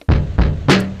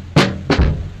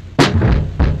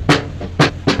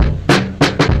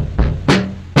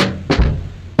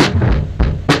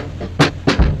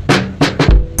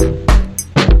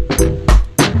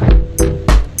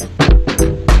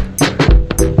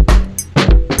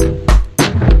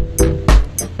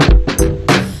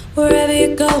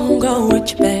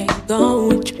with you, babe. Go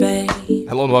with you, babe.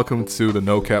 Hello and welcome to the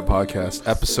No Cap Podcast,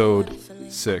 episode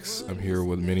 6. I'm here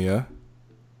with Minnia.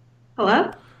 Hello?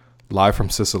 Live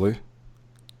from Sicily.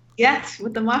 Yes,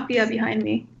 with the mafia behind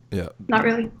me. Yeah. Not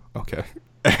really. Okay.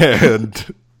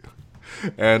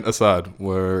 And Asad,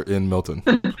 we're in Milton.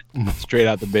 Straight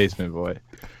out the basement, boy.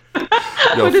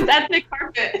 With this ethnic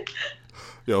carpet.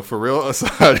 Yo, for real,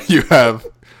 Asad, you have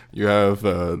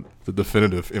the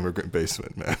definitive immigrant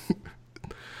basement, man.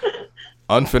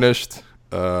 Unfinished.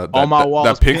 All my walls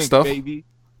that pink stuff, baby.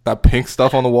 That pink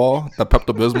stuff on the wall, that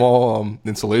Pepto-Bismol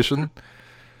insulation.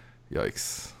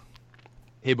 Yikes.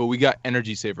 Hey, but we got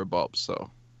energy saver bulbs, so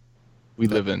we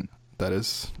live in.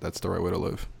 That's the right way to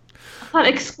live.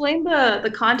 Explain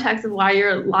the context of why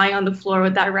you're lying on the floor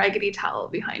with that raggedy towel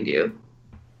behind you.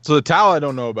 So the towel I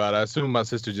don't know about. I assume my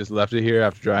sister just left it here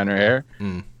after drying her hair.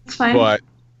 It's fine. But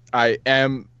I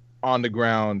am on the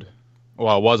ground.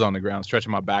 Well, I was on the ground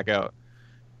stretching my back out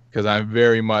because I'm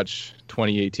very much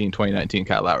 2018, 2019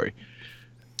 Kyle Lowry.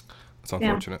 It's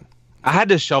unfortunate. I had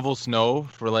to shovel snow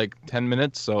for like 10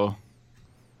 minutes, so.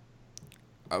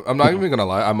 I'm not even going to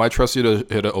lie. I might trust you to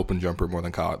hit an open jumper more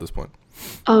than Kyle at this point.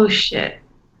 Oh, shit.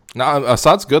 Nah,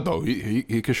 Assad's good, though.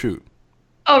 He can shoot.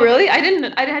 Oh, really? I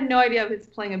had no idea of his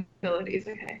playing abilities.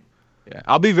 Okay. Yeah,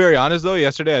 I'll be very honest, though.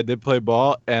 Yesterday, I did play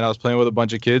ball, and I was playing with a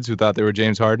bunch of kids who thought they were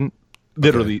James Harden.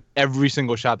 Literally, every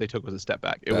single shot they took was a step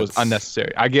back. It was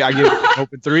unnecessary. I gave an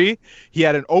open three. He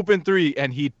had an open three,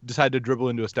 and he decided to dribble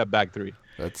into a step back three.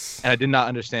 And I did not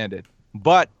understand it.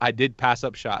 But I did pass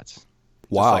up shots.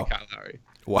 Wow. Just like Kyle Lowry.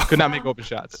 Wow. Could not make open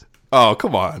shots. Oh,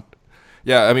 come on.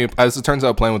 Yeah, I mean, as it turns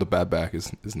out, playing with a bad back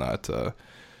is not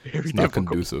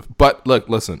conducive. But look,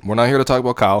 listen, we're not here to talk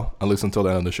about Kyle, at least until the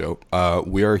end of the show.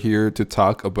 We are here to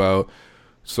talk about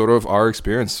sort of our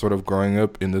experience, sort of growing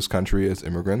up in this country as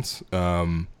immigrants,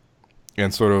 and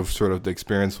sort of the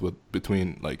experience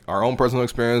between like our own personal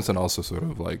experience and also sort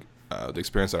of like the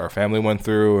experience that our family went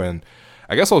through. And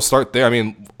I guess I'll start there. I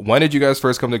mean, when did you guys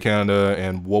first come to Canada,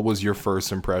 and what was your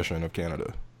first impression of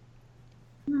Canada?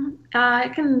 I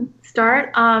can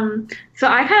start. So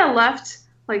I kind of left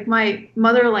like my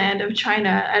motherland of China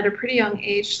at a pretty young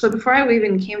age. So before I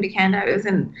even came to Canada, I was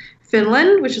in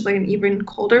Finland, which is like an even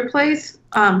colder place,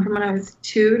 from when I was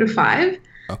 2 to 5.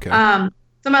 Okay.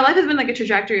 So my life has been like a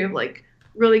trajectory of like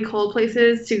really cold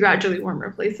places to gradually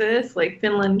warmer places, like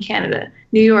Finland, Canada,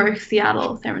 New York,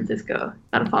 Seattle, San Francisco.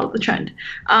 Gotta follow the trend.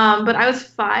 But I was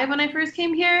 5 when I first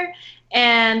came here,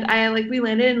 and we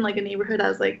landed in like a neighborhood that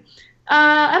was like,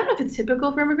 I don't know if it's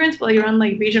typical for immigrants, but like around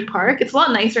like Regent Park. It's a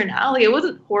lot nicer now. Like it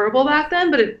wasn't horrible back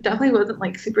then, but it definitely wasn't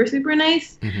like super, super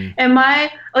nice. Mm-hmm. And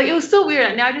it was so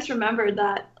weird. Now I just remembered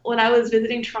that when I was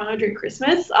visiting Toronto during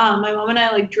Christmas, my mom and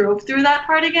I like drove through that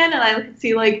part again, and I could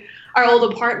see like our old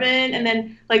apartment, and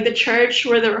then like the church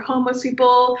where there were homeless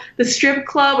people, the strip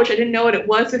club, which I didn't know what it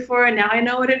was before, and now I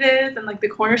know what it is, and like the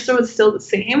corner store is still the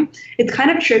same. It's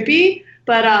kind of trippy,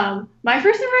 but my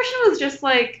first impression was just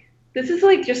like, this is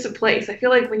like just a place. I feel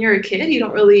like when you're a kid, you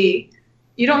don't really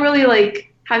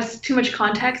like have too much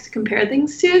context to compare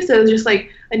things to. So it was just like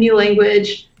a new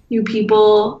language, new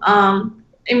people.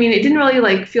 I mean, it didn't really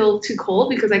like feel too cold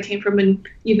because I came from an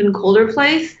even colder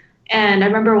place. And I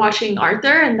remember watching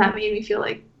Arthur, and that made me feel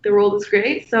like the world was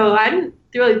great. So I didn't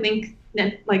really think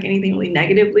like anything really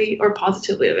negatively or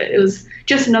positively of it. It was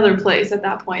just another place at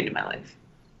that point in my life.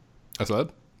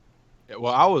 Asad? Yeah,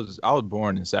 well, I was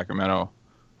born in Sacramento.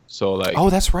 So like, oh,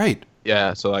 that's right.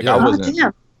 Yeah, so like I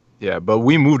wasn't. Yeah, but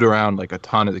we moved around like a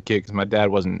ton as a kid because my dad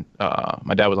was on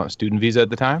a student visa at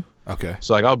the time. Okay.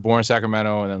 So like I was born in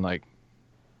Sacramento, and then like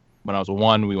when I was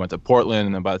 1, we went to Portland,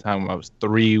 and then by the time I was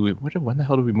 3, when the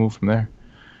hell did we move from there?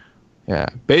 Yeah,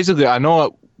 basically I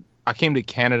know I came to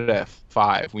Canada at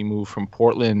 5. We moved from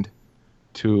Portland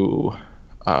to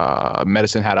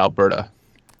Medicine Hat, Alberta.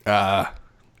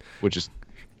 Which is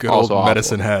good old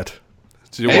Medicine Hat.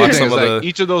 So you watch some of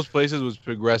each of those places was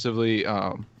progressively.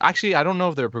 Actually, I don't know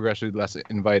if they're progressively less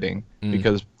inviting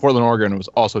because Portland, Oregon was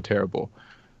also terrible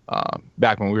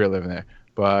back when we were living there.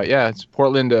 But yeah, it's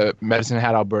Portland to Medicine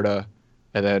Hat, Alberta,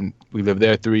 and then we lived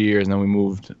there 3 years, and then we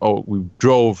moved. We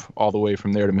drove all the way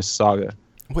from there to Mississauga.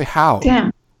 Wait, how?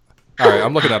 Damn. All right,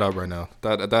 I'm looking that up right now.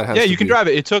 That has. Yeah, you can drive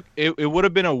it. It would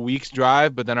have been a week's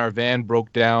drive, but then our van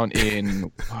broke down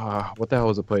in what the hell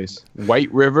was the place?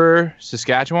 White River,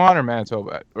 Saskatchewan, or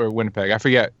Manitoba, or Winnipeg? I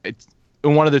forget. It's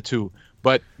one of the two.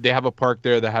 But they have a park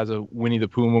there that has a Winnie the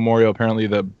Pooh memorial. Apparently,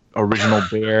 the original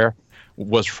bear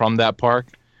was from that park.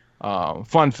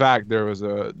 Fun fact: there was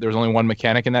only one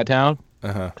mechanic in that town.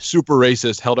 Super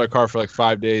racist. Held our car for like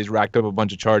 5 days. Racked up a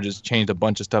bunch of charges. Changed a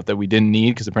bunch of stuff that we didn't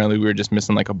need because apparently we were just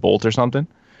missing like a bolt or something.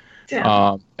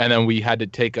 And then we had to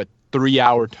take a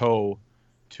 3-hour tow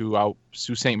to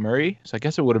Sault Ste. Marie. So I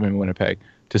guess it would have been Winnipeg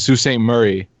to Sault Ste.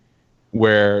 Marie,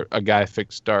 where a guy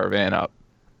fixed our van up.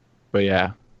 But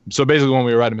yeah, so basically when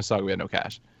we were riding Mississauga, we had no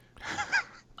cash.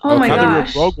 Oh my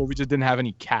gosh. We were broke, but we just didn't have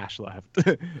any cash left.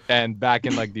 And back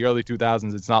in like the early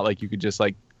 2000s, it's not like you could just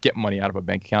like get money out of a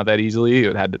bank account that easily.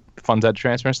 It had funds had to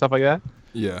transfer and stuff like that.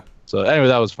 Yeah. So anyway,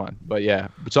 that was fun. But yeah,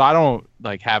 so I don't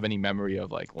like have any memory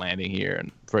of like landing here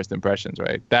and first impressions,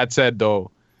 right? That said,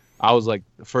 though, I was like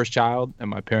the first child, and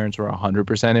my parents were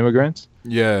 100% immigrants.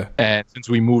 Yeah. And since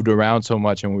we moved around so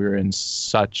much and we were in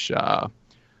such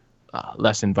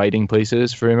less inviting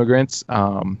places for immigrants,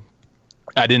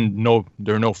 I didn't know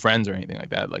there were no friends or anything like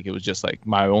that. Like it was just like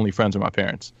my only friends were my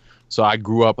parents. So I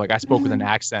grew up like I spoke with an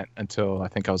accent until I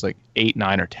think I was like 8,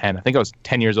 9, or 10. I think I was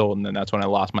 10 years old, and then that's when I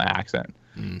lost my accent.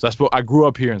 So I grew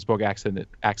up here and spoke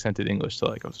accented English till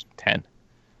like I was 10.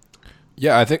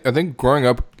 Yeah, I think growing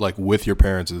up like with your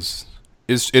parents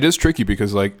is tricky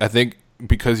because like I think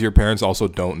because your parents also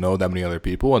don't know that many other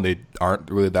people and they aren't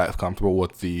really that comfortable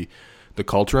with the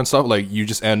culture and stuff. Like you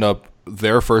just end up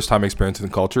their first time experiencing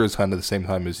the culture is kind of the same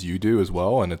time as you do as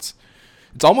well, and it's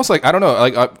almost like I don't know,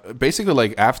 like basically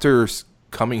like after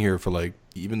coming here for like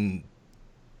even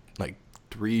like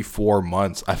 3-4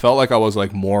 months, I felt like I was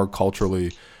like more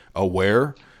culturally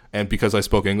aware, and because I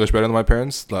spoke English better than my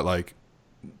parents, that like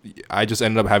I just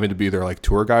ended up having to be their like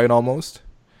tour guide almost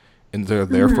in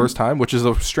their first time, which is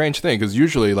a strange thing because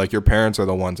usually like your parents are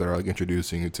the ones that are like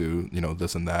introducing you to, you know,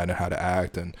 this and that and how to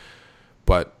act. And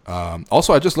but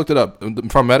also I just looked it up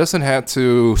from Medicine Hat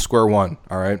to Square One.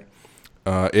 All right,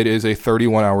 it is a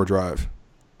 31-hour drive.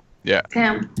 Yeah.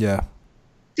 Damn. Yeah.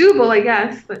 Doable, I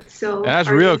guess, but still. And that's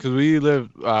real because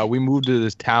we moved to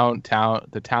this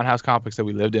the townhouse complex that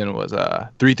we lived in was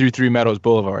 333 Meadows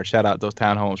Boulevard. Shout out those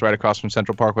townhomes right across from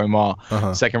Central Parkway Mall.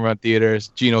 Second run theaters,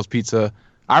 Gino's Pizza.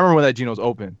 I remember when that Gino's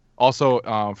open. Also,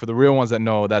 for the real ones that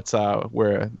know, that's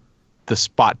where the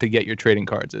spot to get your trading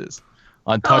cards is.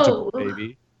 Untouchable,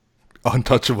 baby.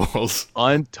 Untouchables.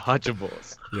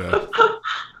 Untouchables. Yeah.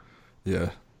 Yeah.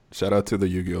 Shout out to the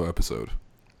Yu-Gi-Oh episode.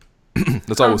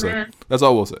 That's all we'll say. That's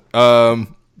all we'll say.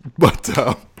 But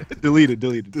delete it.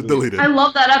 I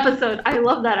love that episode. I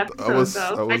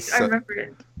remember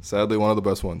it. Sadly, one of the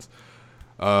best ones.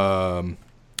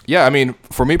 Yeah, I mean,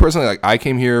 for me personally, like I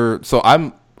came here. So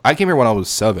I came here when I was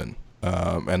 7,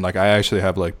 and like I actually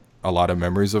have like a lot of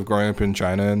memories of growing up in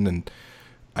China, and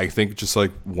I think just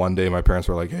like one day my parents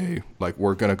were like, "Hey, like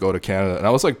we're gonna go to Canada," and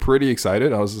I was like pretty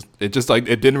excited. It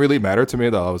didn't really matter to me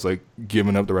that I was like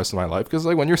giving up the rest of my life because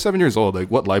like when you're 7 years old, like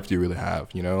what life do you really have?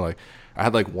 You know, like I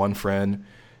had like one friend,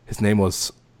 his name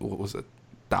was what was it,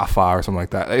 Dafa or something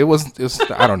like that. It was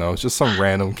I don't know, it's just some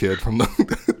random kid from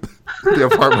the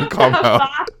apartment compound.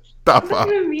 Dafa. What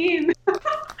does it mean?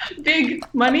 Big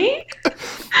money?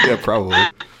 Yeah, probably.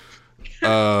 It's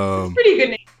a pretty good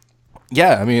name.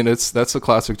 Yeah, I mean that's a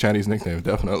classic Chinese nickname,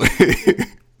 definitely.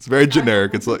 It's very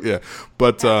generic. It's like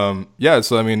but yeah.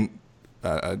 So I mean,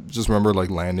 I just remember like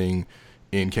landing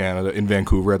in Canada in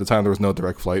Vancouver at the time. There was no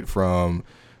direct flight from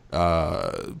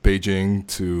Beijing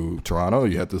to Toronto.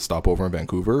 You had to stop over in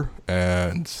Vancouver,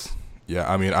 and yeah,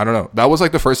 I mean I don't know. That was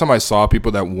like the first time I saw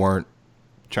people that weren't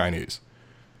Chinese.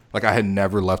 Like I had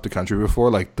never left the country before.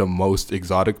 Like the most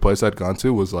exotic place I'd gone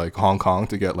to was like Hong Kong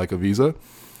to get like a visa.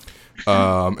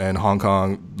 And Hong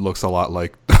Kong looks a lot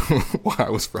like where I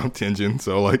was from, Tianjin.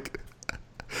 So like,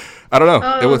 I don't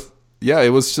know. It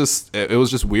was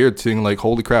just weird seeing like,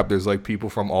 holy crap, there's like people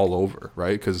from all over,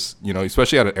 right? Because you know,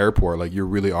 especially at an airport, like you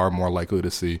really are more likely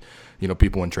to see, you know,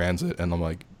 people in transit. And I'm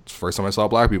like, it's the first time I saw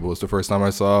black people. It's the first time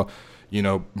I saw, you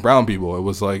know, brown people. It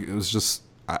was just.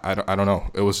 I don't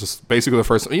know. It was just basically the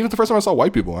first time I saw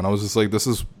white people, and I was just like, this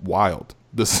is wild.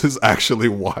 This is actually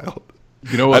wild.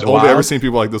 You know what's I'd only ever seen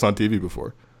people like this on TV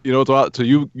before. You know what's wild? So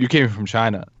you came from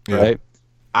China, right?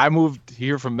 I moved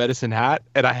here from Medicine Hat,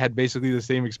 and I had basically the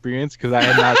same experience because I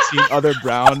had not seen other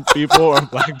brown people or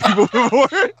black people before.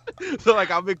 So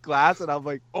like I'm in class, and I'm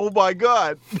like, oh my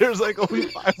god, there's like only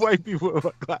 5 white people in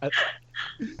my class.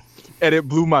 And it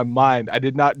blew my mind. I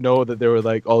did not know that there were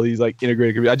like all these like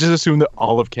integrated communities. I just assumed that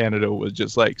all of Canada was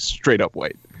just like straight up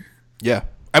white. Yeah.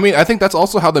 I mean, I think that's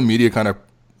also how the media kind of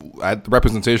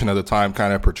representation at the time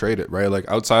kind of portrayed it, right? Like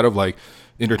outside of like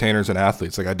entertainers and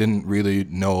athletes, like I didn't really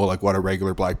know like what a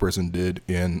regular black person did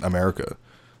in America.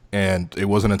 And it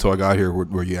wasn't until I got here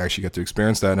where you actually get to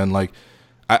experience that. And like,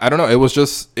 I don't know, it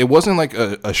wasn't like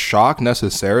a shock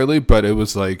necessarily, but it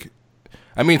was like,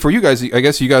 I mean, for you guys, I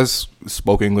guess you guys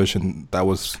spoke English and that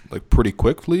was like pretty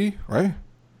quickly, right?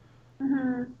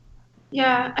 Mm-hmm.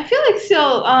 Yeah, I feel like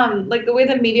still, like the way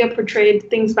the media portrayed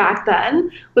things back then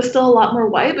was still a lot more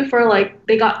white before like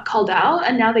they got called out,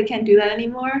 and now they can't do that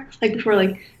anymore. Like before,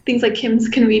 like things like Kim's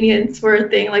Convenience were a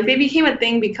thing. Like they became a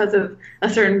thing because of a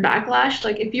certain backlash.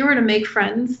 Like if you were to make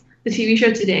Friends, the TV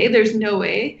show today, there's no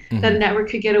way that a network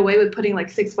could get away with putting like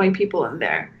six white people in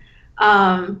there.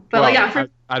 But like yeah,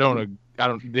 I don't.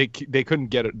 They couldn't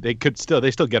get it. They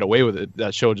still get away with it.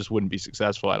 That show just wouldn't be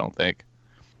successful. I don't think.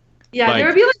 Yeah, there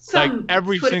would be like some like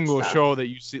every Twitter single stuff. show that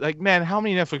you see. Like, man, how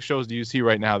many Netflix shows do you see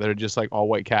right now that are just like all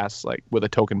white casts, like with a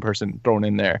token person thrown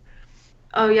in there?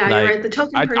 Oh yeah, like, you're right. The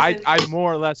token person. I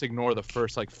more or less ignore the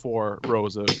first like 4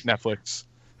 rows of Netflix.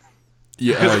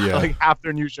 Yeah, yeah. Like half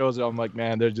their new shows, I'm like,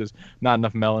 man, there's just not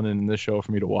enough melanin in this show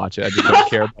for me to watch it. I just don't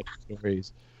care about the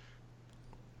stories.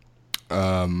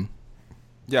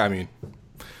 Yeah, I mean,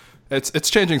 it's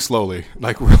changing slowly,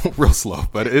 like real slow,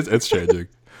 but it's changing.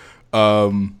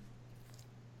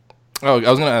 Oh,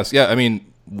 I was gonna ask. Yeah, I mean,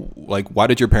 like, why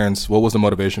did your parents? What was the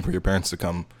motivation for your parents to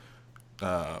come,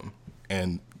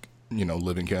 and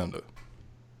live in Canada?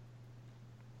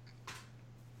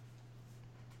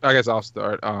 I guess I'll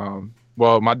start.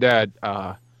 Well, my dad,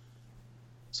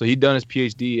 so he'd done his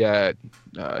PhD at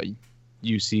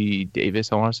UC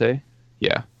Davis, I want to say.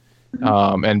 Yeah.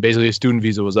 And basically his student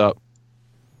visa was up.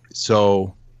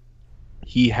 So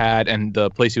he had, and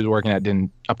the place he was working at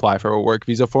didn't apply for a work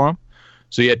visa for him.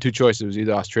 So he had 2 choices. It was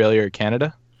either Australia or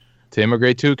Canada to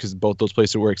immigrate to, because both those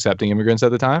places were accepting immigrants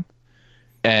at the time.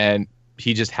 And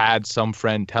he just had some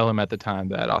friend tell him at the time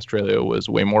that Australia was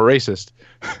way more racist.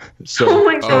 So Oh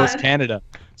my chose God. Canada.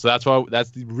 So that's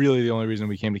really the only reason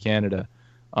we came to Canada.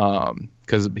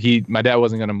 Because my dad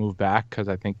wasn't going to move back, because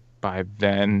I think by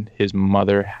then his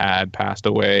mother had passed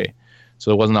away.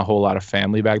 So there wasn't a whole lot of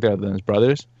family back there other than his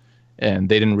brothers. And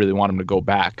they didn't really want him to go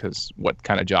back, because what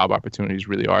kind of job opportunities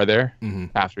really are there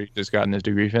after he just gotten his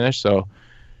degree finished. So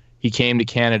he came to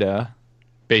Canada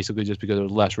basically just because it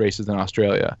was less racist than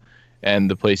Australia. And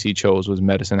the place he chose was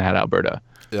Medicine Hat, Alberta.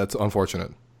 Yeah, that's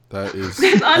unfortunate. That is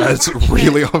that's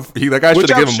really that guy should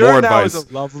have given sure more advice.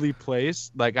 It's a lovely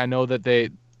place. Like, I know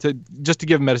that just to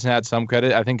give Medicine Hat some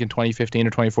credit, I think in 2015 or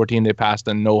 2014 they passed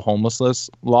a no homelessness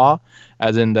law,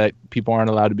 as in that people aren't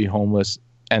allowed to be homeless,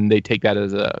 and they take that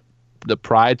as the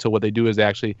pride. So what they do is they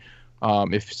actually,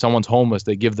 if someone's homeless,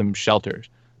 they give them shelters.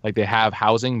 Like, they have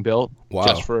housing built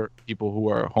just for people who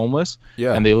are homeless.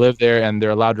 Yeah. And they live there, and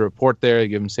they're allowed to report there. They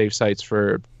give them safe sites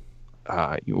for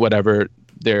whatever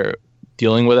they're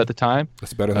dealing with at the time.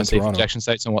 That's better than safe Toronto. injection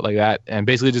sites and what like that. And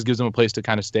basically just gives them a place to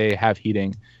kind of stay, have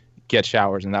heating, get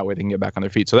showers, and that way they can get back on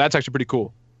their feet. So that's actually pretty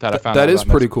cool. That I found that out is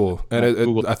about pretty Mexico. cool.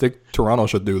 And I think Toronto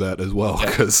should do that as well,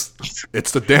 because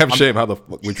it's the damn shame how the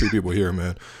fuck we treat people here,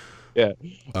 man. Yeah.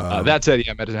 That said,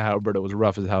 yeah, Medicine Hat, Alberta was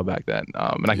rough as hell back then.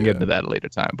 And I can get into that at a later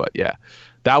time. But yeah,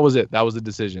 that was it. That was the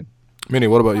decision. Minnie,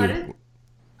 what about you?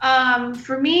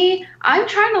 For me, I'm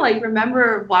trying to like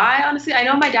remember why, honestly. I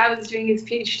know my dad was doing his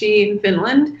PhD in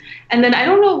Finland, and then I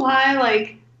don't know why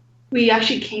like we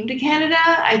actually came to Canada.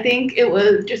 I think it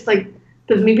was just like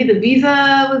maybe the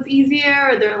visa was easier,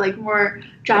 or there are like more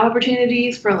job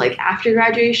opportunities for like after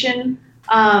graduation.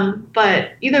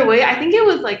 But either way, I think it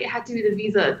was like it had to be the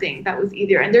visa thing that was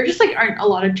easier, and there just like aren't a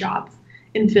lot of jobs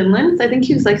in Finland. So I think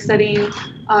he was like studying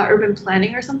urban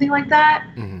planning or something like that.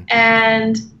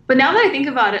 But now that I think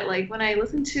about it, like when I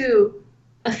listen to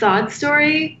Asad's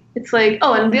story, it's like,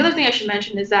 oh, and the other thing I should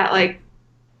mention is that like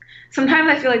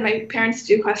sometimes I feel like my parents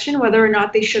do question whether or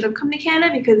not they should have come to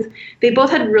Canada, because they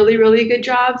both had really, really good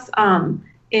jobs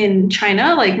in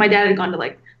China. Like my dad had gone to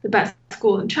like the best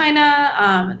school in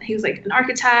China. He was like an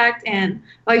architect, and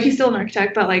like he's still an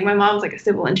architect, but like my mom was like a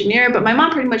civil engineer. But my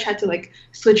mom pretty much had to like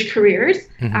switch careers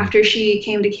after she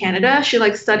came to Canada. She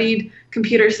like studied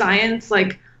computer science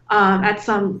like at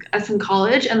some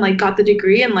college, and like got the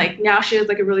degree, and like now she has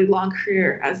like a really long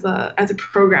career as a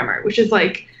programmer, which is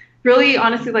like really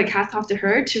honestly like hats off to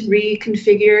her to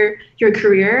reconfigure your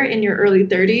career in your early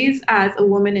 30s as a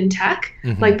woman in tech,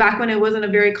 like back when it wasn't a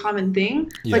very common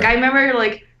thing. Like I remember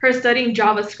like her studying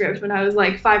JavaScript when I was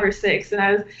like 5 or 6,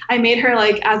 and I made her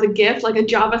like as a gift like a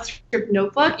JavaScript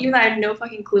notebook, even though I had no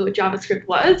fucking clue what JavaScript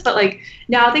was. But like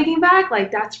now thinking back, like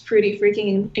that's pretty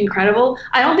freaking incredible.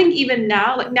 I don't think even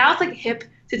now, like now it's like hip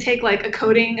to take like a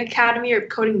coding academy or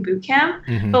coding boot camp,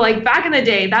 but like back in the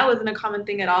day that wasn't a common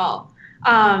thing at all.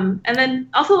 And then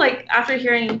also like after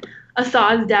hearing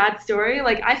Asad's dad's story,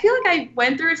 like I feel like I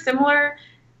went through a similar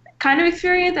kind of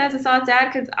experience as Asad's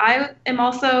dad because I am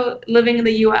also living in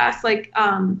the U.S. like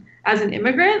as an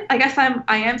immigrant. I guess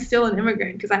I am still an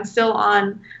immigrant because I'm still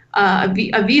on a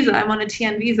visa. I'm on a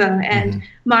TN visa, and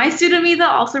my student visa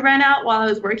also ran out while I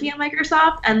was working at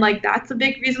Microsoft, and like that's a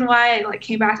big reason why I like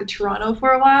came back to Toronto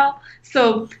for a while.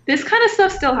 So this kind of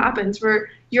stuff still happens where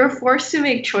you're forced to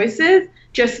make choices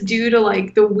just due to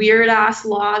like the weird ass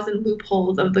laws and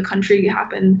loopholes of the country you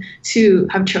happen to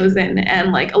have chosen.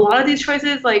 And like a lot of these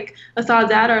choices, like Asad's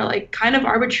dad, are like kind of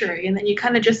arbitrary, and then you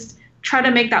kind of just try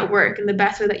to make that work in the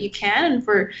best way that you can. And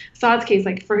for Asad's case,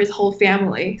 like for his whole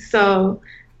family. So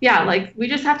yeah, like we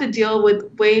just have to deal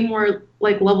with way more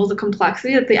like levels of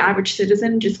complexity that the average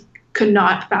citizen just could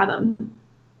not fathom.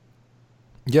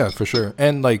 Yeah, for sure.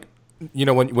 And like, you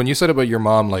know, when you said about your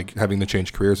mom like having to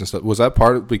change careers and stuff, was that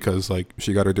part of because like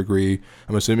she got her degree,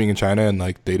 I'm assuming in China, and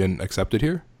like they didn't accept it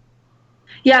here?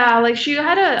 Yeah, like she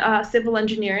had a civil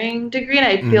engineering degree, and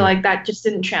I feel like that just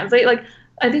didn't translate. Like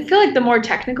feel like the more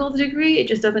technical the degree, it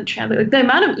just doesn't translate. Like the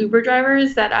amount of Uber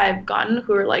drivers that I've gotten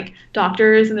who are like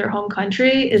doctors in their home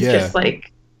country is just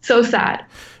like so sad.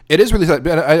 It is really sad.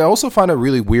 And I also find it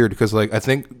really weird because like I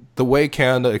think the way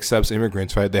Canada accepts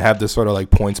immigrants, right? They have this sort of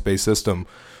like points-based system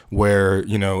where,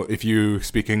 you know, if you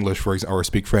speak English, for example, or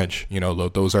speak French, you know,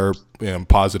 those are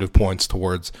positive points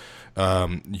towards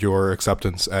your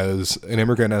acceptance as an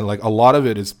immigrant. And like a lot of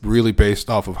it is really based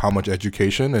off of how much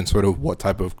education and sort of what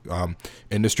type of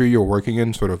industry you're working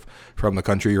in, sort of from the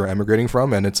country you're emigrating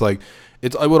from. And it's like,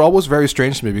 it was always very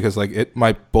strange to me because like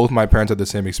both my parents had the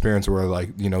same experience where like,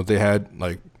 you know, they had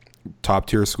like top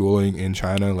tier schooling in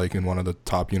China, like in one of the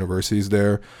top universities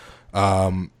there.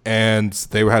 And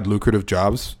they had lucrative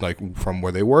jobs like from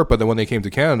where they were, but then when they came to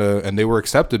Canada and they were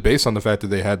accepted based on the fact that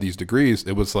they had these degrees,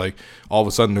 it was like all of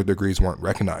a sudden their degrees weren't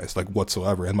recognized like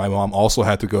whatsoever. And my mom also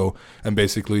had to go and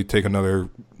basically take another,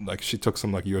 like she took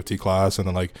some like U of T class and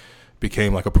then like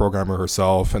became like a programmer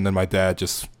herself. And then my dad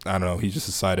just, I don't know, he just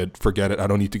decided, forget it, I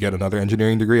don't need to get another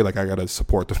engineering degree, like I gotta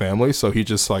support the family. So he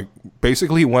just like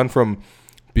basically went from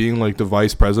being like the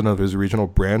vice president of his regional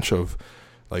branch of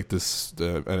like this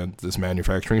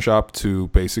manufacturing shop to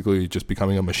basically just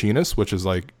becoming a machinist, which is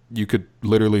like you could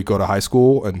literally go to high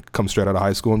school and come straight out of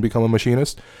high school and become a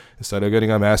machinist instead of getting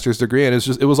a master's degree. And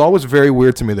it was always very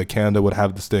weird to me that Canada would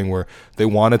have this thing where they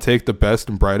want to take the best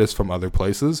and brightest from other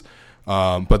places,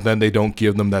 but then they don't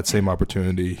give them that same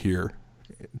opportunity here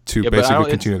to basically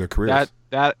continue their careers.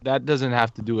 That doesn't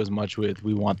have to do as much with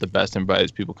we want the best and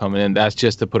brightest people coming in. That's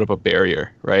just to put up a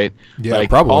barrier, right? Yeah, like,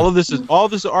 probably. All of this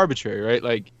is arbitrary, right?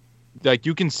 Like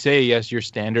you can say yes, your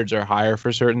standards are higher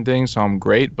for certain things, so I'm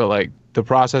great, but like the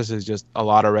process is just a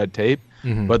lot of red tape.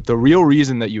 But the real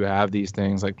reason that you have these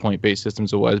things like point-based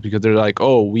systems was because they're like,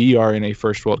 oh, we are in a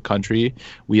first world country.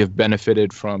 We have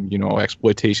benefited from, you know,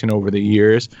 exploitation over the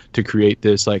years to create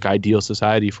this like ideal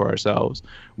society for ourselves.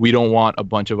 We don't want a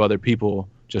bunch of other people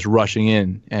just rushing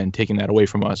in and taking that away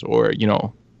from us or, you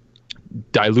know,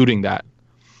 diluting that.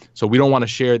 So we don't want to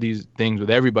share these things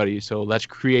with everybody. So let's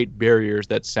create barriers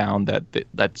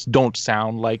that don't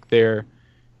sound like they're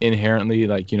inherently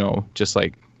like, you know, just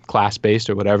like class-based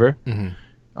or whatever.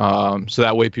 So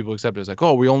that way people accept it as like,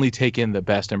 oh, we only take in the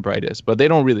best and brightest. But they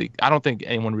don't really, I don't think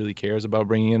anyone really cares about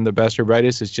bringing in the best or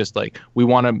brightest. It's just like we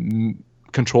want to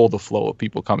control the flow of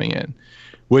people coming in,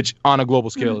 which on a global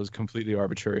scale is completely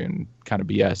arbitrary and kind of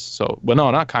BS. So, well,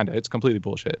 no, not kind of. It's completely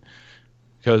bullshit.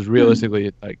 Because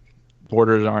realistically, like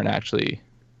borders aren't actually,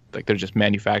 like they're just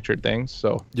manufactured things.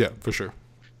 So yeah, for sure.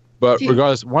 But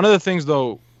regardless, one of the things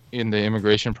though in the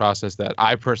immigration process that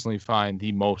I personally find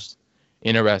the most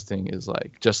interesting is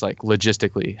like just like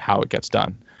logistically how it gets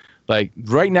done. Like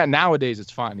right now, nowadays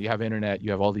it's fine. You have internet,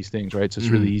 you have all these things, right? So it's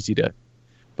really easy to.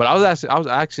 But I was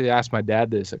actually asked my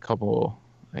dad this a couple,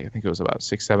 I think it was about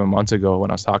 6-7 months ago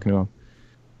when I was talking to him,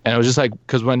 and it was just like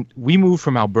because when we moved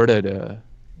from Alberta to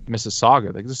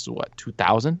Mississauga, like this is what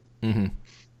 2000, and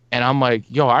I'm like,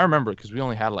 yo, I remember because we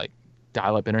only had like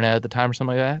dial-up internet at the time or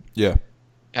something like that. Yeah.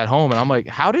 At home, and I'm like,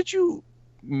 how did you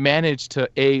manage to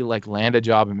like land a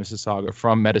job in Mississauga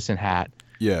from Medicine Hat?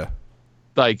 Yeah.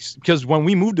 Like, because when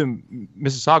we moved to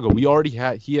Mississauga,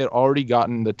 he had already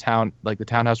gotten the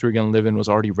townhouse we were going to live in was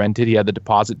already rented. He had the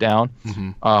deposit down.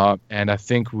 And I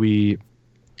think he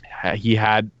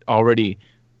had already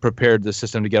prepared the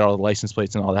system to get all the license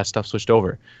plates and all that stuff switched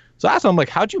over. So I asked him, like,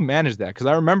 how'd you manage that? Because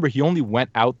I remember he only went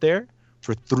out there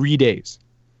for 3 days.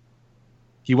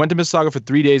 He went to Mississauga for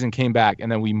 3 days and came back,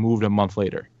 and then we moved a month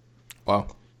later. Wow.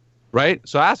 Right?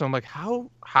 So I asked him, I'm like,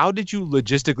 how did you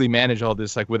logistically manage all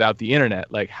this, like, without the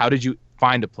internet? Like, how did you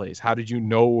find a place? How did you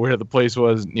know where the place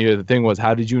was, the thing was?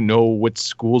 How did you know which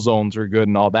school zones were good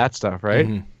and all that stuff,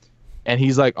 right? And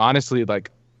he's like, honestly,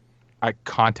 like, I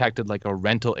contacted like a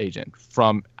rental agent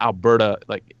from Alberta,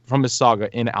 like from Mississauga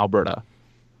in Alberta,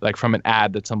 like from an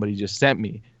ad that somebody just sent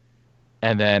me.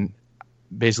 And then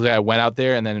basically I went out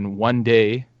there, and then in one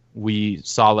day we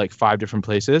saw like 5 different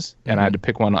places, and I had to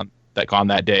pick one on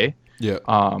that day. Yeah.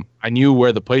 I knew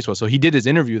where the place was. So he did his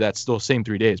interview. That's still same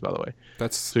 3 days, by the way.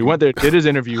 So he went there, did his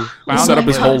interview, set up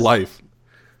his whole life.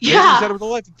 Yeah. He set up his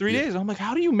whole life in 3 days. And I'm like,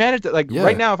 how do you manage that? Like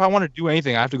right now, if I want to do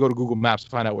anything, I have to go to Google Maps to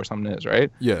find out where something is,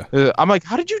 right? Yeah. I'm like,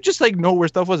 how did you just like know where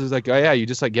stuff was? It's like, oh yeah, you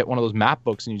just like get one of those map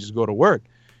books and you just go to work.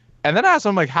 And then I asked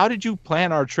him, like, how did you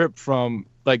plan our trip from,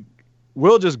 like,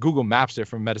 we'll just Google Maps it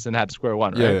from Medicine Hat to Square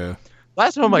One, right? Yeah.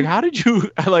 Last time I'm like, how did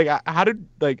you, like, I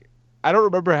don't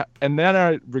remember. And then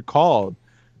I recalled,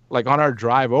 like, on our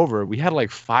drive over, we had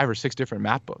like 5 or 6 different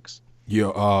map books.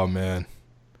 Yo, oh man.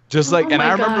 Just like, and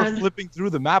I remember God. flipping through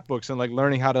the map books and like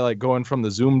learning how to like go in from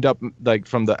the zoomed up, like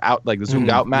from the out, like the zoomed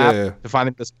out map to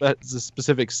finding the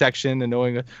specific section and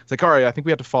knowing it's like, all right, I think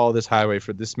we have to follow this highway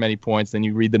for this many points. Then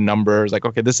you read the numbers, like,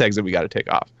 okay, this exit we got to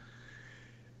take off.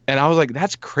 And I was like,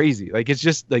 that's crazy. Like, it's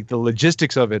just like the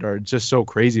logistics of it are just so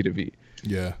crazy to me.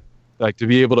 Yeah. Like to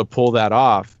be able to pull that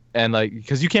off, and like,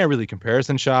 because you can't really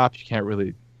comparison shop, you can't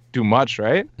really do much,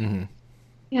 right? Mm-hmm.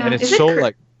 Yeah. And it's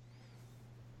like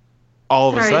all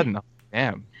of a sudden,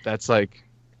 damn, that's like,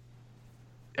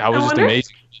 I was just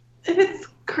amazing. If it's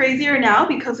crazier now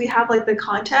because we have like the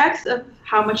context of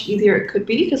how much easier it could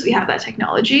be because we have that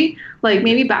technology. Like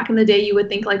maybe back in the day, you would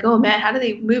think like, oh man, how do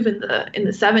they move in the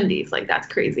 70s? Like that's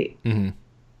crazy. Mm-hmm.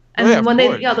 And when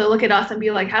they'll look at us and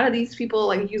be like, how do these people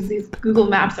like use these Google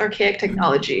Maps archaic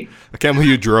technology? I can't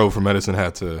believe you drove from Medicine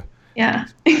Hat to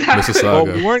exactly. Mississauga.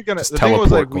 Well, we weren't gonna. The thing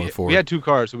was like we had 2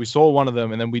 cars, so we sold one of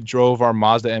them, and then we drove our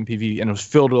Mazda MPV, and it was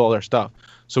filled with all their stuff.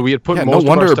 So we had put most no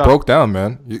wonder of our it broke down,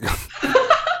 man.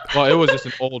 Well, it was just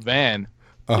an old van.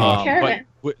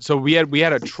 So we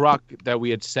had a truck that we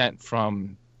had sent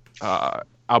from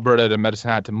Alberta to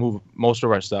Medicine Hat to move most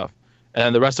of our stuff, and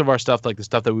then the rest of our stuff, like the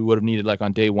stuff that we would have needed, like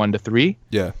on day 1 to 3.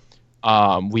 Yeah.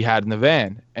 We had in the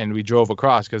van, and we drove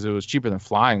across because it was cheaper than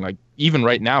flying. Like even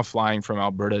right now, flying from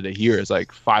Alberta to here is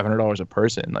like $500 a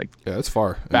person. Like it's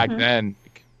far. Back then,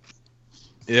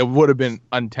 it would have been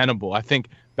untenable. I think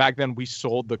back then we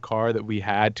sold the car that we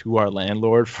had to our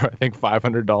landlord for I think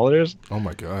 $500. Oh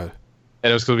my god. And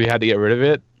it was because we had to get rid of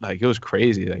it. Like it was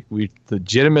crazy. Like we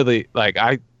legitimately, like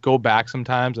I go back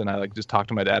sometimes and I like just talk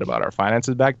to my dad about our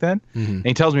finances back then. Mm-hmm. And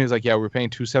he tells me, he's like, yeah, we're paying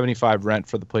 $275 rent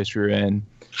for the place we were in.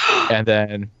 And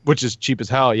then, which is cheap as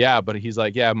hell. Yeah. But he's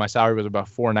like, yeah, my salary was about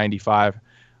 $495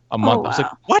 a month. I was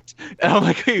like, what? And I'm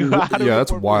like, hey,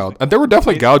 that's wild. And they were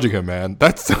definitely gouging him, man.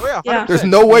 That's yeah. There's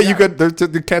no way you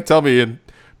can't tell me in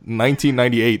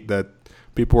 1998 that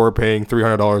people were paying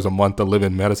 $300 a month to live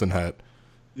in Medicine Hat.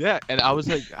 Yeah, and I was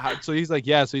like, so he's like,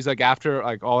 yeah, so he's like, after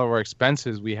like all of our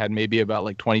expenses, we had maybe about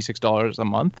like $26 a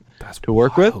month to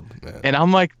work with, man. And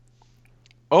I'm like,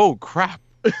 oh crap.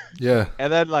 Yeah.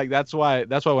 And then like that's why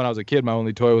when I was a kid, my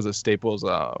only toy was a Staples,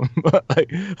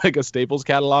 like a Staples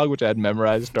catalog, which I had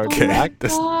memorized start to back.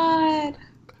 God.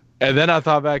 And then I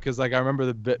thought back because like I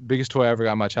remember the biggest toy I ever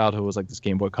got in my childhood was like this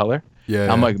Game Boy Color. Yeah.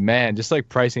 And I'm like, man, just like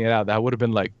pricing it out, that would have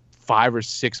been like 5 or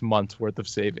 6 months worth of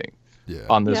saving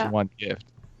on this one gift.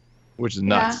 Which is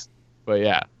nuts. But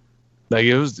yeah, like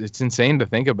it's insane to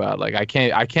think about. Like I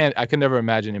could never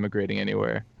imagine immigrating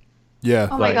anywhere. Yeah.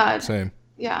 Oh my God. Same.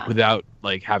 Yeah. Without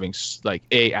like having like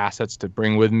assets to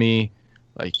bring with me.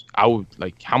 Like I would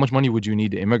like, how much money would you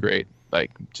need to immigrate? Like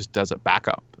just as a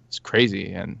backup. It's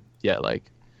crazy. And yeah, like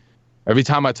every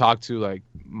time I talk to like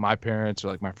my parents or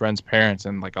like my friends' parents,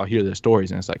 and like I'll hear their stories,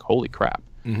 and it's like, holy crap.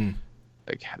 Mm-hmm.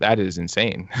 Like that is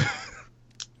insane.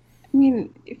 I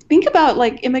mean, think about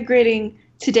like immigrating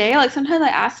today. Like sometimes I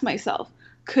ask myself,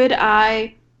 could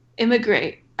I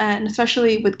immigrate? And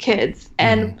especially with kids.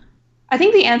 And I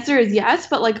think the answer is yes,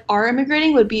 but like our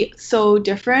immigrating would be so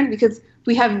different because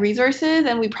we have resources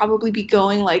and we'd probably be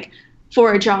going like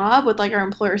for a job with like our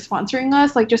employer sponsoring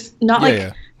us, like just not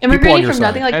immigrating from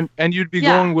nothing. Like and you'd be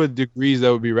going with degrees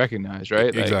that would be recognized,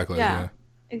 right? Exactly. Yeah.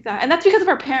 Exactly. And that's because of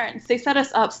our parents. They set us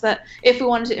up so that if we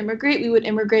wanted to immigrate, we would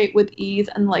immigrate with ease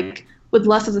and like with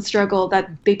less of the struggle that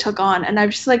they took on. And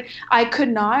I'm just like, I could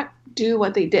not do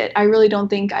what they did. I really don't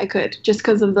think I could, just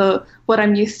because of what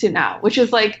I'm used to now, which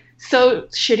is like so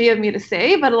shitty of me to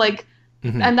say, but like,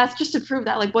 and that's just to prove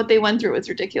that like what they went through is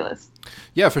ridiculous.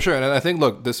 Yeah, for sure. And I think,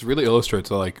 look, this really illustrates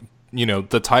like, you know,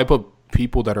 the type of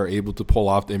people that are able to pull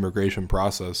off the immigration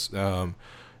process,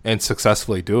 and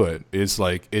successfully do it is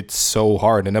like, it's so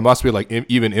hard, and it must be like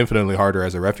even infinitely harder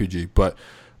as a refugee. But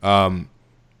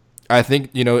I think,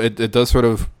 you know, it does sort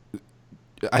of,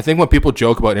 I think when people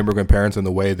joke about immigrant parents and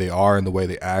the way they are and the way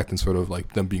they act and sort of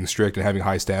like them being strict and having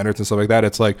high standards and stuff like that,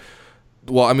 it's like,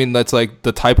 well, I mean, that's like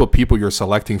the type of people you're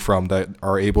selecting from that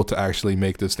are able to actually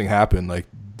make this thing happen. Like,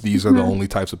 these are the only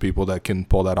types of people that can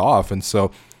pull that off. And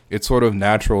so it's sort of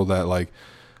natural that, like,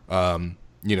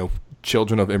 you know,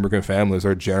 children of immigrant families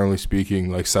are generally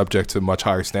speaking like subject to much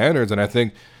higher standards. And I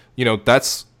think, you know,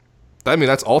 that's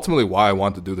ultimately why I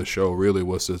wanted to do the show, really,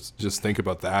 was to just think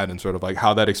about that and sort of like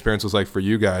how that experience was like for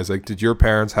you guys. Like, did your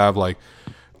parents have like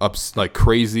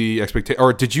crazy expectation,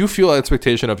 or did you feel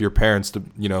expectation of your parents to,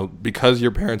 you know, because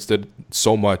your parents did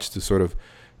so much to sort of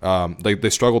like they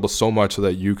struggled so much so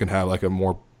that you can have like a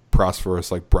more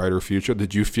prosperous, like brighter future?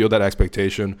 Did you feel that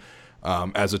expectation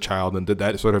as a child, and did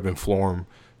that sort of inform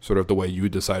sort of the way you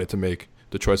decided to make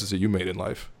the choices that you made in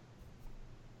life?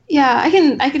 Yeah, I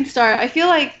can start. I feel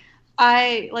like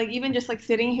even just like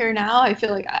sitting here now, I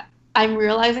feel like I'm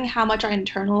realizing how much I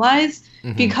internalized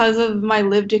because of my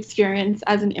lived experience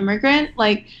as an immigrant.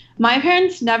 Like, my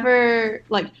parents never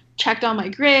like checked on my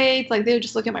grades. Like, they would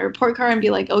just look at my report card and be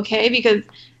like, okay, because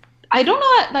I don't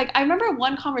know, like, I remember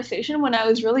one conversation when I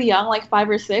was really young, like 5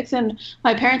 or 6, and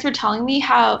my parents were telling me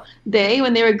how they,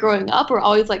 when they were growing up, were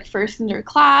always like first in their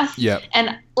class. Yeah.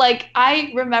 And like,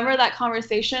 I remember that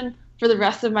conversation for the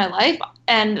rest of my life.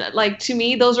 And like, to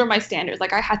me, those were my standards.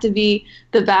 Like, I had to be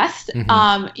the best,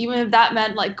 even if that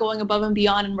meant like going above and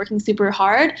beyond and working super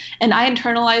hard. And I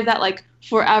internalized that like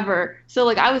forever. So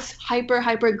like, I was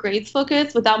hyper grades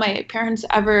focused without my parents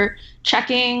ever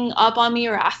checking up on me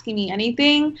or asking me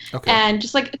anything. Okay. And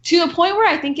just like to a point where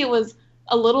I think it was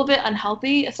a little bit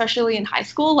unhealthy, especially in high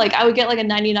school. Like, I would get like a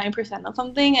 99% of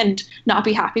something and not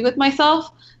be happy with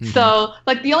myself. So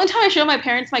like, the only time I showed my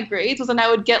parents my grades was when I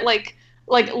would get like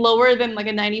lower than like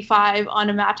a 95 on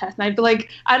a math test, and I'd be like,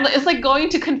 it's like going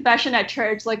to confession at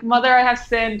church, like, mother, I have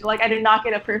sinned, like, I did not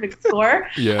get a perfect score.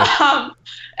 Yeah.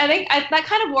 I think that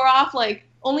kind of wore off like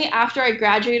only after I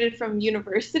graduated from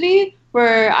university,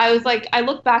 where I was like, I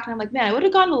look back and I'm like, man, I would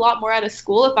have gotten a lot more out of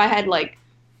school if I had like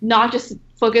not just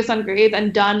focused on grades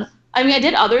and done. I mean, I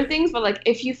did other things, but like,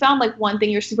 if you found like one thing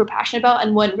you're super passionate about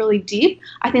and went really deep,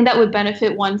 I think that would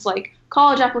benefit one's like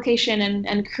college application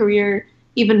and career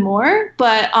even more.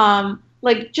 But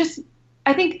like, just,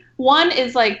 I think one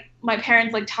is like my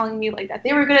parents like telling me like that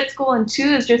they were good at school, and 2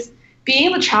 is just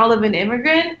being the child of an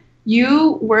immigrant,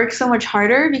 you work so much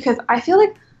harder, because I feel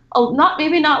like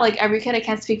maybe not like every kid, I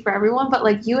can't speak for everyone, but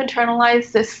like, you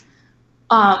internalize this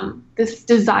this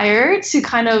desire to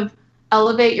kind of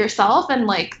elevate yourself, and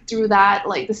like through that,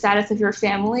 like the status of your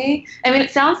family. I mean, it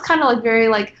sounds kind of like very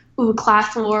like, ooh,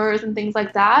 class wars and things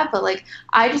like that, but like,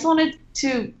 I just wanted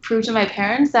to prove to my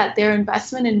parents that their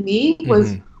investment in me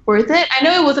was worth it. I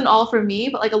know it wasn't all for me,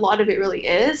 but like, a lot of it really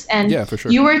is. And yeah, for sure.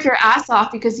 You work your ass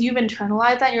off because you've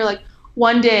internalized that, and you're like,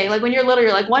 one day, like when you're little,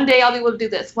 you're like, one day I'll be able to do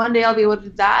this, one day I'll be able to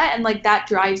do that, and like, that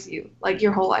drives you like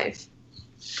your whole life.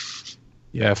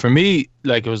 Yeah, for me,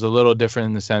 like, it was a little different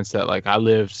in the sense that, like,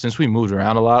 since we moved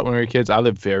around a lot when we were kids, I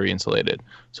lived very insulated.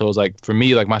 So it was like, for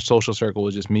me, like, my social circle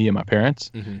was just me and my parents.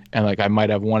 And like, I might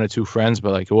have 1 or 2 friends,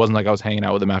 but like, it wasn't like I was hanging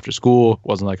out with them after school. It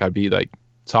wasn't like I'd be like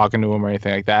talking to them or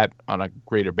anything like that on a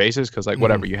greater basis, because like,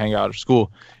 whatever, you hang out at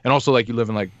school. And also, like, you live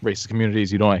in like racist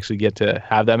communities, you don't actually get to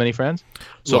have that many friends.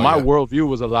 So my worldview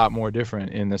was a lot more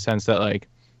different in the sense that, like,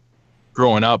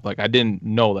 growing up, like, I didn't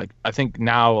know, like, I think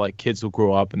now, like, kids will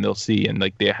grow up and they'll see, and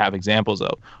like, they have examples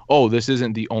of, oh, this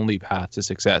isn't the only path to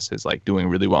success, is like doing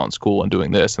really well in school and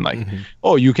doing this, and like,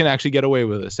 oh, you can actually get away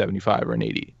with a 75 or an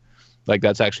 80. Like,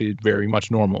 that's actually very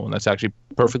much normal, and that's actually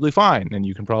perfectly fine, and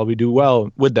you can probably do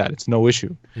well with that. It's no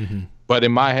issue. But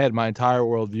in my head, my entire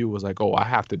worldview was like, oh, I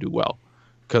have to do well,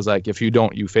 because like, if you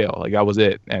don't, you fail. Like, that was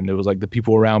it. And it was like, the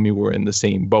people around me were in the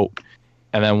same boat.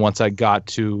 And then once I got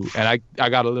to, and I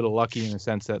got a little lucky in the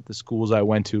sense that the schools I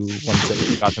went to, once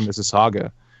I got to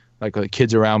Mississauga, like, the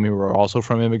kids around me were also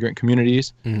from immigrant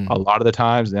communities a lot of the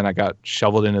times. Then I got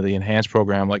shoveled into the enhanced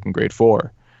program, like, in grade 4.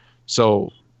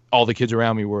 So all the kids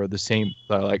around me were the same.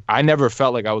 Like, I never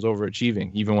felt like I was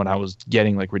overachieving, even when I was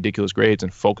getting like ridiculous grades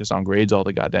and focused on grades all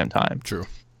the goddamn time. True.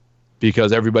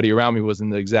 Because everybody around me was in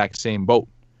the exact same boat.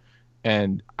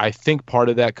 And I think part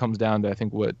of that comes down to, I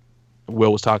think, what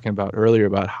Will was talking about earlier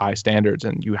about high standards,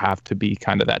 and you have to be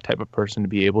kind of that type of person to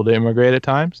be able to immigrate at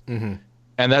times. And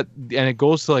it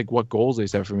goes to like what goals they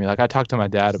set for me. Like, I talked to my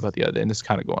dad about the other day, and this is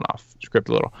kind of going off script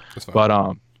a little,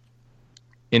 but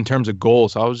in terms of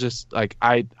goals, I was just like,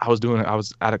 I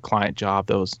was at a client job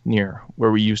that was near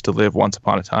where we used to live once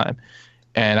upon a time,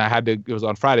 and it was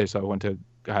on Friday, so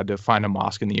I had to find a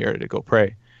mosque in the area to go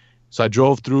pray. So I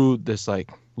drove through this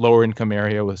like lower income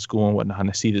area with school and whatnot, and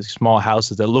I see these small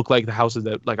houses that look like the houses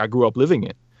that like I grew up living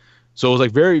in. So it was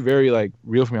like very, very like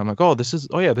real for me. I'm like, this is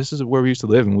where we used to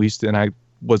live. And I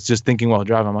was just thinking while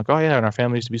driving, I'm like, oh yeah, and our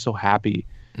family used to be so happy.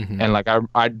 Mm-hmm. And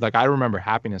like I remember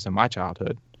happiness in my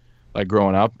childhood, like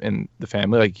growing up in the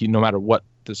family, like no matter what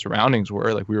the surroundings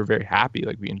were, like we were very happy,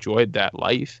 like we enjoyed that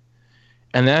life.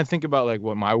 And then I think about like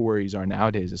what my worries are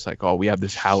nowadays. It's like, we have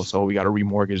this house, we got to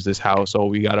remortgage this house,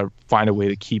 we got to find a way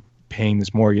to keep paying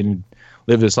this mortgage and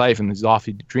live this life and these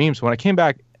lofty dreams. So when I came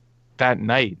back that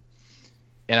night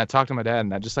and I talked to my dad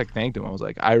and I just like thanked him, I was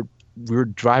like, we were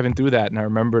driving through that and I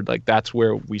remembered like that's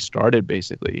where we started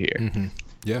basically here. Mm-hmm.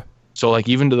 Yeah. So like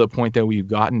even to the point that we've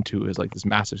gotten to is like this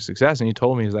massive success. And he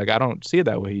told me, he's like, I don't see it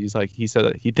that way. He's like, he said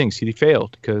that he thinks he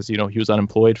failed because, he was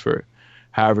unemployed for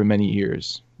however many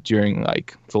years during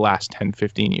like the last 10,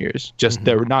 15 years. Just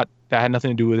that had nothing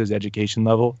to do with his education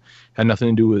level, had nothing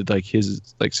to do with like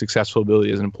his like successful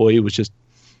ability as an employee. It was just,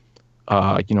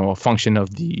 a function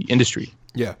of the industry.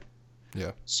 Yeah.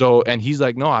 Yeah. So, and he's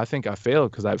like, no, I think I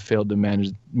failed because I've failed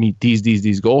to meet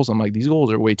these goals. I'm like, these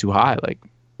goals are way too high. Like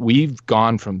we've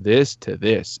gone from this to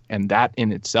this, and that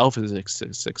in itself is a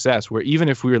success. Where even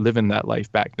if we were living that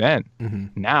life back then,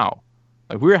 now,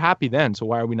 like we were happy then. So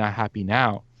why are we not happy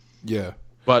now? Yeah.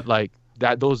 But like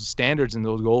those standards and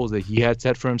those goals that he had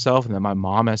set for himself and that my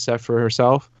mom has set for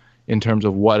herself in terms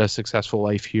of what a successful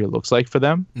life here looks like for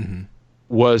them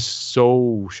was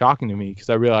so shocking to me because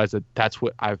I realized that that's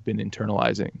what I've been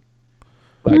internalizing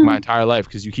like my entire life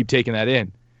because you keep taking that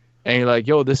in and you're like,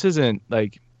 yo, this isn't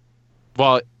like,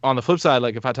 well, on the flip side,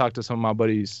 like if I talk to some of my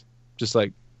buddies, just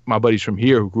like my buddies from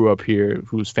here who grew up here,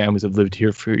 whose families have lived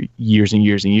here for years and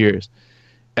years and years,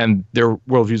 and their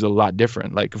worldviews are a lot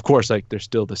different. Like, of course, like they're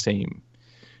still the same,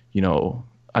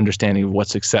 understanding of what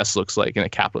success looks like in a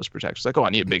capitalist perspective. It's like, I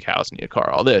need a big house, I need a car,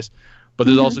 all this. But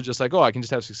there's also just like, I can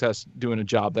just have success doing a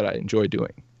job that I enjoy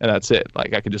doing. And that's it.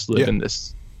 Like I could just live in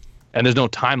this and there's no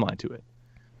timeline to it.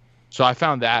 So I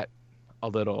found that a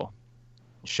little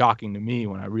shocking to me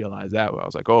when I realized that. I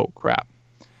was like, oh crap,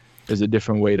 there's a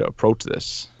different way to approach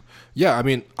this. Yeah. I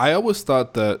mean, I always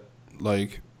thought that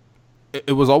like,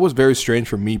 it was always very strange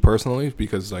for me personally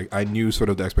because like I knew sort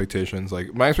of the expectations.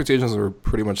 Like my expectations were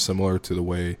pretty much similar to the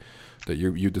way that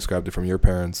you described it from your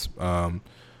parents.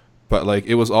 But like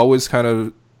it was always kind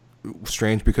of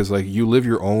strange because like you live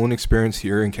your own experience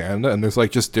here in Canada and there's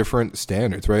like just different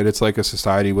standards, right? It's like a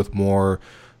society with more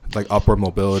like upward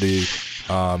mobility.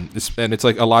 It's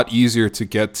like a lot easier to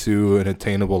get to an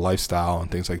attainable lifestyle and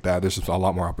things like that. There's just a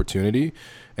lot more opportunity.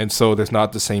 And so there's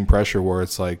not the same pressure where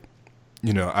it's like,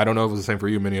 I don't know if it was the same for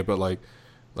you, Minnia, but like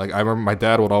I remember my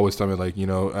dad would always tell me like,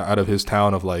 out of his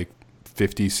town of like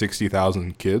 50,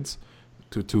 60,000 kids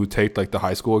to take like the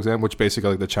high school exam, which basically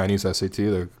like the Chinese SAT,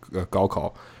 the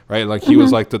Gaokao, right? Like he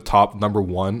was like the top number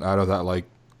one out of that like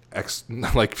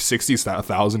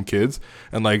 60,000 kids.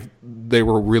 And like they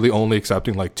were really only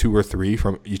accepting like 2 or 3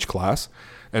 from each class.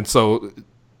 And so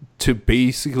to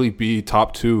basically be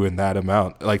top 2 in that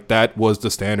amount, like that was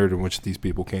the standard in which these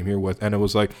people came here with. And it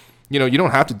was like, you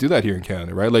don't have to do that here in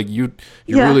Canada, right? Like you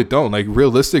really don't. Like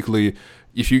realistically,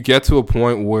 if you get to a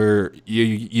point where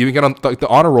you even get on like the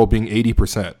honor roll being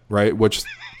 80%, right? Which,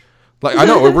 like I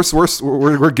know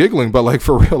we're giggling, but like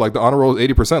for real, like the honor roll is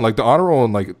 80%. Like the honor roll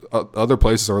in like other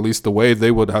places, or at least the way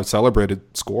they would have celebrated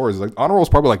scores, like honor roll is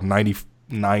probably like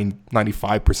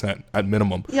 95% at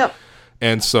minimum. Yep.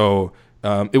 And so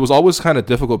it was always kind of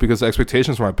difficult because the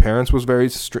expectations from my parents was very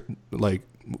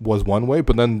was one way,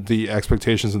 but then the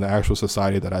expectations in the actual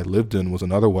society that I lived in was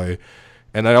another way.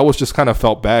 And I always just kind of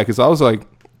felt bad because I was like,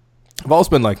 I've always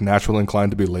been like naturally inclined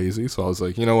to be lazy. So I was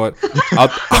like, you know what?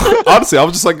 Honestly, I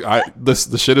was just like,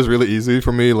 the shit is really easy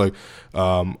for me. Like,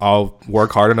 I'll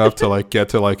work hard enough to like get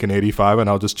to like an 85 and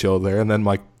I'll just chill there. And then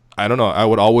like, I don't know, I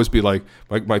would always be like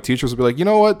my teachers would be like, you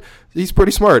know what? He's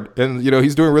pretty smart and,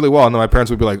 he's doing really well. And then my parents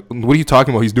would be like, what are you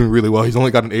talking about? He's doing really well. He's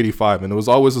only got an 85. And it was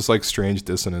always this like strange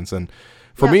dissonance. And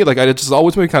for me, like, it just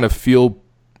always made me kind of feel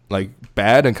like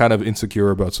bad and kind of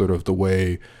insecure about sort of the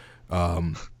way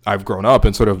I've grown up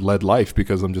and sort of led life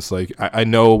because I'm just like, I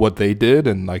know what they did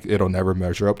and like it'll never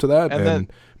measure up to that. And then,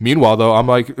 meanwhile, though, I'm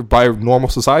like, by normal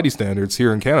society standards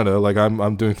here in Canada, like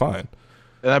I'm doing fine.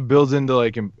 And that builds into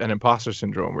like an imposter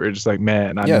syndrome where you're just like,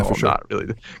 man, I know I'm not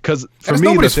really. Because for it's me,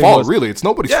 nobody's fault, really. It's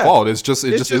nobody's fault. It just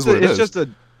is what it is.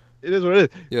 It is what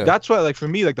it is. Yeah. That's why, like, for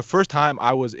me, like the first time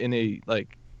I was in a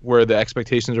like where the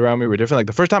expectations around me were different. Like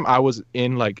the first time I was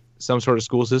in like some sort of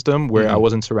school system where I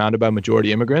wasn't surrounded by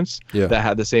majority immigrants that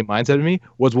had the same mindset as me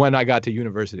was when I got to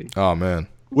university. Oh man.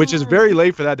 which is very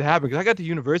late for that to happen because I got to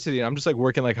university and I'm just like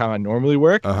working like how I normally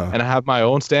work, and I have my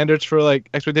own standards for like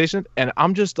expectation, and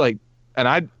I'm just like, and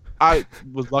I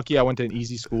was lucky I went to an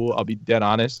easy school. I'll be dead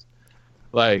honest.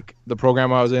 Like the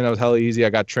program I was in, I was hella easy. I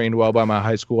got trained well by my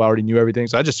high school. I already knew everything,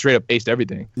 so I just straight up aced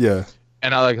everything. Yeah.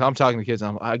 And I'm talking to kids,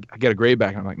 and I get a grade back,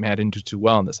 and I'm like, man, I didn't do too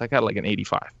well in this. I got like an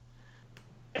 85.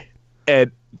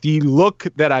 And the look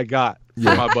that I got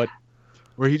from my buddy,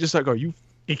 where he just like, are you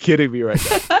kidding me right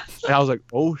now? And I was like,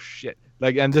 oh shit.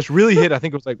 Like, and this really hit. I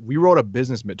think it was like we wrote a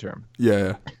business midterm.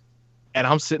 Yeah. And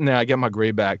I'm sitting there, I get my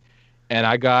grade back, and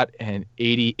I got an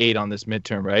 88 on this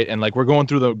midterm, right? And like we're going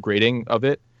through the grading of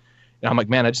it. And I'm like,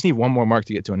 man, I just need one more mark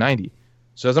to get to a 90.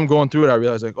 So as I'm going through it, I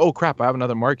realize like, oh crap, I have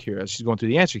another mark here as she's going through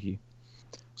the answer key.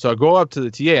 So I go up to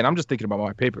the TA and I'm just thinking about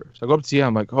my paper. So I go up to TA,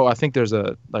 I'm like, oh, I think there's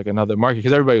another mark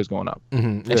because everybody was going up.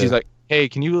 And she's like, hey,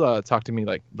 can you talk to me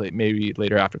like maybe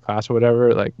later after class or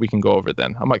whatever? Like we can go over it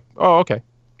then. I'm like, oh, okay.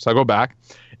 So I go back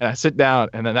and I sit down,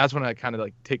 and then that's when I kind of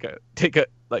like take a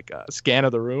scan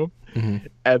of the room,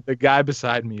 and the guy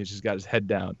beside me has just got his head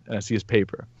down, and I see his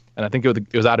paper, and I think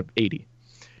it was out of 80.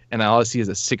 And all I see is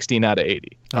a 16 out of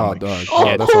 80. Oh, like, dog. Oh,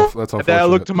 that's unfortunate. And then I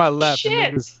look to my left, and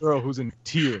there's this girl who's in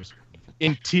tears.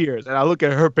 And I look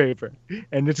at her paper,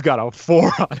 and it's got a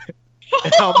 4 on it.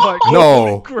 And I'm like,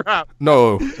 no, crap.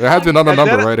 No, it had to be another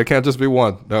number, right? It can't just be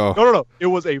 1. No. No. It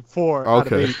was a 4 out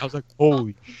of 80. I was like,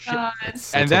 holy shit.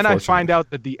 That's and then I find out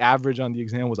that the average on the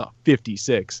exam was a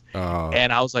 56.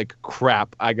 And I was like,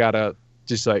 crap, I gotta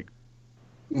just like,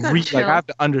 I have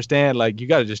to understand, like, you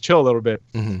gotta just chill a little bit.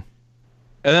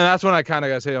 And then that's when I kind of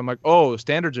got to say, I'm like, oh,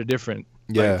 standards are different.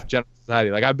 Yeah. Like, general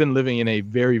society. Like, I've been living in a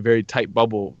very, very tight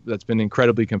bubble that's been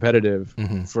incredibly competitive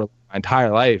for my entire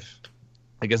life.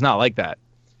 Like, it's not like that.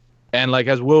 And, like,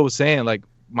 as Will was saying, like,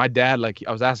 my dad, like,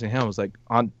 I was asking him, I was like,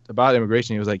 about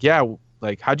immigration. He was like, yeah,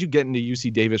 like, how'd you get into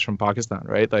UC Davis from Pakistan,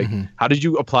 right? Like, how did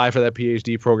you apply for that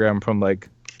PhD program from, like,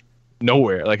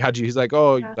 nowhere? Like, he's like,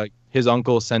 like, his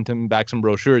uncle sent him back some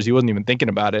brochures. He wasn't even thinking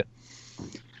about it.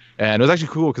 And it was actually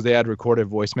cool because they had recorded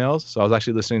voicemails. So I was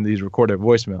actually listening to these recorded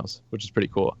voicemails, which is pretty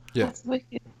cool. Yeah. That's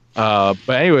wicked. But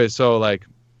anyway, so like,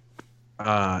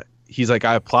 he's like,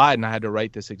 I applied and I had to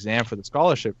write this exam for the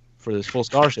scholarship, for this full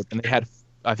scholarship. And they had,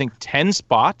 I think, 10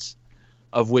 spots,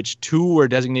 of which 2 were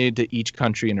designated to each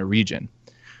country in a region.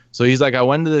 So he's like, I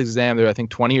went to the exam. There were, I think,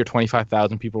 20 or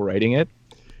 25,000 people writing it.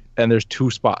 And there's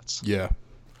 2 spots. Yeah.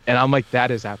 And I'm like,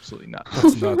 that is absolutely nuts.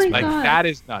 That's nuts. Like, that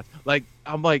is nuts. Like,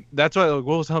 I'm like, that's why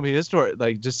Will was telling me his story,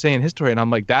 like, just saying his story. And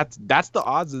I'm like, that's the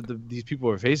odds that these people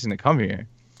are facing to come here.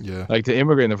 Yeah. Like, to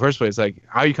immigrate in the first place. Like,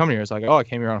 how are you coming here? It's like, oh, I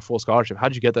came here on a full scholarship.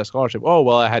 How'd you get that scholarship? Oh,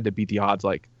 well, I had to beat the odds.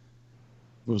 Like,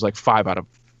 it was like 5 out of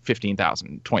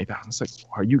 15,000, 20,000. It's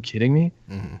like, are you kidding me?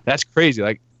 That's crazy.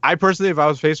 Like, I personally, if I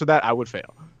was faced with that, I would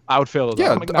fail. I would fail.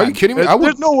 Yeah, like, are you kidding me?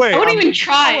 There's no way. I wouldn't even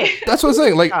try. That's what I'm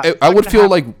saying. Like, I would feel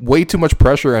like way too much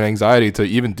pressure and anxiety to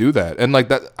even do that. And like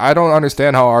that, I don't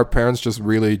understand how our parents just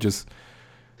really just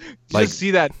like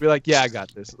see that and be like, yeah, I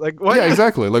got this. Like, what? Yeah,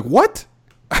 exactly. Like, what?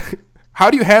 How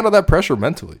do you handle that pressure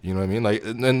mentally? You know what I mean? Like,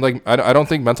 and like, I don't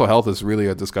think mental health is really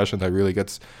a discussion that really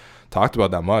gets talked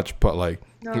about that much. But like,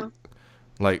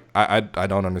 like I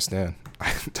don't understand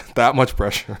that much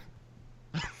pressure.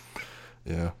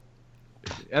 Yeah.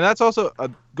 And that's also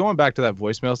going back to that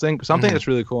voicemail thing, something that's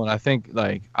really cool. And I think,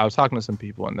 like, I was talking to some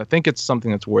people, and I think it's something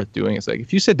that's worth doing. It's like,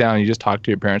 if you sit down and you just talk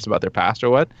to your parents about their past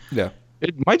or what,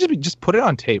 it might just be, just put it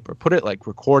on tape or put it, like,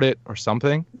 record it or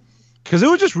something. Because it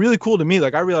was just really cool to me.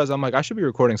 Like, I realized, I'm like, I should be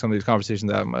recording some of these conversations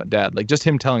that I have with my dad. Like, just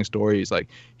him telling stories, like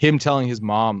him telling his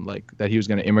mom, like, that he was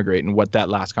going to immigrate and what that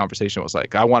last conversation was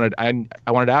like. I wanted to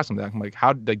ask him that. I'm like,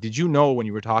 how, like, did you know when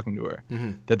you were talking to her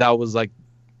that was like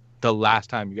the last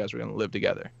time you guys were going to live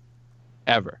together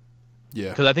ever? Yeah.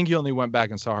 Because I think you only went back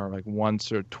and saw her like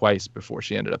once or twice before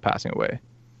she ended up passing away.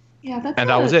 Yeah,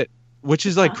 that was it. Which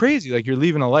is like crazy. Like, you're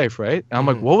leaving a life, right? And I'm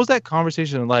like, what was that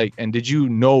conversation like? And did you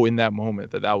know in that moment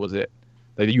that was it?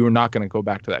 That you were not going to go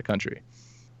back to that country?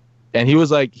 And he was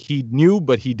like, he knew,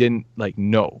 but he didn't like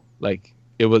know. Like,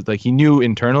 it was like he knew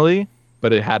internally,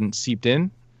 but it hadn't seeped in.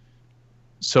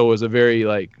 So it was a very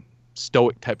like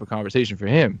stoic type of conversation for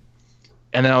him.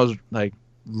 And then I was like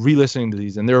re-listening to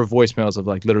these, and there were voicemails of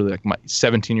like literally like my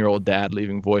 17-year-old dad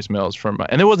leaving voicemails from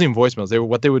and it wasn't even voicemails.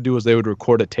 What they would do is they would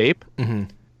record a tape, and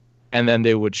then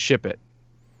they would ship it.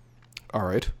 All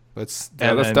right, that's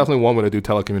definitely one way to do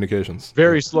telecommunications.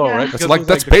 Very slow, right?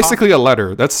 That's basically a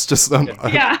letter. That's just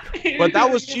yeah. But that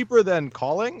was cheaper than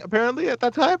calling apparently at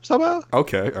that time somehow.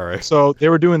 Okay, all right. So they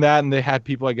were doing that, and they had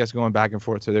people, I guess, going back and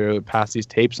forth, so they would pass these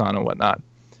tapes on and whatnot.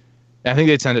 I think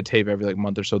they'd send a tape every like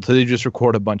month or so. So they just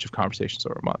record a bunch of conversations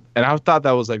over a month. And I thought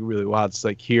that was like really wild. It's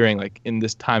like hearing like in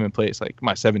this time and place, like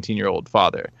my 17-year-old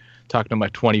father talking to my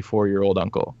 24-year-old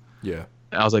uncle. Yeah.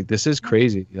 And I was like, this is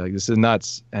crazy. Like, this is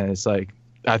nuts. And it's like,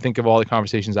 I think of all the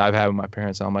conversations I've had with my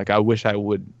parents. And I'm like, I wish I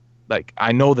would, like,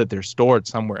 I know that they're stored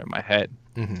somewhere in my head,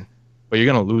 but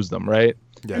you're going to lose them, right?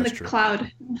 Yeah, in the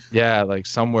cloud. Yeah, like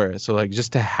somewhere. So like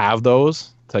just to have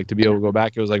those, like to be able to go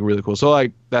back, it was like really cool. So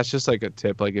like that's just like a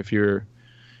tip. Like if you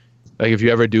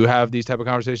ever do have these type of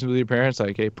conversations with your parents,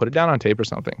 like hey, put it down on tape or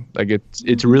something. Like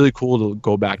it's really cool to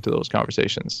go back to those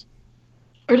conversations.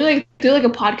 Or do a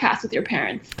podcast with your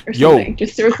parents or something,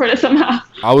 just to record it somehow.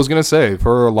 I was gonna say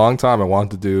for a long time I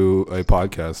wanted to do a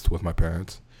podcast with my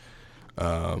parents,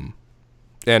 and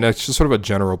it's just sort of a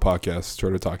general podcast,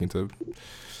 sort of talking to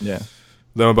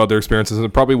them about their experiences, and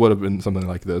it probably would have been something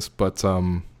like this. But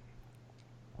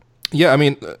yeah, I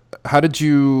mean, how did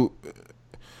you?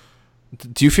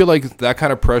 Do you feel like that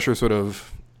kind of pressure sort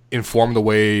of informed the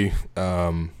way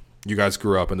you guys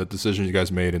grew up and the decisions you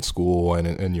guys made in school and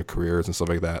in your careers and stuff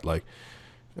like that? Like,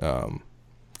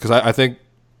 because I think,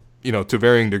 to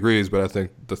varying degrees, but I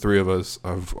think the three of us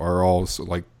are all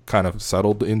like kind of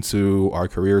settled into our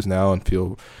careers now and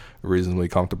feel reasonably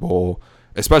comfortable.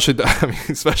 Especially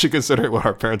considering what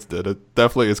our parents did, it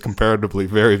definitely is comparatively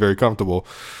very, very comfortable.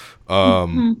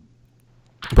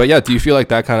 But yeah, do you feel like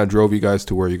that kind of drove you guys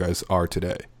to where you guys are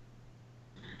today?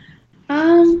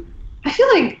 I feel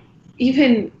like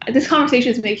even this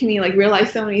conversation is making me like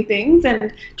realize so many things,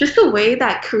 and just the way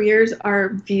that careers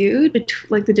are viewed,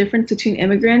 like the difference between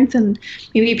immigrants and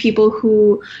maybe people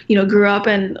who grew up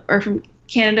and are from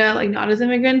Canada, like not as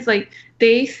immigrants, like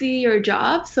they see your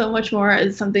job so much more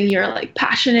as something you're like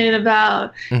passionate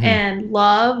about and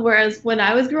love. Whereas when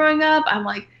I was growing up, I'm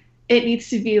like, it needs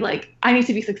to be like, I need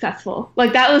to be successful.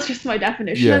 Like that was just my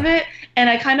definition of it. And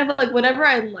I kind of like whatever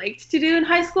I liked to do in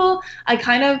high school, I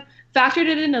kind of factored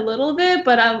it in a little bit,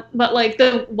 but like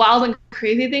the wild and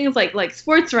crazy things like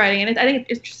sports writing. And I think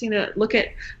it's interesting to look at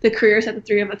the careers that the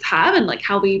three of us have and like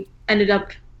how we ended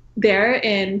up there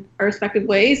in our respective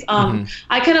ways.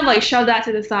 I kind of like shoved that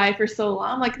to the side for so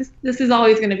long. Like this is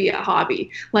always going to be a hobby.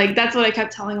 Like that's what I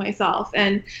kept telling myself.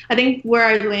 And I think where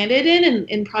I landed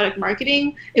in product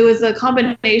marketing, it was a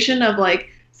combination of like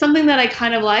something that I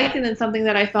kind of liked and then something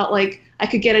that I felt like I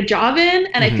could get a job in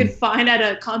and I could find at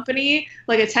a company,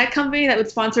 like a tech company that would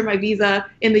sponsor my visa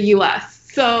in the US.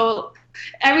 So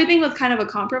everything was kind of a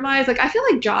compromise. Like I feel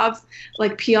like jobs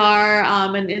like PR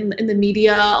and in the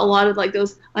media, a lot of like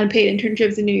those unpaid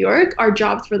internships in New York are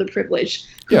jobs for the privileged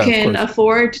who can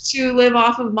afford to live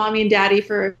off of mommy and daddy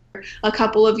for a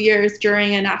couple of years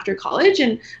during and after college.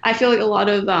 And I feel like a lot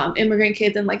of immigrant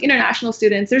kids and like international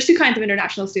students, there's two kinds of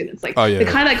international students, like the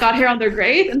kind that got here on their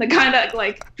grades and the kind that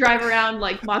like drive around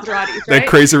like Maseratis, right? Like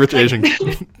Crazy Rich Asian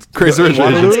Crazy Rich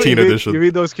Asians teen edition. You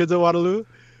read those kids at Waterloo?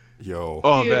 Yo.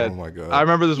 Oh, man. Oh, my God. I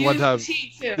remember this one time.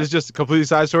 This is just a completely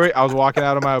side story. I was walking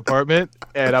out of my apartment,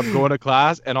 and I'm going to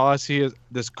class, and all I see is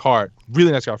this car.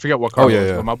 Really nice car. I forget what car it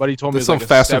was, but my buddy told me it's it was some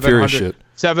Fast and Furious shit.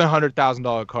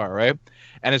 $700,000 car, right?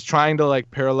 And it's trying to, like,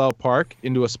 parallel park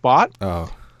into a spot.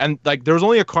 Oh. And, like, there was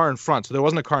only a car in front, so there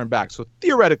wasn't a car in back. So,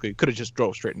 theoretically, it could have just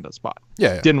drove straight into the spot.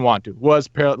 Yeah. Didn't want to. Was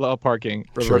parallel parking,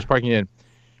 reverse parking in.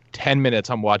 10 minutes,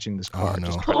 I'm watching this car.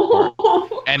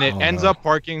 And it ends up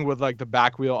parking with, like, the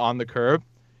back wheel on the curb.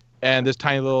 And this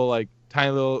tiny little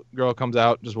girl comes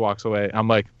out, just walks away. I'm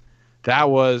like, that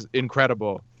was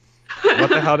incredible. What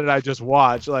the hell did I just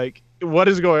watch? Like, what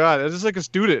is going on? It's just like a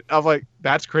student. I'm like,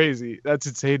 that's crazy. That's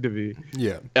insane to me.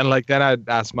 Yeah. And like, then I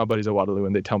ask my buddies at Waterloo,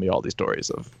 and they tell me all these stories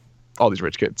of all these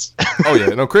rich kids. Oh yeah,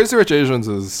 no, Crazy Rich Asians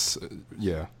is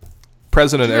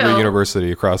present in every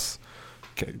university across.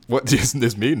 Okay, what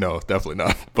is me? No, definitely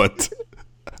not. But.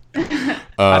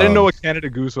 I didn't know what Canada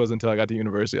Goose was until I got to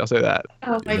university. I'll say that.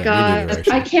 Oh my God.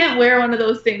 I can't wear one of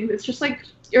those things. It's just like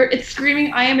it's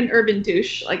screaming, I am an urban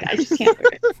douche. Like I just can't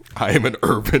wear it. I am an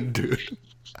urban douche.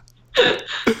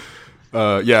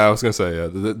 I was gonna say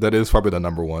that is probably the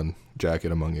number one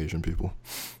jacket among Asian people.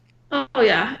 Oh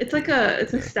yeah, it's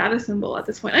a status symbol at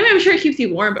this point. I mean, I'm sure it keeps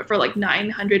you warm, but for like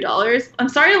 $900. I'm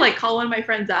sorry to like call one of my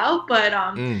friends out, but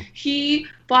he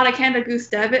bought a Canada Goose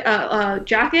debit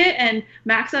jacket and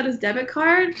maxed out his debit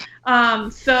card.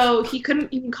 So he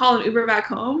couldn't even call an Uber back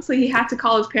home, so he had to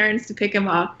call his parents to pick him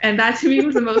up. And that to me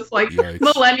was the most like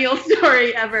millennial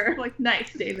story ever. Like,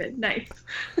 nice, David, nice.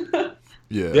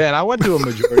 Yeah, and I went to a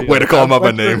majority. Way to call him out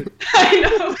by name. I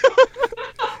know.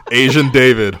 Asian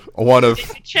David, one of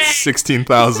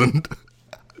 16,000.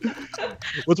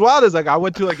 What's wild is like I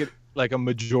went to like a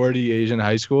majority Asian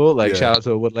high school. Like shout out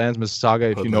to Woodlands,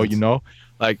 Mississauga. If you know, you know.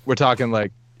 Like we're talking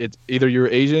like it's either you're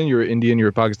Asian, you're Indian,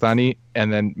 you're Pakistani,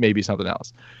 and then maybe something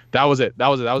else. That was it. That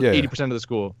was 80% of the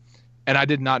school. And I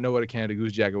did not know what a Canada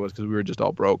Goose jacket was because we were just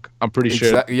all broke. I'm pretty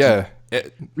sure. Yeah.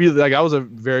 Really, like I was a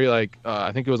very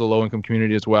I think it was a low income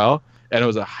community as well, and it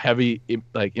was a heavy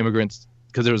immigrants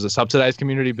because there was a subsidized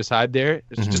community beside there.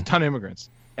 There's just a ton of immigrants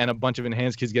and a bunch of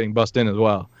enhanced kids getting bussed in as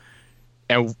well,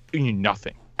 and you knew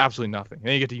nothing, absolutely nothing. And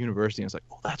then you get to university and it's like,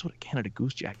 oh, that's what a Canada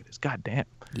Goose jacket is. God damn.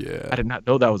 Yeah. I did not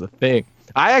know that was a thing.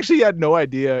 I actually had no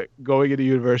idea going into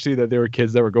university that there were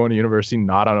kids that were going to university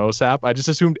not on OSAP. I just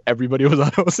assumed everybody was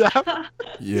on OSAP.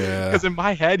 Yeah. Because in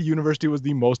my head, university was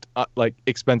the most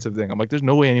expensive thing. I'm like, there's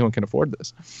no way anyone can afford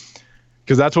this.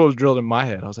 Because that's what was drilled in my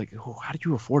head. I was like, oh, how did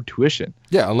you afford tuition?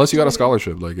 Yeah, unless you got a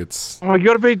scholarship. Like it's. Oh, you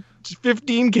got to pay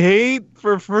 $15K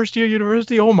for first year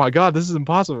university? Oh my God, this is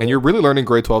impossible. And you're really learning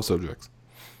grade 12 subjects.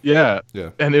 Yeah.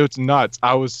 Yeah. And it was nuts.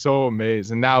 I was so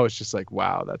amazed. And now it's just like,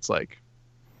 wow, that's like.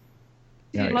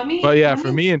 Dude,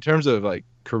 for me, in terms of like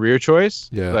career choice,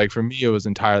 yeah, like for me, it was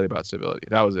entirely about stability.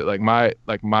 That was it. Like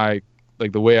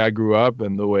the way I grew up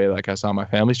and the way like I saw my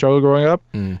family struggle growing up,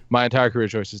 my entire career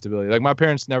choice is stability. Like my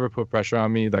parents never put pressure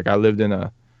on me. Like I lived in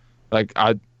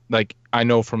I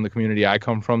know from the community I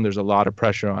come from, there's a lot of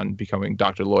pressure on becoming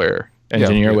doctor, lawyer,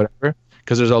 engineer, whatever,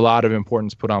 because there's a lot of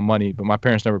importance put on money. But my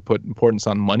parents never put importance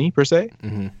on money per se.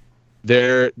 Mm-hmm.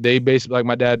 They basically, like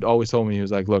my dad always told me, he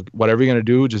was like, look, whatever you're going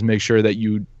to do, just make sure that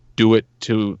you do it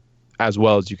to as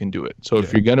well as you can do it. So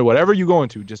if you're going to, whatever you go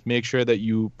into, just make sure that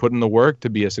you put in the work to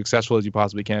be as successful as you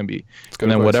possibly can be.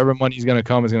 And then whatever money is going to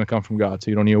come from God.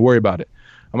 So you don't need to worry about it.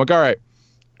 I'm like, all right.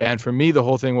 And for me, the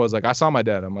whole thing was like, I saw my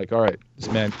dad. I'm like, all right, this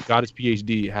man got his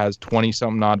PhD, has 20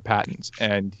 something odd patents.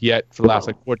 And yet for the last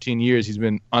 14 years, he's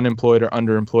been unemployed or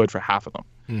underemployed for half of them.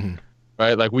 Mm-hmm.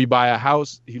 Right? Like we buy a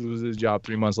house, he loses his job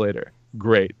 3 months later.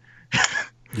 Great.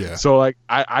 Yeah. So like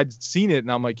I'd seen it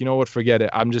and I'm like, you know what, forget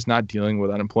it. I'm just not dealing with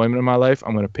unemployment in my life.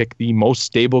 I'm going to pick the most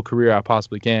stable career I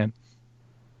possibly can.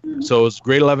 So it's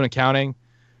grade 11 accounting.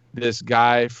 This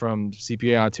guy from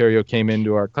CPA Ontario came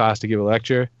into our class to give a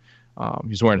lecture. He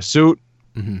was wearing a suit,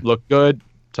 looked good,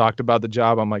 talked about the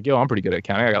job. I'm like, yo, I'm pretty good at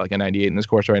accounting. I got like a 98 in this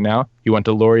course right now. He went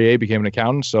to Laurier, became an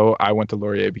accountant. So I went to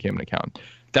Laurier, became an accountant.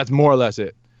 That's more or less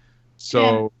it.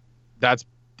 So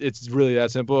it's really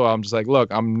that simple. I'm just like,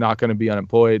 look, I'm not going to be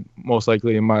unemployed most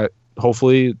likely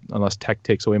hopefully, unless tech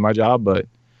takes away my job. But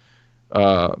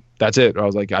that's it. I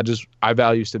was like, I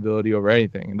value stability over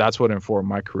anything. And that's what informed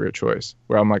my career choice,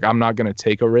 where I'm like, I'm not going to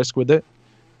take a risk with it.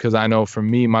 Because I know for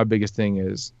me, my biggest thing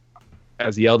is,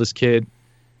 as the eldest kid,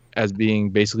 as being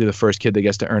basically the first kid that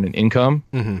gets to earn an income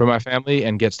for my family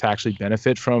and gets to actually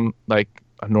benefit from like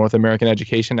a North American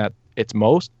education at its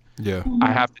most. Yeah.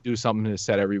 I have to do something to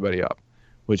set everybody up,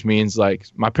 which means like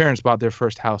my parents bought their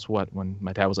first house, when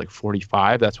my dad was like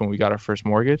 45, that's when we got our first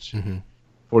mortgage,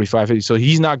 45, 50. So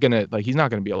he's not going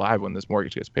to be alive when this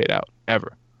mortgage gets paid out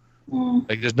ever.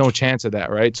 Like there's no chance of that.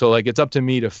 Right. So like, it's up to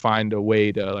me to find a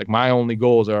way to like, my only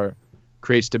goals are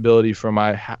create stability for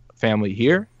my family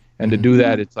here. And to do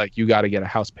that, it's like, you got to get a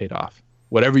house paid off.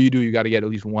 Whatever you do, you got to get at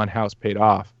least one house paid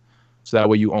off. So that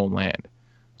way you own land.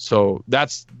 So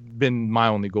that's been my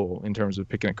only goal in terms of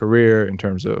picking a career, in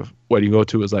terms of what you go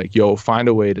to is like, yo, find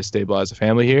a way to stabilize a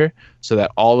family here so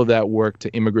that all of that work to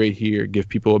immigrate here, give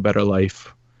people a better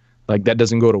life, like that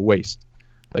doesn't go to waste.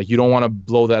 Like you don't want to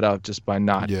blow that up just by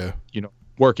not,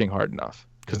 working hard enough.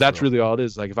 Because that's really all it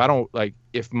is. Like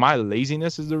if my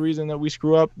laziness is the reason that we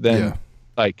screw up, then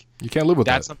like you can't live with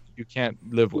that. That's something you can't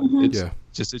live with.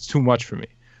 It's too much for me.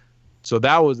 So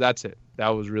that's it. That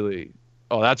was really,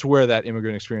 that's where that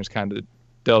immigrant experience kind of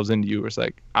delves into you. Where it's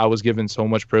like, I was given so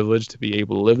much privilege to be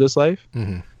able to live this life,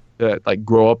 that like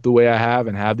grow up the way I have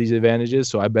and have these advantages.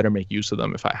 So I better make use of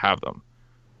them if I have them.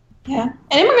 Yeah.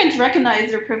 And immigrants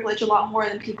recognize their privilege a lot more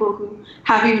than people who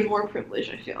have even more privilege,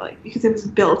 I feel like, because it was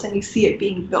built and you see it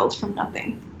being built from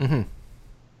nothing.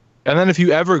 And then if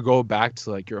you ever go back to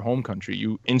like your home country,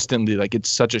 you instantly like, it's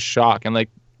such a shock. And like,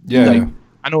 like,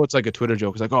 I know it's like a Twitter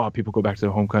joke. It's like, oh, people go back to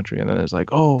their home country. And then it's like,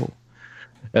 oh,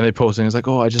 and they post and it's like,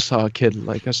 oh, I just saw a kid.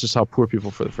 Like, that's just how poor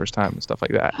people for the first time and stuff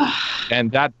like that.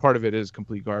 And that part of it is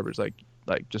complete garbage.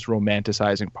 Like just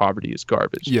romanticizing poverty is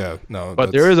garbage. Yeah, no.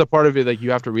 But there is a part of it like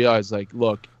you have to realize, like,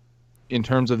 look, in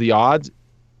terms of the odds,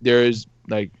 there is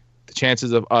like the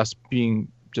chances of us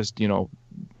being just,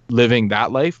 living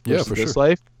that life versus this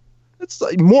life. It's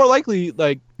like more likely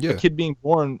like a kid being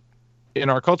born in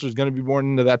our culture is going to be born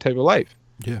into that type of life.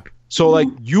 Yeah. So like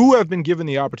you have been given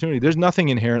the opportunity. There's nothing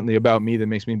inherently about me that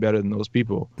makes me better than those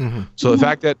people. So the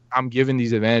fact that I'm given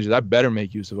these advantages, I better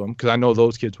make use of them because I know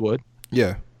those kids would.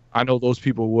 Yeah. I know those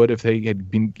people would if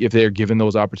they're given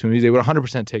those opportunities, they would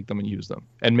 100% take them and use them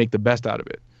and make the best out of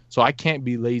it. So I can't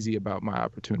be lazy about my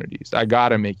opportunities. I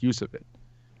gotta make use of it.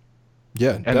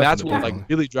 Yeah, and that's what like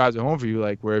really drives it home for you.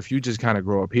 Like where if you just kind of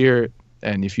grow up here,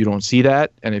 and if you don't see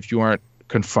that, and if you aren't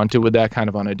confronted with that kind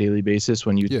of on a daily basis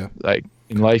when you like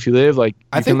in life you live, like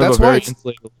you can live a very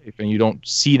insulated life, and you don't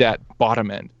see that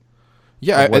bottom end.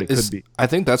 Yeah, I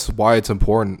think that's why it's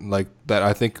important. Like that,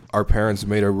 I think our parents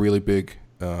made a really big.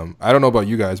 I don't know about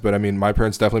you guys, but I mean, my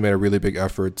parents definitely made a really big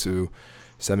effort to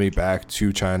sent me back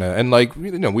to China, and like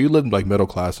we lived like middle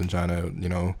class in China.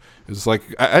 It's like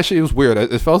actually it was weird.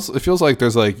 It feels like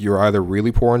there's like you're either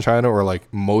really poor in China or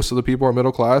like most of the people are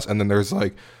middle class, and then there's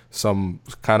like some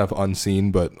kind of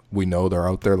unseen, but we know they're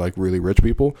out there like really rich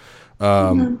people.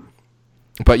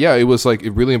 But yeah, it was like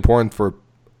really important for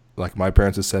like my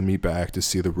parents to send me back to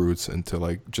see the roots and to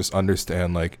like just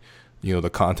understand like the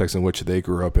context in which they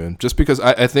grew up in. Just because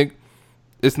I think.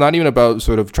 It's not even about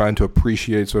sort of trying to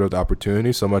appreciate sort of the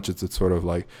opportunity so much as it's sort of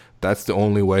like that's the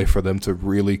only way for them to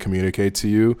really communicate to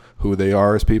you who they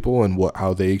are as people and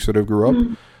how they sort of grew up.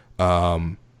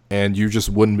 And you just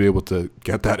wouldn't be able to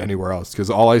get that anywhere else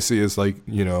because all I see is like,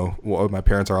 what my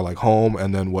parents are like home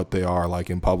and then what they are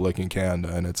like in public in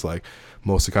Canada. And it's like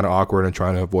mostly kind of awkward and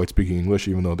trying to avoid speaking English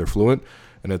even though they're fluent.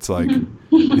 And it's like,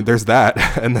 there's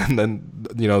that. And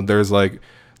then there's like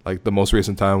the most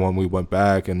recent time when we went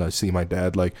back and I see my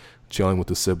dad like chilling with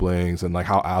the siblings and like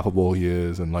how affable he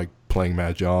is and like playing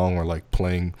mahjong or like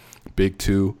playing Big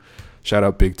Two. Shout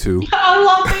out Big Two. I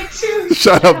love Big Two.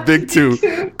 Shout out Big Two.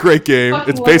 Great game.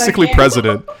 It's basically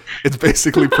President. It's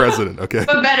basically President. Okay.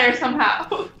 But better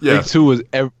somehow. Yeah. Big Two was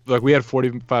like we had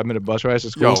 45-minute bus rides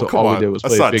to school, so all we did was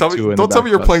play Asad, Big Two. Don't tell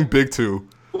me you're playing Big Two.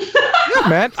 Yeah,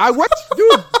 man. I went,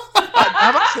 dude.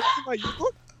 Have I said to my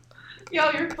youth? Yo,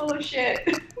 you're full of shit.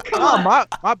 Come on.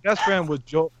 My best friend was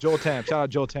Joel Tam. Shout out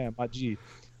Joel Tam, my G.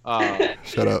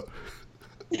 Shut up.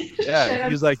 Yeah,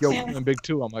 he was like, yo, we're playing Big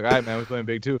Two. I'm like, all right, man, we're playing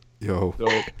Big Two. Yo. So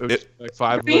it was like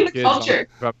 5 little kids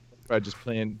just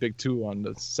playing Big Two on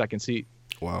the second seat.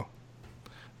 Wow.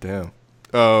 Damn.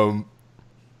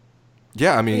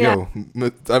 Yeah, I mean, I'll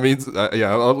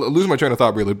lose my train of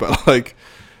thought really, but like,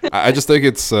 I just think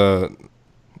it's, I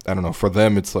don't know. For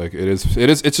them, it's like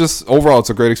it's just overall,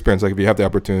 it's a great experience. Like if you have the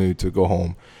opportunity to go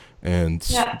home and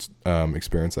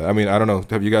experience that. I mean, I don't know.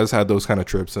 Have you guys had those kind of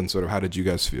trips, and sort of how did you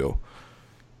guys feel?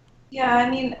 Yeah, I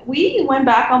mean, we went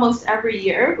back almost every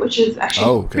year, which is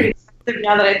actually pretty expensive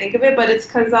now that I think of it. But it's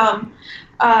because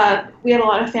we had a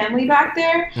lot of family back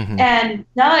there, and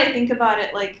now that I think about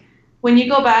it, like when you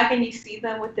go back and you see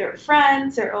them with their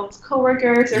friends, their old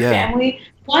coworkers, their family.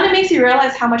 One, it makes you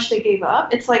realize how much they gave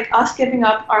up. It's like us giving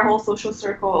up our whole social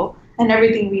circle and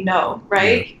everything we know,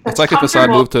 right? Yeah. It's like if Asad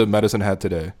moved to Medicine Hat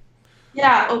today.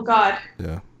 Yeah. Oh God.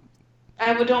 Yeah.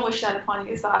 I don't wish that upon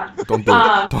you, Asad. Don't do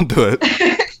it. Don't do it.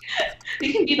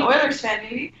 You can be an Oilers fan,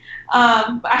 maybe.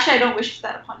 But actually, I don't wish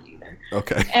that upon you either.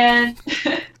 Okay. And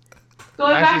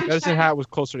going back to Medicine Hat was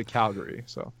closer to Calgary,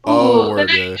 so. Oh, then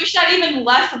I wish that even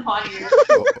less upon you.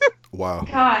 Wow.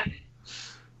 God.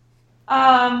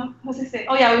 What was I saying?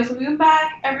 Oh yeah, we went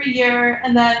back every year,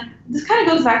 and then this kind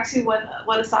of goes back to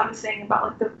what Asad was saying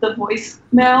about like the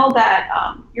voicemail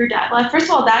that your dad left. First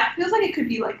of all, that feels like it could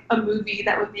be like a movie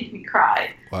that would make me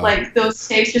cry. Wow. Like those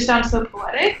tapes just sound so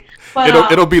poetic.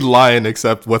 But it'll be Lion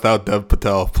except without Dev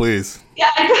Patel, please.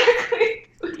 Yeah, exactly.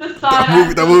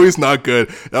 That movie's not good.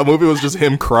 That movie was just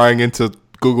him crying into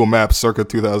Google Maps circa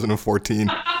 2014.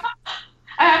 I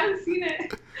haven't seen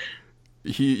it.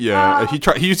 He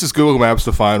used his Google Maps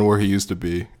to find where he used to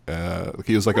be.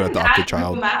 He was like an adopted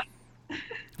child.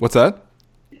 What's that?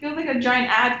 It feels like a giant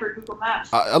ad for Google Maps.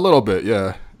 A little bit,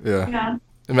 yeah.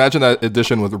 Imagine that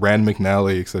edition with Rand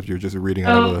McNally, except you're just reading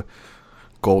out of a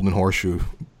Golden Horseshoe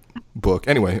book.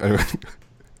 Anyway. What was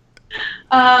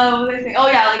I saying? Oh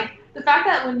yeah, like the fact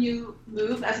that when you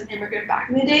move as an immigrant back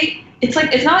in the day, it's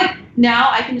not like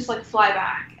now I can just like fly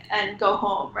back and go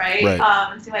home, right?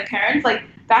 And see my parents. Like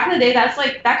back in the day, that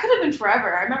could have been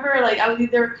forever. I remember like I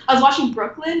was watching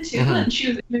Brooklyn too, and she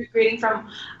was immigrating from,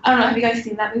 I don't know, have you guys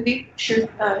seen that movie?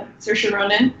 Saoirse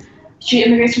Ronan. She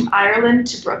immigrates from Ireland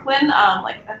to Brooklyn,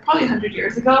 like probably 100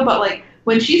 years ago. But like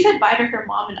when she said bye to her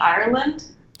mom in Ireland,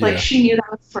 like she knew that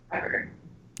was forever.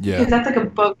 Yeah. Because that's like a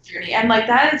boat journey, and like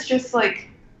that is just like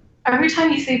every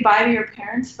time you say bye to your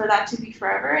parents for that to be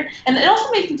forever, and it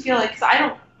also makes me feel like, because I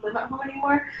don't live at home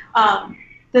anymore.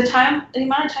 The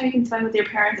amount of time you can spend with your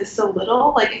parents is so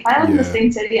little. Like if I lived in the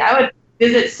same city, I would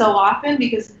visit so often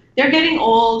because they're getting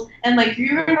old, and like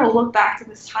you're gonna look back to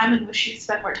this time and wish you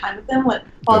spent more time with them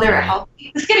while they were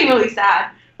healthy. It's getting really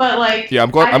sad, but like I'm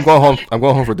going home. I'm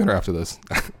going home for dinner after this.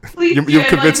 You've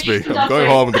convinced me. I'm going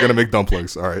home and they're gonna make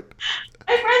dumplings. All right.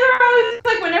 my friends are always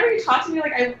like, whenever you talk to me,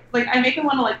 I make them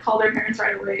want to like call their parents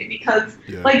right away because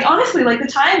like honestly, like the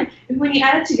time when you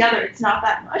add it together, it's not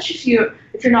that much if you're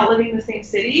not living in the same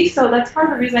city. So that's part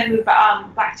of the reason I moved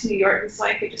back to New York, so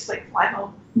I could just like fly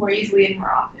home more easily and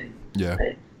more often. Yeah.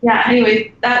 But, yeah.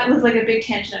 Anyway, that was like a big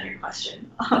tangent on your question.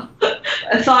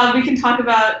 So we can talk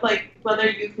about like whether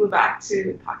you flew back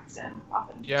to Pakistan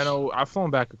often. Yeah, no, I've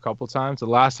flown back a couple times. The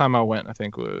last time I went, I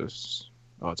think was.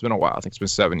 Oh, it's been a while. I think it's been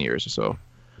 7 years or so.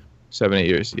 7, 8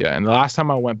 years. Yeah. And the last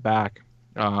time I went back,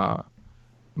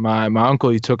 my uncle,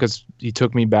 he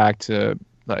took me back to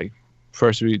like,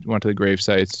 first we went to the grave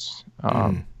sites,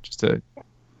 just to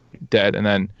dead. And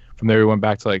then from there we went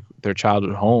back to like their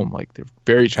childhood home, like their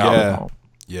very childhood home.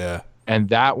 Yeah. And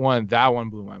that one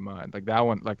blew my mind. Like that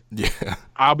one, like,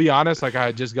 I'll be honest, like I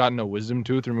had just gotten a wisdom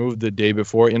tooth removed the day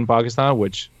before in Pakistan,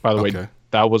 which by the way,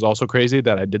 that was also crazy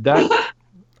that I did that.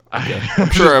 I'm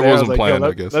sure I wasn't planned,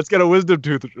 I guess. Let's get a wisdom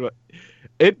tooth.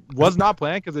 It was not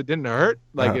planned because it didn't hurt.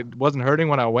 Like it wasn't hurting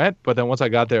when I went, but then once I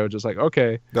got there, it was just like,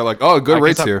 okay. They're like, oh, good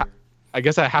rates here. I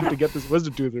guess I have to get this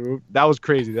wisdom tooth removed. That was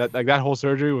crazy. That whole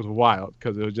surgery was wild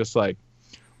because it was just like,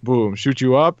 boom, shoot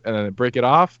you up and then break it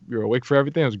off. You're awake for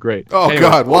everything. It was great. Oh anyway,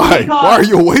 God, why? Why are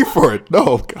you awake for it?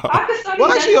 No, God.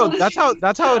 Well, actually,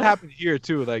 that's how it happened here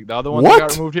too. Like the other one that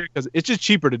got removed here because it's just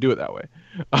cheaper to do it that way.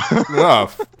 No,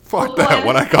 fuck that.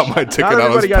 When I got my ticket, I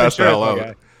was passed the hell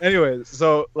out. Anyway,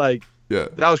 so like,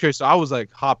 that was crazy. So I was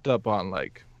like hopped up on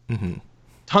like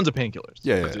tons of painkillers.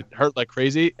 Yeah. It hurt like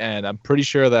crazy, and I'm pretty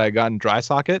sure that I got in dry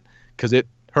socket because it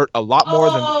hurt a lot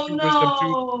more than the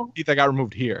wisdom teeth that got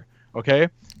removed here. Okay,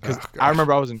 because I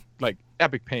remember I was in like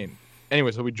epic pain.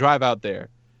 Anyway, so we drive out there,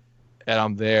 and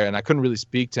I'm there, and I couldn't really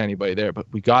speak to anybody there, but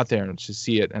we got there and to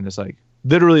see it, and it's like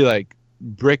literally like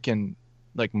brick and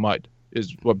like mud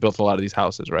is what built a lot of these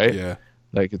houses, right? Yeah.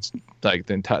 Like it's like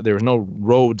there was no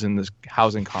roads in this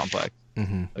housing complex.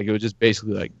 Like it was just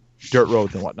basically like dirt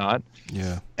roads and whatnot.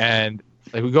 Yeah. And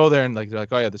like we go there and like they're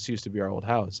like, oh yeah, this used to be our old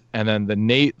house. And then their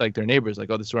neighbors like,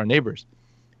 oh, this is our neighbors,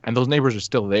 and those neighbors are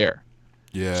still there.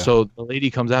 Yeah. So the lady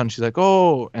comes out and she's like,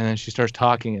 oh, and then she starts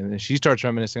talking and then she starts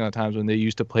reminiscing on times when they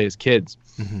used to play as kids.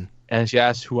 And she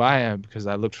asks who I am because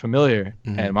I looked familiar.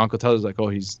 And my uncle tells her like, oh,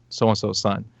 he's so and so's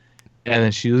son. And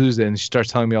then she loses it and she starts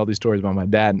telling me all these stories about my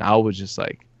dad, and I was just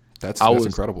like, that's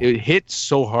incredible. It hit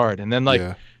so hard. And then like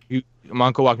my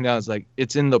uncle walking down is like,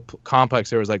 it's in the complex.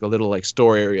 There was like a little like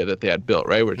store area that they had built,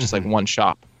 right, where it's just like one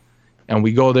shop. And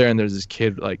we go there and there's this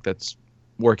kid like that's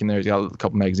working there. He's got a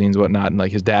couple magazines and whatnot, and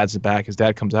like his dad's back. His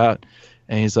dad comes out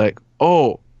and he's like,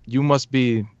 oh, you must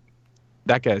be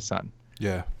that guy's son.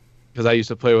 Yeah. Because I used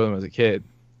to play with him as a kid.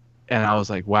 And I was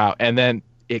like, wow. And then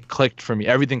it clicked for me.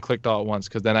 Everything clicked all at once,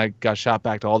 because then I got shot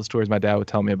back to all the stories my dad would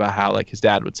tell me about how like his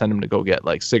dad would send him to go get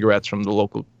like cigarettes from the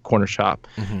local corner shop,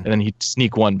 and then he'd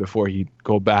sneak one before he'd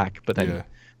go back. But then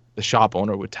the shop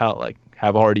owner would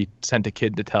have already sent a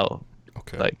kid to tell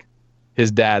like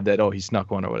his dad that, oh, he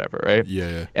snuck one or whatever, right?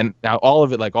 Yeah. And now all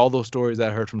of it, like all those stories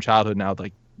that I heard from childhood now,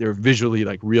 like they're visually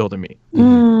like real to me.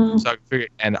 So I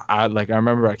figured, and I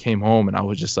remember I came home and I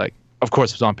was just like, of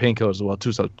course, it was on painkillers as well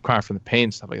too, so I was crying from the pain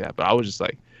and stuff like that. But I was just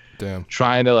like,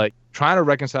 trying to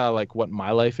reconcile like what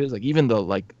my life is, like even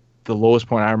the lowest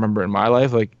point I remember in my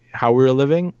life, like how we were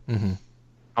living.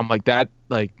 I'm like that,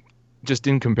 like just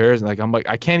in comparison, like I'm like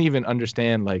I can't even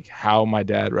understand like how my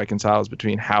dad reconciles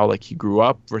between how like he grew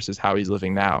up versus how he's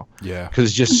living now. Yeah, because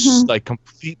it's just like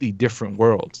completely different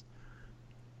worlds.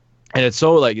 And it's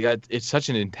so like it's such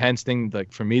an intense thing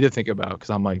like for me to think about, because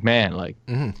I'm like, man, like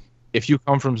if you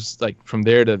come from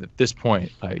there to this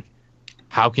point, like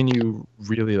how can you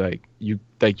really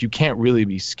you can't really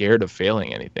be scared of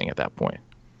failing anything at that point.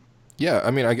 Yeah,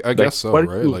 I mean, I guess so, what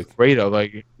right? Are you afraid of?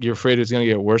 Like, you're afraid it's gonna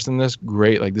get worse than this?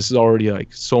 Great, like this is already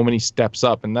like so many steps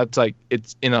up, and that's like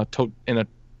it's in a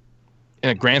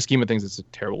grand scheme of things, it's a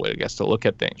terrible way, I guess, to look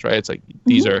at things, right? It's like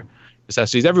these are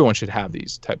necessities. Everyone should have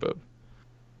these type of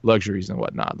luxuries and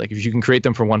whatnot. Like, if you can create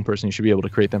them for one person, you should be able to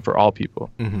create them for all people.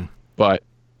 But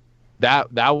that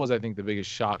was, I think, the biggest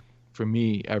shock for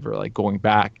me ever, like going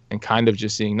back and kind of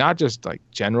just seeing not just like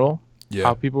general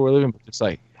how people were living, but just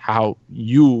like how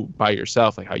you by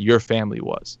yourself, like how your family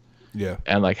was,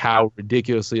 and like how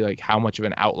ridiculously, like how much of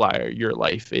an outlier your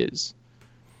life is.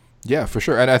 Yeah, for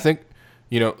sure. And I think,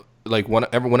 like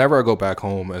whenever I go back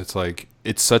home, it's like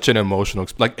it's such an emotional,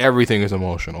 like everything is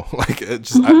emotional. Like it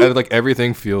just like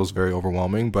everything feels very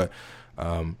overwhelming. But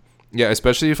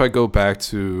especially if I go back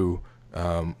to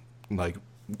like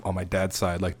on my dad's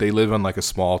side, like they live in like a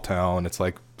small town. It's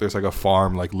like there's like a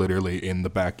farm like literally in the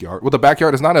backyard. Well, the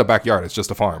backyard is not a backyard, it's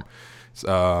just a farm.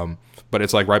 But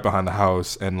it's like right behind the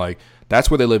house, and like that's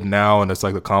where they live now, and it's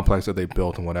like the complex that they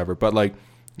built and whatever. But like,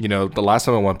 you know, the last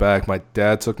time I went back, my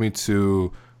dad took me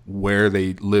to where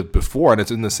they lived before, and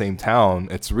it's in the same town.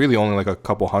 It's really only like a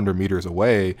couple 100 meters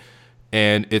away,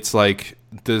 and it's like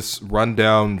this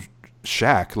rundown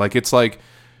shack. Like it's like,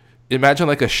 imagine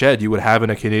like a shed you would have in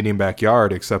a Canadian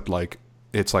backyard, except like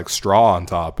it's like straw on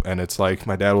top, and it's like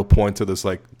my dad will point to this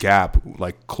like gap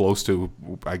like close to,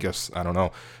 I guess, I don't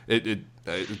know, it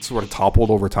sort of toppled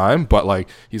over time, but like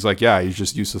he's like, yeah, he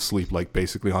just used to sleep like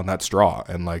basically on that straw,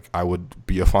 and like I would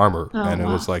be a farmer. It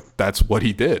was like that's what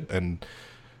he did. And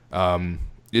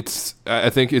I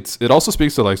think it also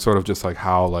speaks to like sort of just like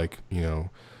how like, you know,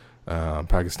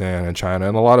 Pakistan and China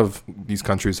and a lot of these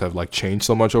countries have like changed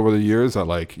so much over the years that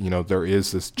like, you know, there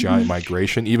is this giant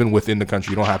migration even within the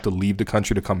country. You don't have to leave the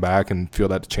country to come back and feel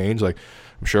that change. Like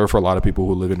I'm sure for a lot of people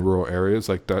who live in rural areas,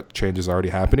 like that change is already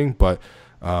happening. But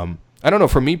I don't know,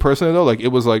 for me personally though, like it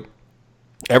was like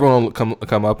everyone will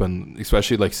come up, and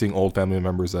especially like seeing old family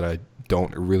members that I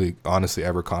don't really honestly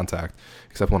ever contact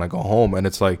except when I go home, and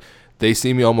it's like they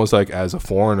see me almost like as a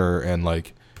foreigner, and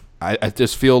like I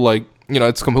just feel like, you know,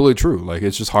 it's completely true. Like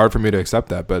it's just hard for me to accept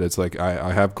that, but it's like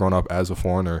I have grown up as a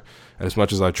foreigner, and as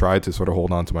much as I tried to sort of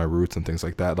hold on to my roots and things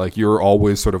like that, like you're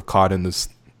always sort of caught in this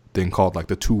thing called like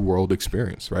the two world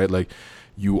experience, right? Like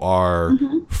you are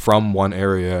from one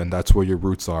area and that's where your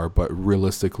roots are, but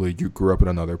realistically you grew up in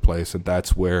another place, and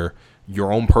that's where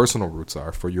your own personal roots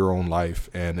are for your own life.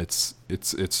 And it's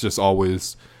just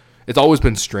always, it's always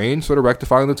been strange sort of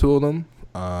rectifying the two of them.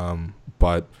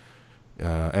 But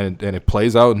it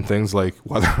plays out in things like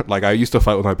whether, like I used to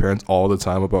fight with my parents all the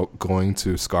time about going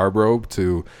to Scarborough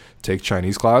to take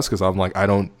Chinese class, because I'm like, I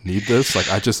don't need this. Like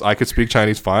I could speak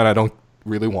Chinese fine. I don't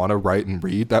really want to write and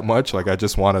read that much. Like I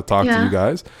just want to talk to you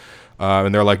guys.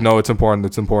 And they're like, no, it's important.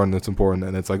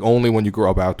 And it's like only when you grow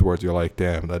up afterwards you're like,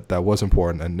 damn, that was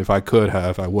important. And if I could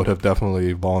have, I would have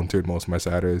definitely volunteered most of my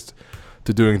Saturdays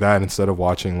to doing that instead of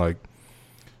watching like,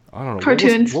 I don't know,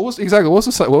 cartoons. What was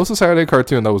the Saturday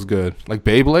cartoon that was good? Like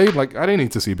Beyblade? Like I didn't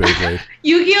need to see Beyblade.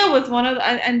 Yu-Gi-Oh was one of the,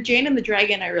 and Jane and the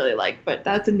Dragon I really like, but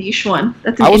that's a niche one.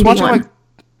 I was watching like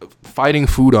Fighting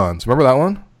Foodons. Remember that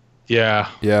one? Yeah.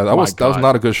 That was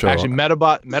not a good show. Actually,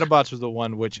 Metabots was the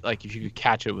one which, like, if you could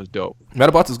catch it, was dope.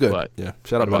 Metabots is good. But yeah,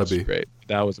 shout out to Metabots. Great.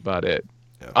 That was about it.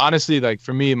 Yeah. Honestly, like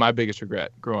for me, my biggest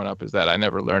regret growing up is that I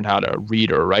never learned how to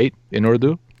read or write in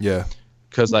Urdu. Yeah.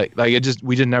 Because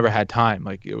we just never had time.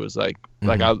 Like it was like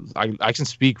I can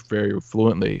speak very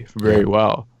fluently, very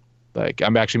well. Like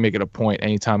I'm actually making a point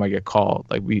anytime I get called.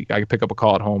 Like I can pick up a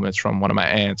call at home and it's from one of my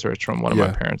aunts or it's from one of my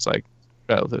parents, like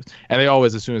relatives. And they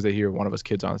always, as soon as they hear one of us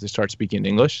kids on, they start speaking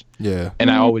English. Yeah. And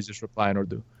I always just reply in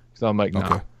Urdu. So I'm like,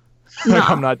 nah. Like,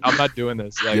 I'm not doing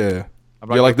this. Like, yeah.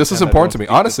 You're like, this is important to me.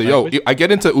 Honestly, I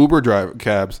get into Uber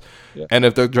cabs, and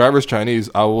if the driver's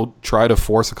Chinese, I will try to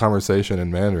force a conversation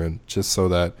in Mandarin just so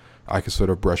that I can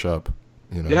sort of brush up.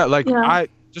 You know? Yeah, I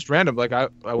just random. Like when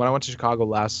I went to Chicago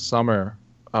last summer,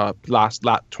 last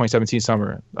 2017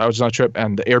 summer, I was on a trip,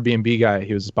 and the Airbnb guy,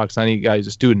 he was a Pakistani guy, he's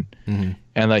a student,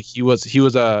 and like he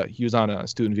was on a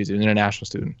student visa, an international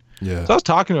student. Yeah. So I was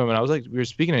talking to him, and I was like, we were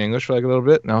speaking in English for like a little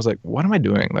bit, and I was like, what am I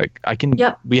doing? Like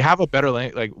we have a better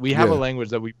language, like we have a language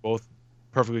that we both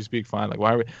perfectly speak fine. Like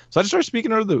why are we? So I just started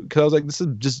speaking Urdu because I was like, this is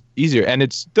just easier, and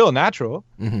it's still natural.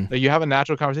 Like you have a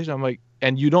natural conversation. I'm like,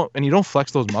 and you don't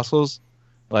flex those muscles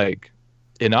like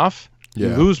enough. You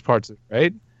lose parts of it,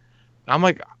 right? I'm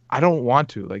like, I don't want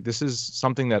to. Like this is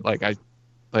something that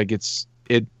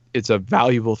it's a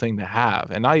valuable thing to have,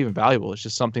 and not even valuable. It's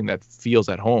just something that feels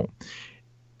at home.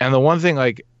 And the one thing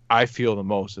like I feel the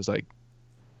most is like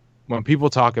when people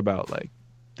talk about like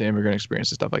the immigrant experience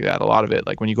and stuff like that, a lot of it,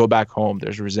 like when you go back home,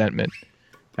 there's resentment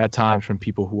at times from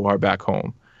people who are back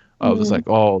home of it's like,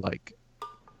 oh, like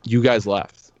you guys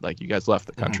left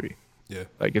the country. Yeah.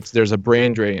 Like there's a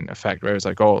brain drain effect where it's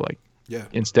like, oh, like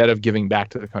instead of giving back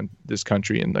to this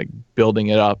country and like building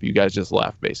it up, you guys just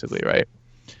left basically, right?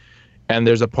 And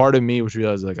there's a part of me which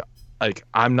realizes like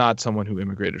I'm not someone who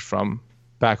immigrated from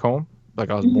back home. Like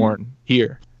I was born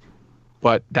here,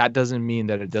 but that doesn't mean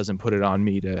that it doesn't put it on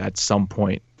me to at some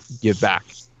point give back,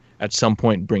 at some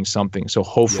point bring something. So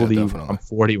hopefully when I'm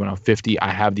 40, when I'm 50, I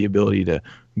have the ability to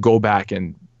go back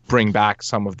and bring back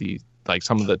some of the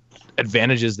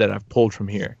advantages that I've pulled from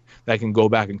here. That I can go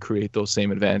back and create those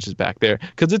same advantages back there.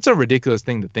 Because it's a ridiculous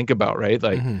thing to think about, right?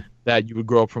 Like that you would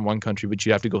grow up from one country, but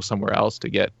you have to go somewhere else to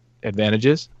get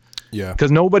advantages. Yeah.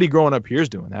 Because nobody growing up here is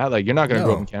doing that. Like you're not going to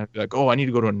grow up in Canada and be like, oh, I need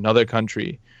to go to another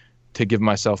country to give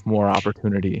myself more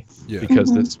opportunity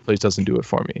because this place doesn't do it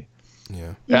for me.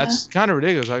 Yeah. That's kind of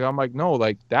ridiculous. Like I'm like, no,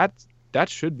 like that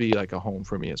should be like a home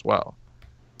for me as well.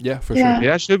 Yeah, for sure. Yeah,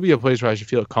 that should be a place where I should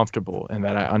feel comfortable and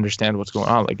that I understand what's going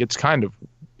on. Like, it's kind of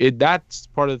that's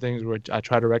part of the things where I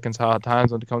try to reconcile at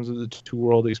times when it comes to the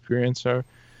two-world experience, or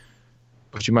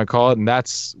what you might call it. And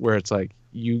that's where it's like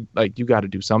you got to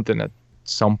do something at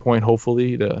some point,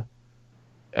 hopefully, to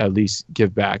at least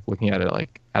give back, looking at it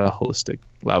like at a holistic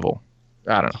level.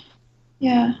 I don't know.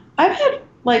 Yeah, I've had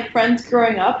like friends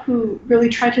growing up who really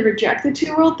tried to reject the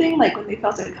two-world thing, like when they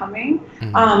felt it coming.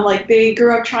 Like they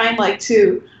grew up trying like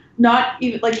to not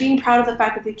even like being proud of the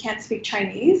fact that they can't speak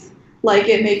Chinese. Like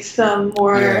it makes them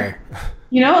more,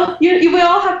 you know, we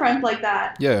all have friends like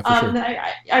that. Yeah, for sure. And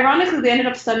ironically, they ended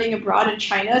up studying abroad in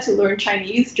China to learn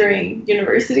Chinese during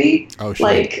university. Oh, shit.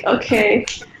 Like, okay.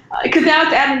 Because now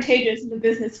it's advantageous in the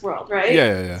business world, right?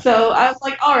 Yeah. So I was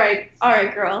like, all right,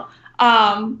 girl.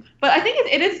 But I think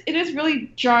it is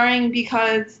really jarring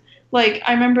because, like,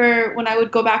 I remember when I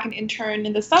would go back and intern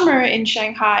in the summer in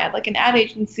Shanghai at like an ad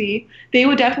agency, they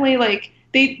would definitely like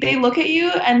they look at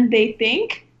you and they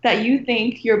think that you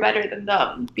think you're better than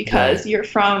them because you're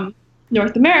from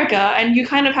North America, and you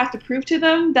kind of have to prove to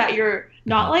them that you're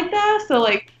not like that. So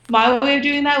like my way of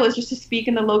doing that was just to speak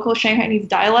in the local Shanghainese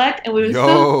dialect, and we was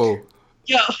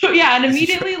and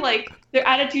immediately like their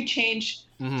attitude changed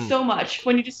so much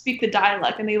when you just speak the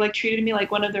dialect, and they like treated me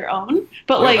like one of their own.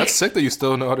 But like that's sick that you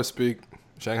still know how to speak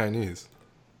Shanghainese.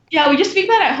 Yeah, we just speak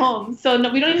that at home, so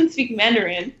no, we don't even speak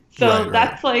Mandarin. So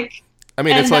that's like. I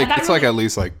mean, it's like at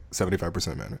least like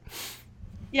 75% Mandarin.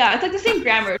 Yeah, it's like the same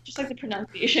grammar, just like the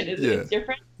pronunciation is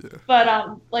different. Yeah.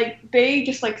 But like they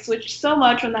just like switched so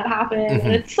much when that happened,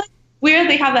 and it's like weird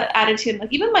they have that attitude.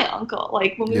 Like even my uncle,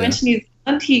 like when we went to New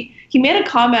Zealand, he made a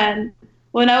comment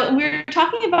when we were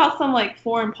talking about some like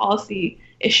foreign policy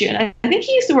issue, and I think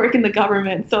he used to work in the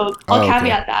government, so I'll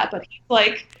caveat that. But he's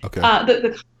like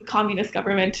the communist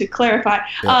government, to clarify.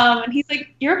 And he's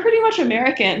like, you're pretty much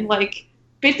American, like.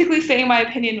 Basically saying my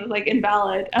opinion was like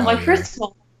invalid. I'm like, first of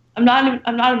all, I'm not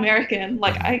American.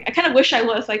 Like I kind of wish I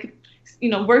was. I could,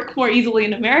 work more easily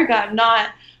in America. I'm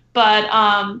not. But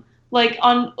I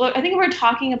think we're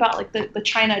talking about like the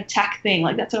China tech thing.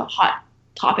 Like that's a hot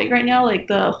topic right now. Like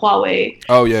the Huawei.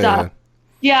 Stuff.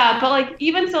 Yeah, but like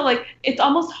even so, like it's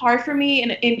almost hard for me,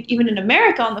 even in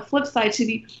America, on the flip side, to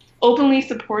be openly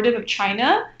supportive of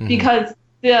China because.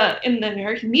 In the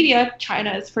American media,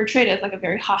 China is portrayed as like a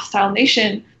very hostile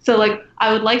nation. So like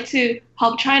I would like to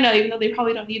help China, even though they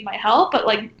probably don't need my help. But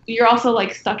like you're also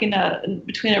like stuck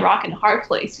between a rock and a hard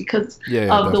place because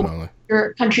of the way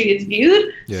your country is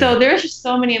viewed. Yeah. So there's just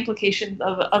so many implications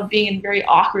of being in very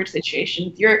awkward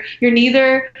situations. You're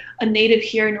neither a native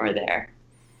here nor there.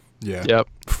 Yeah. Yep.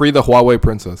 Free the Huawei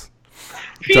princess.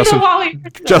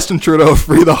 Justin Trudeau,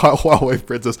 free the Huawei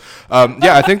princess.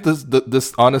 I think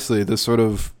this honestly,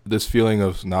 this feeling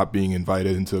of not being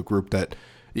invited into a group that,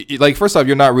 like, first off,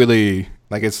 you're not really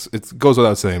like it goes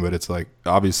without saying, but it's like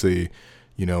obviously,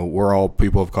 we're all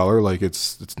people of color. Like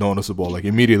it's noticeable. Like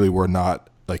immediately, we're not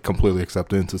like completely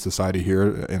accepted into society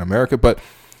here in America, but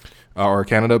or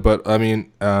Canada. But I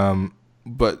mean,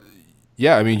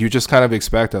 you just kind of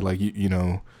expect that, like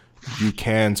you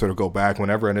can sort of go back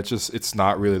whenever, and it's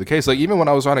not really the case. Like even when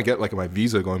I was trying to get like my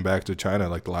visa going back to China,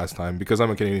 like the last time, because I'm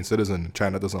a Canadian citizen,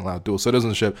 China doesn't allow dual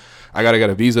citizenship. I gotta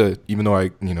get a visa, even though I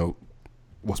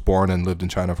was born and lived in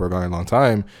China for a very long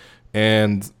time,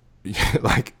 and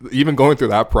like even going through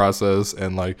that process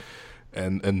and like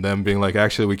and them being like,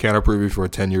 actually we can't approve you for a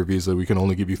 10-year visa, we can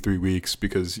only give you 3 weeks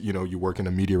because you work in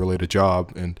a media related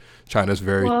job, and China's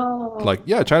very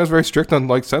China's very strict on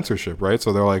like censorship, right?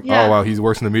 So they're like, oh wow, he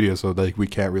works in the media, so like we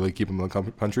can't really keep him in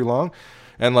the country long.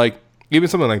 And like even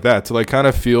something like that, to like kind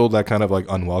of feel that kind of like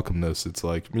unwelcomeness, it's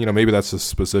like maybe that's just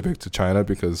specific to China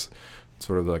because it's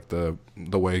sort of like the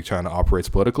way China operates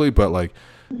politically, but like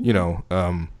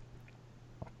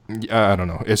I don't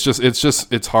know.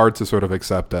 It's hard to sort of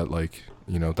accept that, like,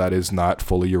 that is not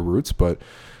fully your roots, but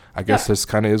I guess this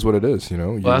kind of is what it is,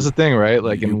 Well, that's the thing, right?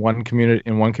 Like in one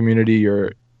community,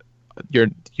 you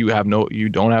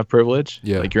don't have privilege.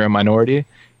 Yeah. Like you're a minority,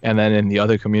 and then in the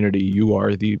other community, you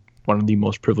are one of the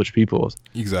most privileged people.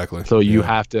 Exactly. So you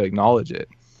have to acknowledge it.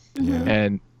 Yeah.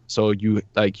 And so you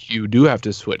do have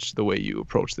to switch the way you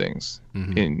approach things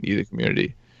in either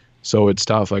community. So it's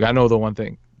tough. Like I know the one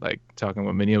thing. Like talking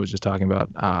what Minnia was just talking about,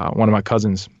 one of my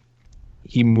cousins,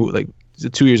 he moved, like he's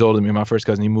 2 years older than me, my first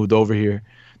cousin, he moved over here.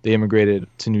 They immigrated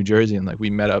to New Jersey, and like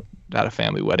we met up at a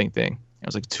family wedding thing. It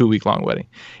was like a 2-week long wedding.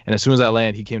 And as soon as I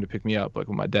landed, he came to pick me up, like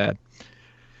with my dad.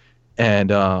 And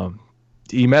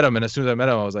he met him, and as soon as I met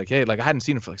him, I was like, hey, like I hadn't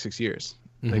seen him for like 6 years.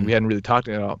 Like we hadn't really talked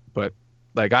at all. But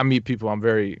like I meet people, I'm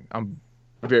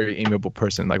very amiable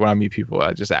person. Like when I meet people,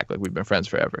 I just act like we've been friends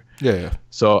forever. Yeah.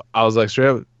 So I was like straight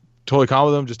up, totally calm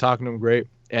with him, just talking to him great.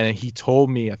 And then he told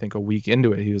me, I think a week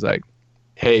into it, he was like,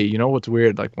 "Hey, you know what's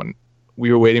weird? Like when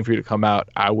we were waiting for you to come out,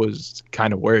 I was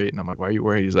kind of worried." And I'm like, "Why are you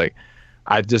worried?" He's like,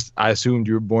 I assumed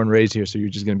you were born and raised here, so you're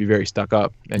just gonna be very stuck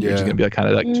up, and you're just gonna be like kind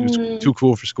of like too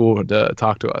cool for school to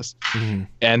talk to us."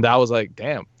 And I was like,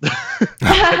 "Damn,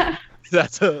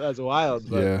 that's wild."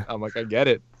 But I'm like, I get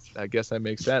it. I guess that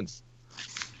makes sense.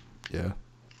 Yeah.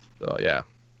 So yeah,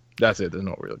 that's it. There's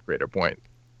no real greater point.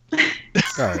 All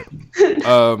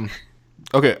right.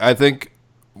 Okay, I think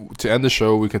to end the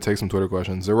show, we can take some Twitter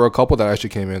questions. There were a couple that actually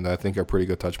came in that I think are pretty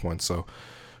good touch points, so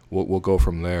we'll go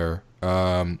from there.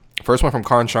 First one from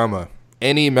Khan Sharma.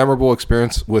 Any memorable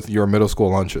experience with your middle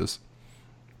school lunches?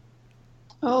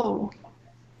 Oh.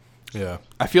 Yeah.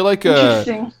 I feel like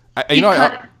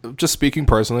just speaking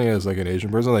personally as like an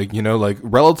Asian person, like, you know, like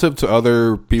relative to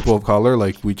other people of color,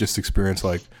 like we just experience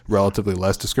like relatively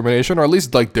less discrimination, or at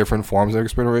least like different forms of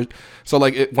discrimination. So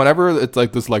like whenever it's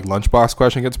like this like lunchbox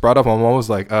question gets brought up, I'm always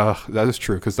like, that is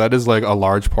true, because that is like a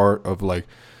large part of like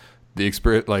the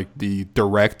experience, like the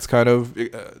direct kind of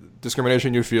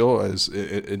discrimination you feel as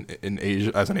in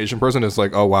Asia, as an Asian person. Is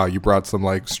like, oh wow, you brought some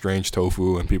like strange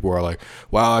tofu, and people are like,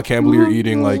 wow, I can't believe you're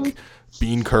eating like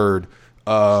bean curd.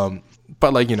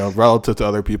 But like, you know, relative to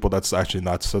other people, that's actually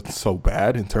not so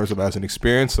bad in terms of as an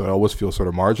experience. So it always feels sort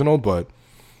of marginal. But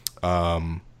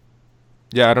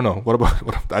yeah, I don't know. What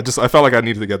about I felt like I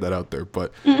needed to get that out there.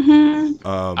 But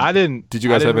I didn't. Did you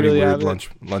guys have any really weird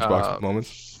lunchbox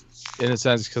moments? In a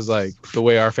sense, because like the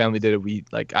way our family did it, we'd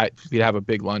have a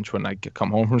big lunch when I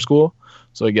come home from school,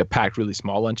 so I get packed really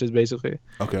small lunches basically.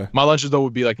 Okay. My lunches though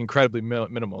would be like incredibly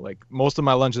minimal. Like most of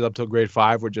my lunches up till grade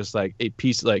 5 were just like a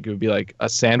piece, like it would be like a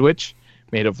sandwich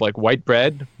made of like white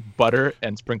bread, butter,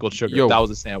 and sprinkled sugar. That was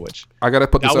a sandwich. I gotta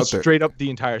put this out there. That was straight up the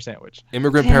entire sandwich.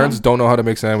 Immigrant parents don't know how to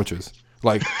make sandwiches.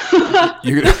 Like,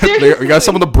 you got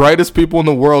some of the brightest people in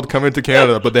the world coming to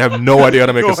Canada, but they have no idea how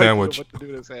to make a sandwich. What to do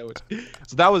with a sandwich.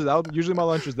 So that was usually my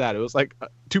lunch was that. It was like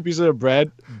 2 pieces of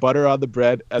bread, butter on the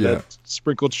bread, and then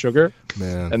sprinkled sugar.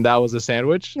 Man. And that was a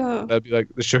sandwich. Yeah. That'd be like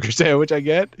the sugar sandwich I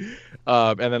get.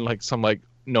 And then like some like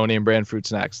no-name brand fruit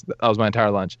snacks. That was my entire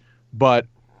lunch. But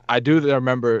I do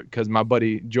remember, because my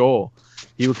buddy Joel,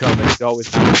 he would come and he'd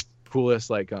always have coolest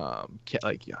what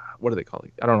do they call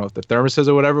it? I don't know if the thermoses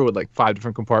or whatever, with like 5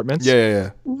 different compartments.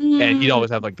 Yeah. And he'd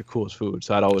always have like the coolest food.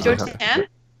 So I'd always and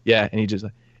he just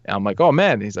and I'm like, oh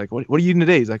man. And he's like, what are you eating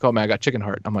today? He's like, oh man, I got chicken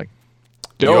heart. I'm like,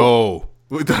 yo,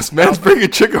 this man's bringing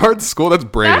chicken heart to school. That's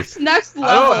brave. That's next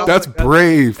level. That's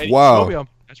brave. Wow.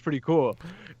 That's pretty cool.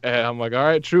 And I'm like, all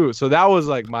right, true. So that was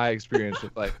like my experience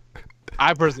with like.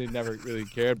 I personally never really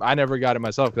cared. I never got it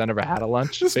myself because I never had a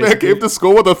lunch. This man came to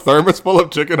school with a thermos full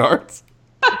of chicken hearts.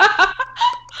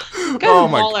 Oh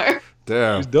my god!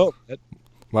 Damn. He's dope.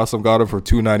 Must have got it for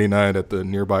 $2.99 at the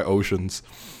nearby Oceans.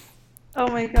 Oh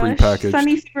my gosh! Prepackaged.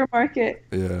 Sunny supermarket.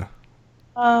 Yeah.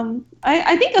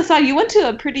 I think Asad, you went to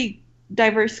a pretty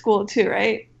diverse school too,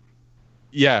 right?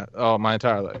 Yeah. Oh, my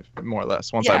entire life, more or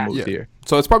less. Once I moved here.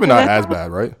 So it's probably not as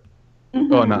bad, right?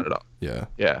 Mm-hmm. Oh, not at all. Yeah.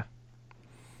 Yeah.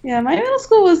 Yeah, my middle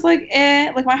school was like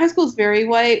like my high school is very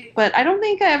white, but I don't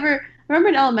think I remember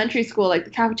in elementary school, like the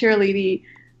cafeteria lady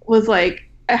was like,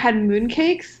 I had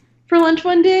mooncakes for lunch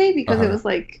one day because it was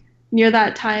like near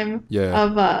that time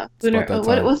of lunar,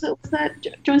 what was it? Was that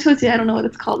Jones Hotel? I don't know what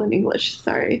it's called in English.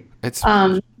 Sorry. It's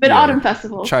Autumn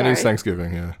Festival. Chinese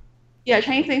Thanksgiving, yeah. Yeah,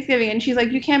 Chinese Thanksgiving, and she's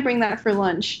like, you can't bring that for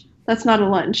lunch. That's not a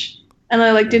lunch. And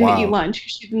I like didn't eat lunch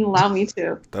because she didn't allow me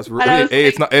to. That's really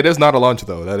it is not a lunch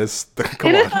though. That is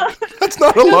come on. That's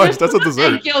not a lunch. That's a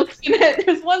dessert. Egg yolks in it.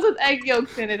 There's ones with egg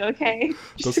yolks in it. Okay,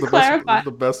 just to clarify.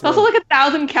 The best. It's also like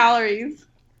 1,000 calories.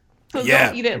 So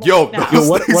don't eat it. These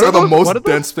are the most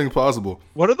dense thing possible.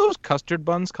 What are those custard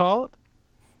buns called?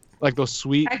 Like those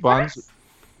sweet buns?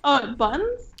 Oh,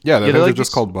 buns? Yeah, they're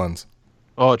just called buns.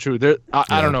 Oh, true.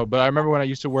 I don't know, but I remember when I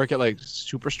used to work at like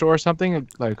Superstore or something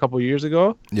like a couple of years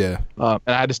ago. Yeah. And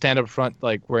I had to stand up front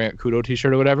like wearing a Kudo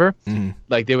t-shirt or whatever. Mm-hmm.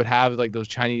 Like they would have like those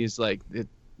Chinese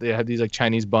they had these like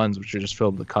Chinese buns which are just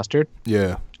filled with custard.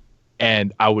 Yeah.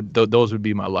 And I would those would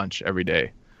be my lunch every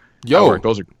day. Yo,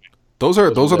 those are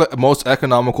the most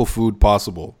economical food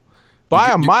possible. By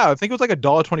a mile. I think it was like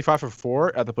 $1.25 for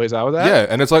 4 at the place I was at. Yeah,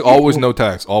 and it's like always no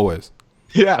tax, always.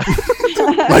 Yeah.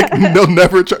 Like they'll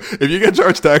never if you get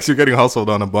charged tax, you're getting hustled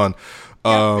on a bun.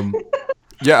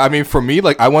 Yeah, I mean for me,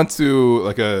 like I went to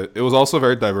like it was also a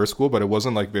very diverse school, but it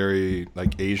wasn't like very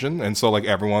like Asian, and so like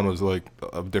everyone was like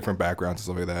of different backgrounds and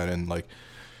stuff like that, and like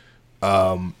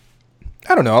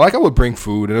I don't know. Like I would bring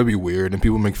food and it'd be weird and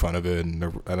people make fun of it and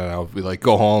then I would be like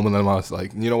go home and then I was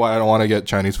like, you know what? I don't want to get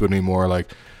Chinese food anymore.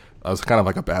 Like I was kind of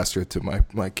like a bastard to my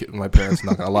parents.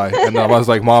 Not gonna lie. And I was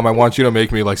like, Mom, I want you to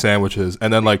make me like sandwiches.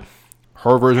 And then like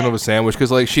her version of a sandwich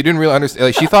because like she didn't really understand.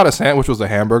 Like she thought a sandwich was a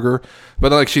hamburger,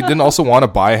 but like she didn't also want to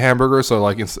buy a hamburger. So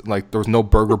like it's like there was no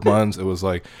burger buns. It was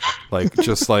like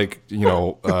just like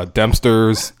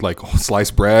Dempster's like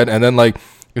sliced bread and then like.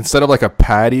 Instead of like a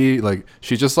patty, like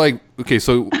she just like okay.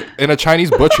 So in a Chinese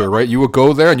butcher, right? You would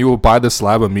go there and you would buy this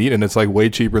slab of meat, and it's like way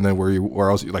cheaper than where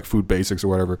else like Food Basics or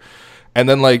whatever. And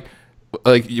then like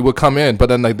you would come in, but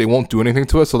then like they won't do anything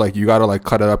to it, so like you gotta like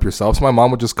cut it up yourself. So my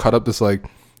mom would just cut up this like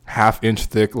half-inch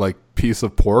thick like piece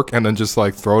of pork and then just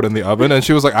like throw it in the oven. And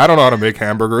she was like, I don't know how to make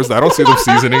hamburgers. I don't see them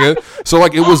seasoning it. So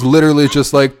like it was literally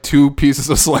just like 2 pieces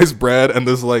of sliced bread and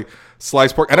this like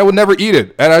sliced pork, and I would never eat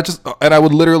it. And I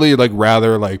would literally like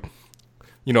rather like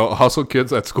hustle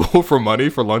kids at school for money,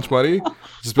 for lunch money.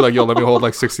 Just be like, yo, let me hold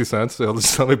like 60 cents. They'll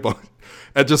just sell me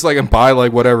and just like and buy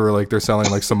like whatever like they're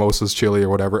selling like samosas, chili or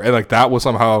whatever. And like that was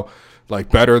somehow like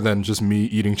better than just me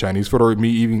eating Chinese food or me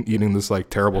eating this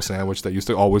like terrible sandwich that used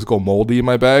to always go moldy in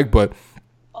my bag. But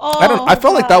I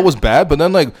felt like that was bad. But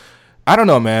then like I don't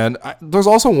know, man. There's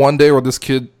also one day where this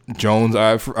kid Jones,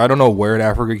 I don't know where in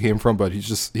Africa he came from, but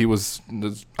he was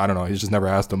I don't know. He just never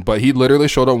asked him. But he literally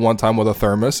showed up one time with a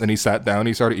thermos and he sat down.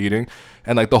 He started eating,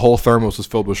 and like the whole thermos was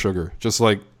filled with sugar, just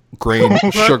like grain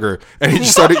sugar. And he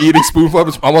just started eating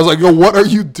spoonfuls. I was like, yo, what are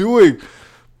you doing?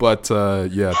 But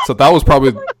yeah, so that was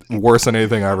probably worse than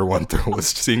anything I ever went through was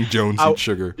seeing Jones eat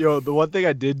sugar. Yo, the one thing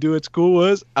I did do at school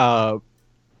was,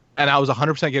 and I was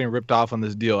 100% getting ripped off on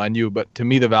this deal, I knew, but to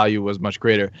me the value was much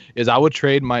greater, is I would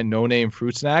trade my no-name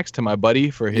fruit snacks to my buddy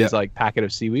for his like packet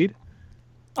of seaweed.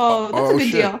 Oh, that's a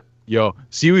good deal. Yo,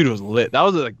 seaweed was lit. That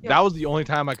was like that was the only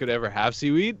time I could ever have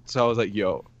seaweed, so I was like,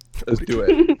 yo, let's do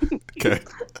it. Okay.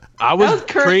 I was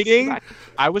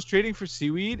trading for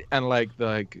seaweed and like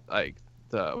the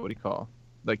what do you call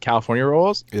the California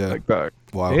rolls? Yeah. Like the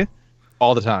wow.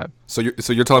 All the time. So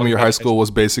you're telling me your high school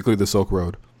was basically the Silk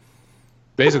Road?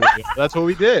 Basically, that's what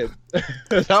we did.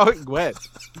 That's how it went.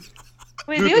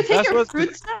 Wait, they would take your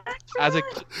fruit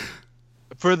snacks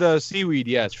for the seaweed,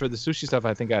 yes. For the sushi stuff,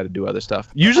 I think I had to do other stuff.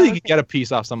 Usually, you can get a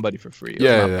piece off somebody for free.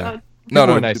 Yeah.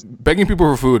 No, nice. Begging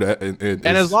people for food and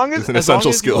as long as an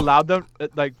essential skill. You allowed them,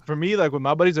 like for me, like with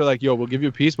my buddies, they're like, "Yo, we'll give you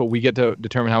a piece, but we get to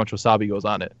determine how much wasabi goes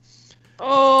on it."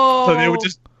 Oh. So they would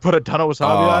just put a ton of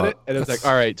wasabi on it, and it's like,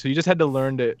 all right. So you just had to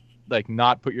learn to like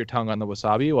not put your tongue on the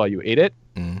wasabi while you ate it,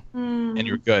 and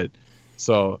you're good.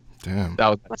 So damn,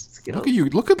 that was look at you.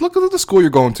 Look at the school you're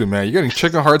going to, man. You're getting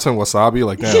chicken hearts and wasabi,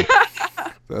 like damn.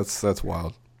 That's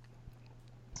wild.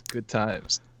 Good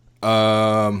times.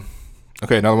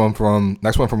 Okay,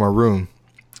 next one from our room.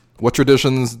 What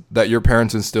traditions that your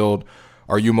parents instilled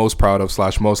are you most proud of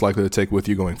 / most likely to take with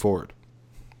you going forward?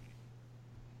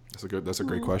 That's a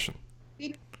great question.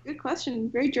 Good question.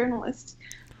 Very journalist.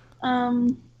 I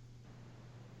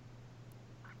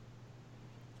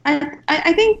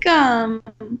think the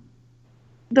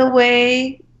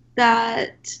way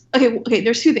that okay,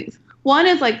 there's 2 things. One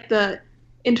is like the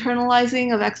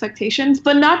internalizing of expectations,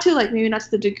 but not to like maybe not to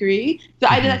the degree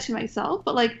that I did that to myself,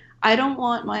 but like I don't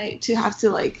want to have to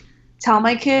like tell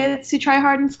my kids to try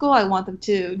hard in school. I want them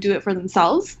to do it for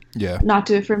themselves. Yeah. Not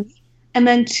do it for me. And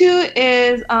then 2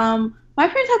 is my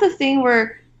parents have this thing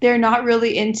where they're not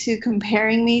really into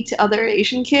comparing me to other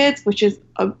Asian kids, which is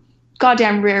a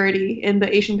goddamn rarity in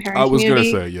the Asian parent community. I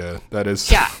was gonna say, yeah, that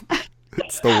is. Yeah.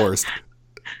 It's the worst.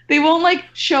 They won't like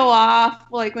show off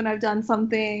like when I've done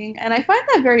something, and I find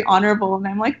that very honorable, and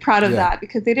I'm like proud of that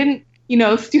because they didn't,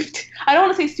 stoop. I don't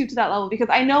want to say stoop to that level because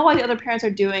I know why the other parents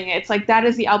are doing it. It's like that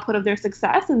is the output of their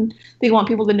success, and they want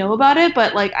people to know about it.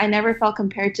 But like I never felt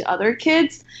compared to other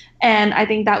kids, and I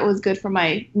think that was good for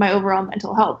my overall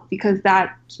mental health because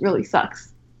that really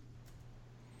sucks.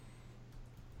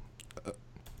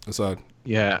 Asad.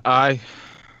 Yeah,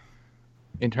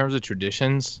 in terms of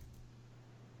traditions,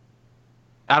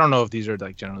 I don't know if these are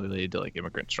like generally related to like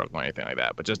immigrant struggle or anything like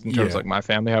that, but just in terms of like my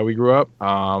family, how we grew up,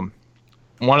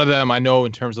 one of them I know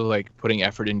in terms of like putting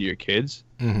effort into your kids.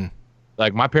 Mm-hmm.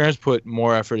 Like my parents put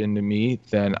more effort into me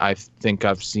than I think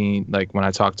I've seen like when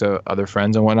I talk to other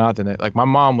friends and whatnot. And like my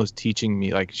mom was teaching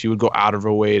me, like she would go out of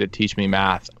her way to teach me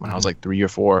math when I was like 3 or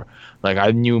 4. Like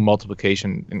I knew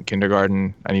multiplication in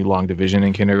kindergarten. I knew long division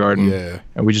in kindergarten. Yeah.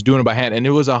 And we just doing it by hand. And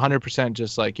it was 100%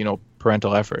 just like,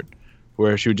 parental effort.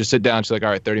 Where she would just sit down, she's like,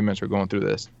 all right, 30 minutes, we're going through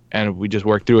this. And we just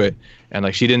worked through it. And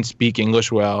like, she didn't speak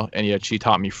English well, and yet she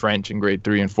taught me French in grade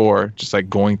 3 and 4, just like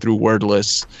going through word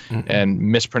lists and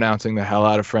mispronouncing the hell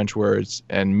out of French words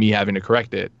and me having to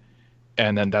correct it.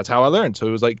 And then that's how I learned. So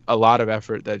it was like a lot of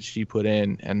effort that she put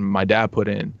in and my dad put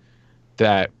in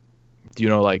that,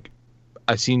 like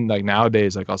I've seen like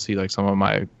nowadays, like I'll see like some of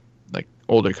my like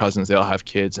older cousins, they'll have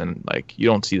kids and like you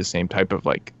don't see the same type of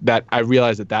like that. I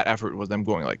realized that effort was them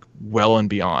going like well and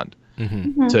beyond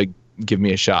to give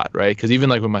me a shot, right? Because even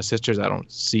like with my sisters, I don't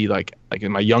see like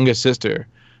in my youngest sister,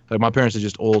 like my parents are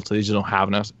just old, so they just don't have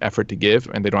enough effort to give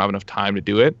and they don't have enough time to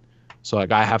do it. So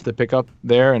like I have to pick up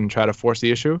there and try to force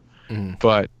the issue.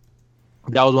 But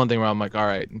that was one thing where I'm like, all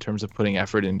right, in terms of putting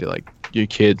effort into like your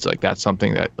kids, like that's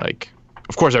something that like,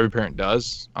 of course every parent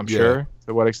does, I'm sure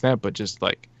to what extent, but just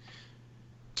like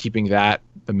keeping that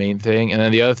the main thing. And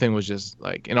then the other thing was just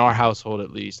like in our household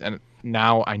at least, and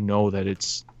now I know that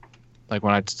it's like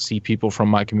when I see people from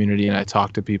my community and I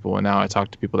talk to people, and now I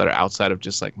talk to people that are outside of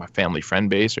just like my family friend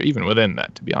base or even within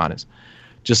that, to be honest,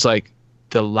 just like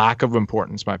the lack of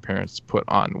importance my parents put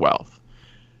on wealth.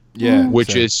 Yeah,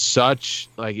 which is such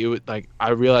like it was like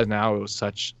I realize now it was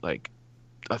such like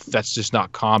that's just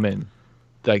not common.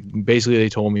 Like basically they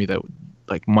told me that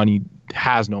like money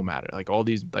has no matter. Like all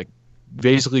these like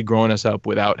basically growing us up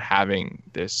without having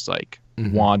this like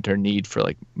want or need for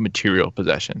like material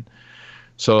possession.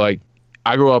 So like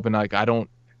I grew up and like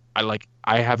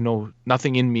I have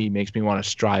nothing in me makes me want to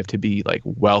strive to be like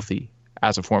wealthy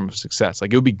as a form of success.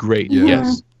 Like it would be great,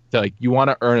 yes. Like you want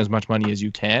to earn as much money as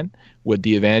you can with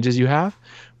the advantages you have,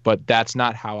 but that's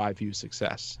not how I view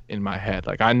success in my head.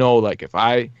 Like I know like if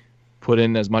I put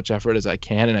in as much effort as I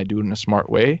can and I do it in a smart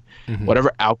way,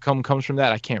 whatever outcome comes from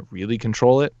that, I can't really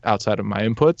control it outside of my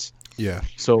inputs. Yeah.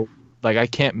 So like I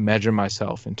can't measure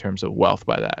myself in terms of wealth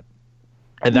by that.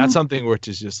 And that's something which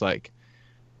is just like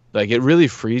it really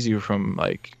frees you from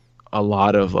like a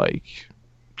lot of like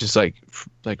just like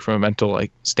from a mental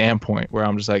like standpoint where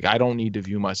I'm just like I don't need to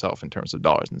view myself in terms of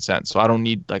dollars and cents. So I don't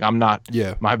need like I'm not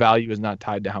my value is not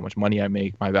tied to how much money I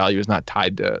make. My value is not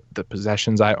tied to the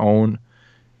possessions I own,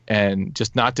 and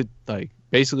just not to like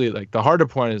basically like the harder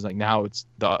point is like now it's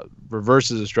the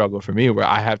reverse is a struggle for me where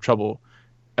I have trouble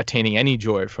attaining any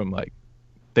joy from like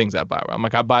things I buy. I'm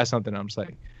like I buy something I'm just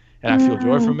like and I feel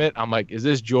joy from it. I'm like is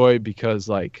this joy because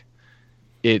like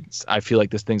I feel like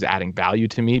this thing's adding value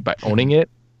to me by owning it?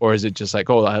 Or is it just like,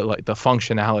 I like the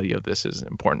functionality of this is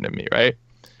important to me, right?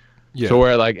 Yeah. So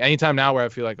where like anytime now where I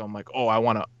feel like I'm like, I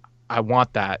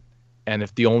want that, and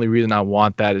if the only reason I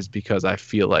want that is because I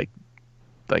feel like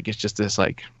it's just this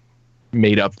like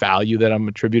made up value that I'm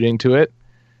attributing to it,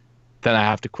 then I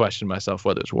have to question myself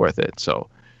whether it's worth it.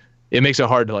 So it makes it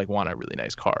hard to like want a really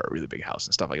nice car or a really big house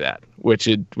and stuff like that, which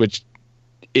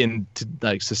in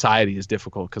like society is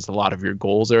difficult because a lot of your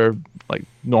goals are like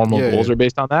normal goals are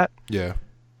based on that. Yeah.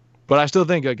 But I still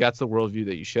think like that's the worldview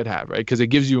that you should have, right? Because it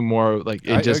gives you more like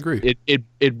I agree.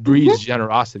 It breeds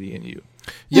generosity in you.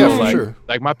 Yeah, so, for like, sure.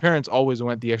 Like my parents always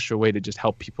went the extra way to just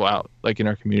help people out, like in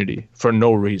our community for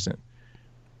no reason,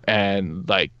 and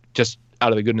like just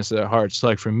out of the goodness of their hearts. So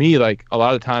like for me, like a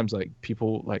lot of times, like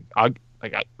people like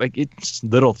it's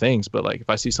little things, but like if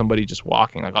I see somebody just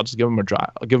walking, like I'll just give them a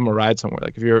drive. I'll give them a ride somewhere.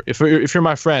 Like if you're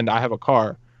my friend, I have a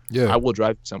car. Yeah, I will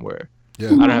drive you somewhere. Yeah,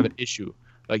 I don't have an issue.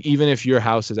 Like, even if your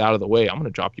house is out of the way, I'm going to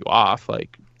drop you off.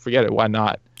 Like, forget it. Why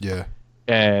not? Yeah.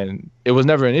 And it was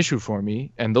never an issue for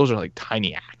me. And those are like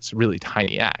tiny acts, really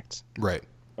tiny acts. Right.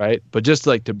 Right. But just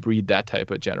like to breed that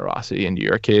type of generosity into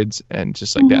your kids and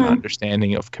just like that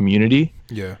understanding of community.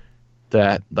 Yeah.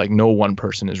 That like no one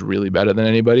person is really better than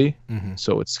anybody.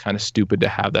 So it's kind of stupid to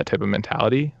have that type of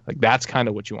mentality. Like, that's kind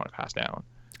of what you want to pass down.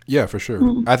 Yeah, for sure.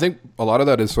 I think a lot of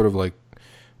that is sort of like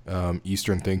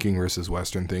Eastern thinking versus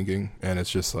Western thinking, and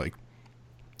it's just like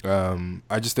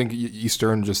I just think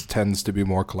Eastern just tends to be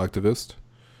more collectivist,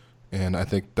 and I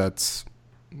think that's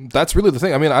really the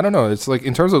thing. I mean, I don't know. It's like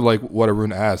in terms of like what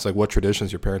Arun asked, like what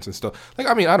traditions your parents and stuff. Like,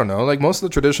 I mean, I don't know. Like most of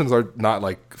the traditions are not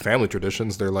like family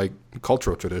traditions; they're like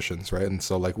cultural traditions, right? And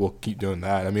so like we'll keep doing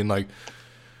that. I mean, like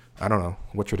I don't know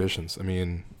what traditions. I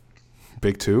mean,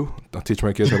 Big Two. I'll teach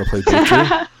my kids how to play Big Two.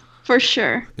 For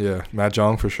sure. Yeah,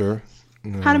 Mahjong for sure.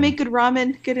 How to make good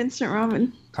ramen, good instant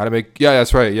ramen. Yeah,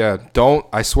 that's right. Yeah,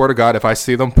 I swear to God, if I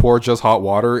see them pour just hot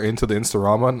water into the instant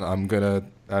ramen,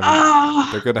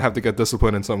 they're gonna have to get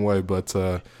disciplined in some way. But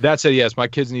that said, yes, my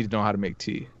kids need to know how to make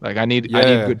tea. Like I need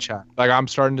good chai. Like I'm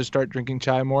starting to drinking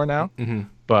chai more now.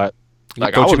 But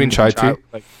like, don't you mean chai tea?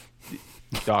 Like,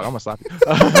 dog, I'm gonna slap you.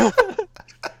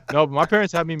 No, but my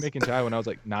parents had me making chai when I was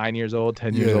like 9 years old,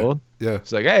 10 years old. Yeah,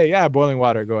 it's like, hey, boiling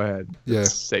water, go ahead. Yeah,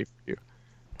 it's safe for you.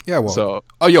 Yeah, well.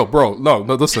 Yo, bro, no,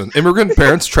 listen. Immigrant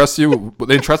parents trust you.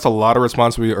 They trust a lot of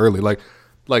responsibility early. Like,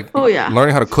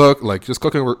 learning how to cook, like just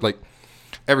cooking, like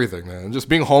Everything, man. Just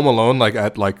being home alone, like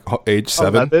at like age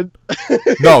 7.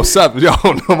 No, 7. Yo,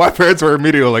 no, my parents were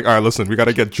immediately like, all right, listen, we got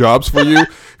to get jobs for you.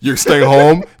 You're staying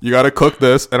home. You got to cook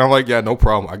this. And I'm like, yeah, no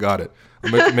problem. I got it.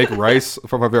 I make rice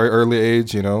from a very early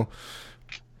age, you know.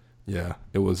 Yeah,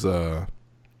 it was,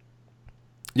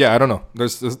 yeah, I don't know.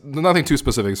 There's nothing too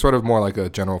specific. It's sort of more like a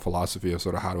general philosophy of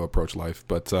sort of how to approach life.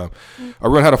 But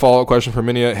Arun had a follow-up question for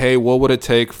Minnia. Hey, what would it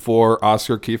take for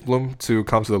Oscar Kiefblum to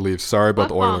come to the Leafs? Sorry about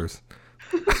the Oilers.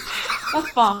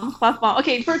 Klefbom.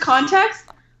 Okay, for context,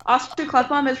 Oscar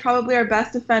Klefbom is probably our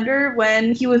best defender.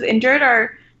 When he was injured,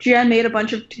 our GM made a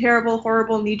bunch of terrible,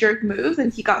 horrible knee-jerk moves,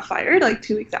 and he got fired like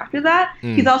 2 weeks after that.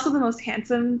 He's also the most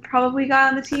handsome probably guy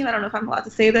on the team. I don't know if I'm allowed to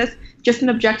say this. Just an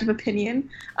objective opinion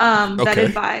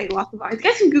vetted by lots of eyes. You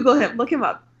guys can Google him. Look him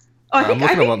up. Oh, I'm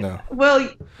looking him up now. Well,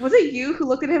 was it you who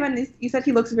looked at him and you said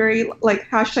he looks very like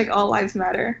 # all lives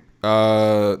matter?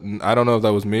 I don't know if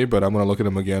that was me, but I'm going to look at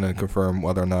him again and confirm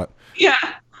whether or not. Yeah.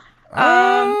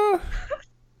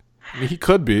 He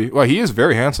could be. Well, he is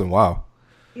very handsome. Wow.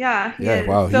 Yeah, he is.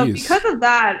 Wow, so because of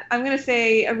that, I'm going to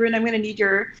say, Arun, I'm going to need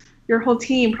your whole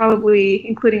team, probably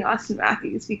including Austin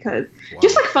Matthews, because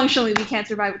just like functionally we can't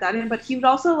survive without him, but he would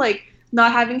also like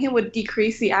not having him would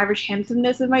decrease the average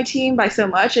handsomeness of my team by so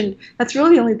much, and that's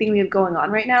really the only thing we have going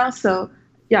on right now. So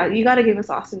yeah, you got to give us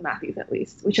Austin Matthews at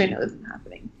least, which I know isn't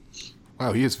happening.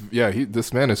 Wow, he is. Yeah,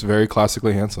 this man is very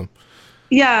classically handsome.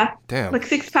 Yeah. Damn. Like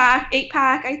 6-pack,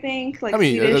 8-pack, I think. Like, I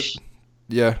mean, Swedish.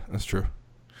 Yeah, that's true.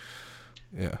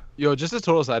 Yeah. Yo, just a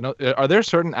total side note, are there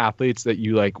certain athletes that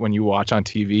you like when you watch on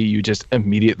TV, you just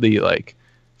immediately like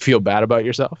feel bad about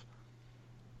yourself?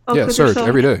 Oh, yeah, Serge,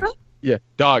 every day. Yeah,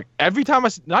 dog. Every time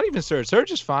not even Serge.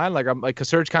 Serge is fine. Like I'm like, cause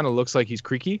Serge kind of looks like he's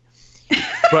creaky.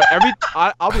 But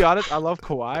I'll be honest, I love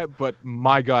Kawhi, but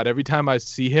my God, every time I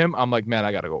see him, I'm like, man,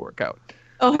 I gotta go work out.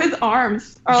 Oh, his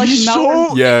arms are like he's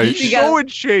so in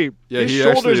shape. Yeah, his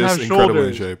shoulders have incredibly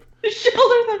in shape. His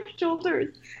shoulders have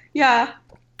shoulders. Yeah.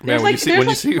 Man, when you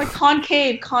see like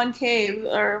concave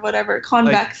or whatever,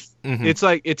 convex. Like, it's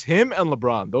like it's him and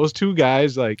LeBron. Those two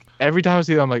guys, like every time I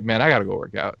see them, I'm like, man, I gotta go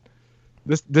work out.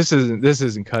 This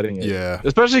isn't cutting it. Yeah.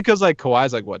 Especially because like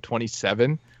Kawhi's like what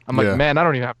 27. I'm like, man, I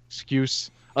don't even have an excuse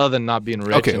other than not being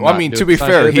rich. Okay, well, I mean, to be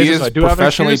fair, he is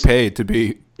professionally paid to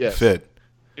be fit.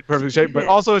 In perfect shape, but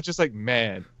also it's just like,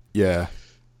 man. Yeah.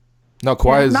 No,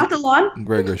 Kawhi is not DeLon.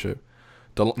 Great shape.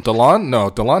 DeLon? No,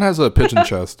 DeLon has a pigeon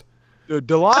chest. Dude,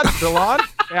 DeLon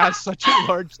has such a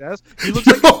large chest. He looks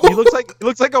like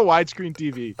a widescreen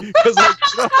TV. Because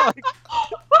like,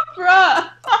 bruh.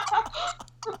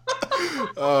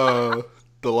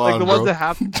 DeLon, like the ones that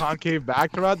have concave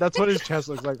back around, that's what his chest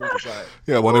looks like on the side.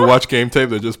 Yeah, when they watch game tape,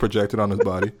 they're just projected on his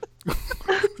body.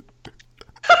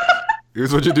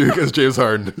 Here's what you do against James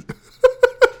Harden.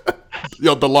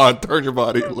 Yo, DeLon, turn your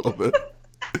body a little bit.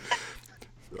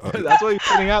 That's why he's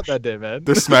putting out that day, man.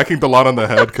 They're smacking DeLon on the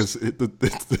head because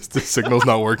the signal's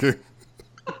not working.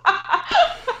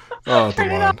 Oh,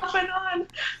 turn it off and on.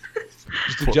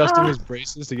 Just adjusting his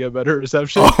braces to get better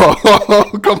reception.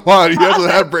 Oh, come on. He hasn't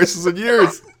had braces in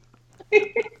years.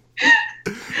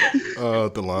 Oh,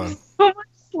 DeLon. So much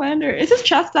slander. Is his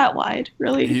chest that wide?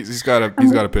 Really? He's got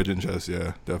a pigeon chest,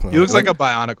 yeah, definitely. He looks like a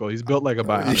Bionicle. He's built like a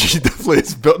Bionicle. He definitely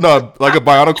is built like a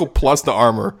Bionicle plus the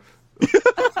armor.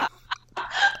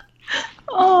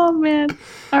 Oh man.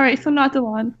 All right, so not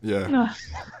DeLon. Yeah.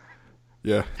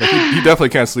 Yeah. Like he definitely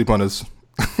can't sleep on his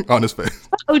face.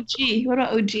 OG. What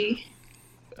about OG?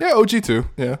 Yeah, OG too.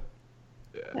 Yeah,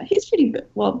 he's pretty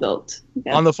well built.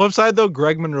 Yeah. On the flip side, though,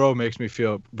 Greg Monroe makes me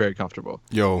feel very comfortable.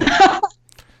 Yo.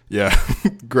 Yeah,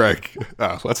 Greg.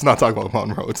 Let's not talk about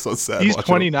Monroe. It's so sad. He's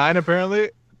 29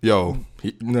 apparently. Yo,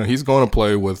 he's going to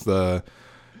play with.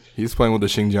 He's playing with the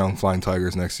Xinjiang Flying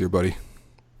Tigers next year, buddy.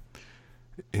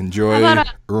 Enjoy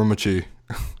Urumachi.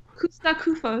 Kusta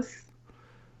Kufos.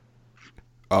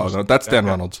 Oh no, that's Dan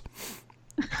Reynolds.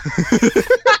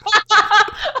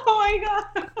 Oh my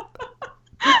God.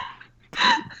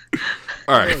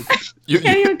 All right. You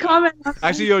can't even comment.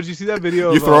 Actually, yo, did you see that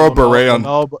video? You throw a beret on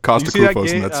Costa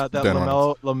Kufos, and that's Dan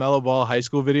Reynolds. LaMelo Ball high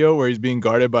school video where he's being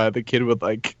guarded by the kid with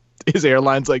like his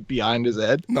airlines like behind his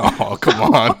head. No,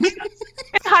 come on. In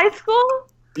high school?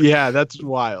 Yeah, that's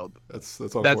wild. That's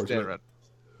unfortunate. Dan Reynolds.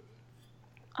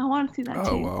 I want to see that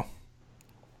too. Oh wow.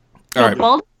 All right.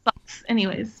 Bald sucks.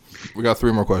 Anyways. We got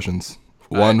 3 more questions.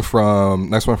 Next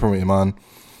one from Iman.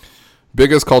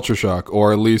 Biggest culture shock,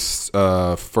 or at least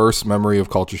first memory of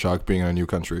culture shock being in a new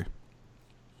country.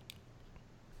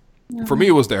 Mm-hmm. For me,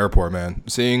 it was the airport, man.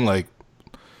 Seeing like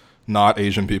not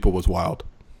Asian people was wild.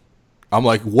 I'm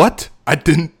like, what?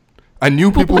 I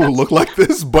knew people who looked like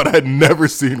this, but I'd never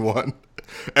seen one.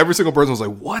 Every single person was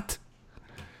like, what?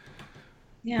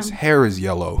 Yeah. His hair is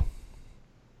yellow.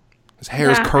 His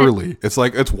hair is curly. It's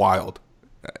like, it's wild.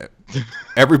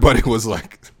 Everybody was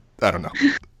like, I don't know.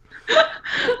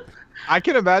 I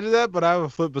can imagine that, but I have a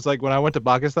flip. It's like when I went to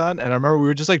Pakistan, and I remember we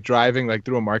were just like driving like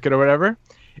through a market or whatever,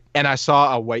 and I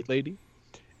saw a white lady,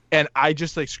 and I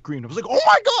just like screamed. I was like, "Oh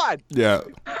my god! Yeah,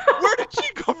 where did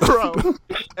she come from?"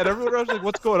 And everyone else was like,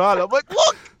 "What's going on?" I'm like,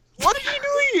 "Look, what are you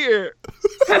doing here?"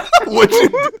 What'd you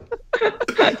do?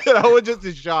 And I was just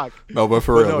in shock. No, but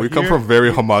for real, we come from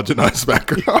very homogenized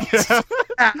backgrounds.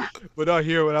 Yeah. But no,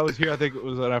 here when I was here, I think it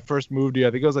was when I first moved here.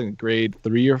 I think it was like grade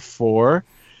 3 or 4.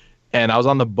 And I was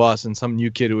on the bus, and some new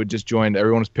kid who had just joined,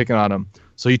 everyone was picking on him.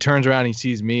 So he turns around, and he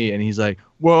sees me, and he's like,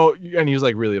 well, and he was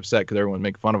like really upset because everyone was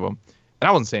making fun of him. And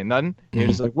I wasn't saying nothing. And he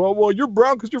was like, well, you're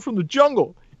brown because you're from the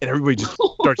jungle. And everybody just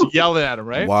starts yelling at him,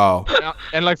 right? Wow.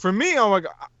 And like for me, I'm like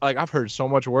I've heard so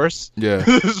much worse. Yeah.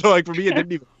 So like for me, it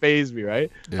didn't even faze me, right?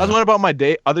 Yeah. That's one about my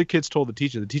day. Other kids told the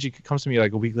teacher. The teacher comes to me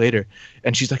like a week later,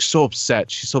 and she's like so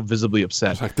upset. She's so visibly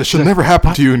upset. She's like, this should never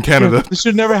happen to you in Canada. This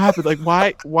should never happen. Like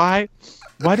why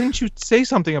didn't you say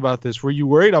something about this? Were you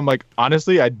worried? I'm like,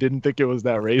 honestly, I didn't think it was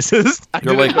that racist.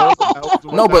 You're like,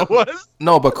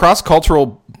 no, but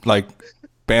cross-cultural like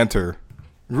banter,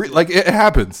 like it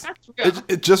happens.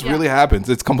 It just really happens.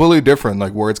 It's completely different,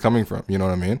 like where it's coming from. You know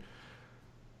what I mean?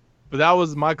 But that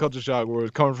was my culture shock, where it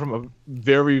was coming from a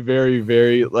very, very,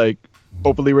 very like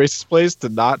openly racist place to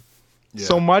not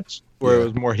so much, where it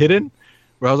was more hidden.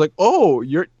 Where I was like, oh,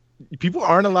 people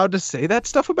aren't allowed to say that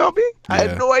stuff about me? I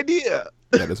had no idea.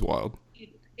 That is wild.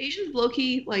 Asians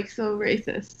low-key like so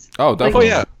racist. Oh,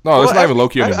 definitely. Like, no, it's not even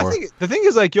low-key anymore. I think the thing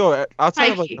is like,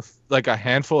 outside of like a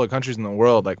handful of countries in the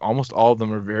world, like almost all of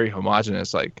them are very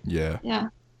homogenous. Like yeah.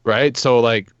 Right. So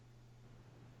like,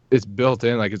 it's built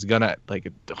in. Like it's gonna like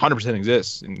it 100%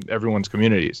 exists in everyone's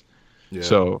communities. Yeah.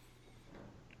 So.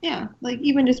 Yeah, like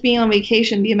even just being on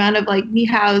vacation, the amount of like ni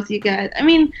haos you get. I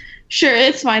mean, sure,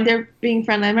 it's fine. They're being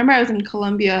friendly. I remember I was in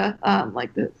Colombia,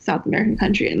 like the South American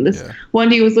country, and this one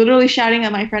dude was literally shouting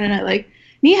at my friend and I like,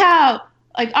 ni hao,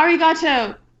 like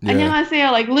arigato,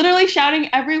 annyeonghaseyo, like literally shouting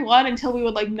everyone until we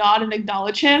would like nod and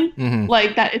acknowledge him,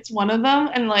 like that it's one of them,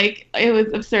 and like it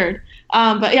was absurd.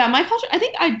 But yeah, my culture, I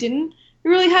think I didn't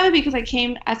really have it because I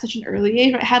came at such an early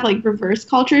age. But I had like reverse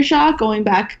culture shock going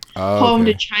back home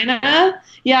to China.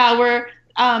 Yeah, where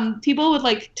people would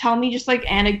like tell me just like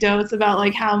anecdotes about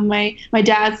like how my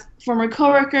dad's former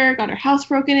coworker got her house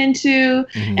broken into,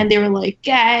 and they were like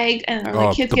gagged, and there were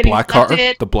like kids getting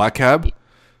abducted. The black cab.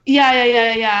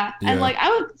 Yeah. And like I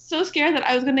was so scared that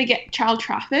I was gonna get child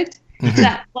trafficked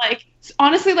that like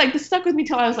honestly like this stuck with me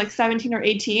till I was like 17 or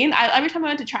 18. Every time I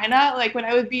went to China, like when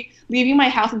I would be leaving my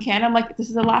house in Canada, I'm like, this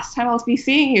is the last time I'll be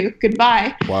seeing you.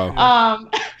 Goodbye. Wow.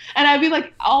 And I'd be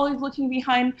like always looking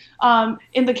behind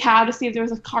in the cab to see if there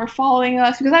was a car following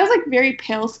us because I was like very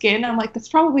pale skinned. I'm like, that's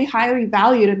probably highly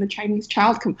valued in the Chinese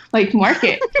child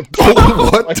market.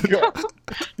 What?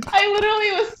 I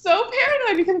literally was so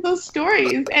paranoid because of those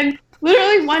stories. And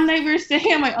literally one night we were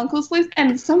staying at my uncle's place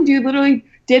and some dude literally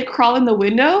did crawl in the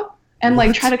window and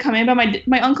like try to come in, but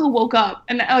my uncle woke up,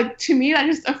 and like to me that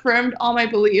just affirmed all my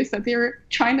beliefs that they were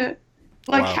trying to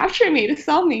like capture me to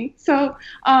sell me. So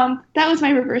that was my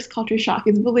reverse culture shock,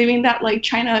 is believing that like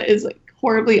China is like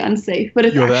horribly unsafe, but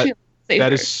it's actually safer.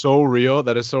 That is so real.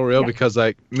 That is so real because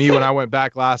like me when I went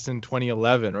back last in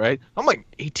 2011, right? I'm like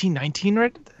 18, 19,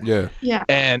 right? Yeah.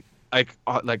 And like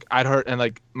I'd heard, and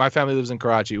like my family lives in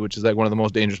Karachi, which is like one of the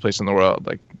most dangerous places in the world.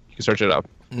 Like you can search it up.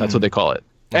 That's what they call it.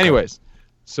 Okay. Anyways,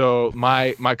 so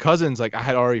my cousins, like I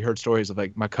had already heard stories of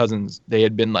like my cousins, they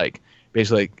had been like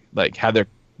basically like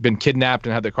been kidnapped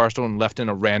and had their car stolen and left in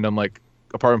a random like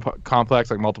apartment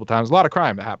complex like multiple times. A lot of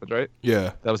crime that happens, right?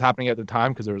 Yeah. That was happening at the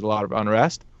time because there was a lot of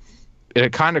unrest. It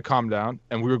had kind of calmed down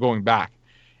and we were going back,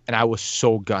 and I was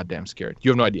so goddamn scared.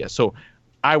 You have no idea. So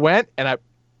I went and I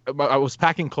was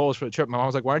packing clothes for the trip. My mom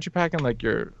was like, why aren't you packing like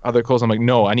your other clothes? I'm like,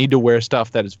 no, I need to wear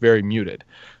stuff that is very muted.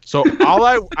 So all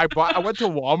I went to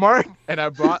Walmart and I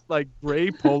bought like gray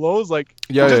polos, like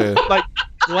like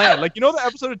bland. Like, you know the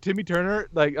episode of Timmy Turner,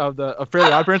 like of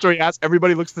Fairly Odd Parents, where he asks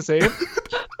everybody looks the same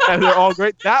and they're all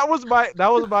great. That was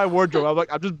my wardrobe. I'm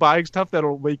like, I'm just buying stuff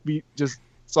that'll make me just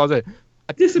I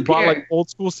bought like old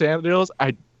school sandals.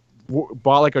 I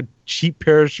bought like a cheap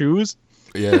pair of shoes.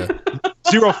 Yeah.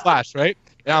 Zero flash, right?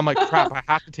 And I'm like, crap, I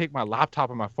have to take my laptop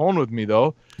and my phone with me,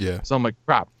 though. Yeah. So I'm like,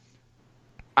 crap.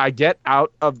 I get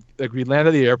out of, like, we land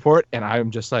at the airport, and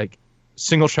I'm just like,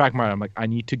 single track mind. I'm like, I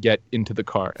need to get into the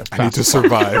car. I need to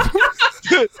survive.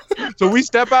 So we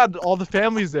step out, all the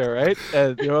family's there, right?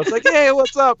 And, you know, it's like, hey,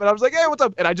 what's up? And I was like, hey, what's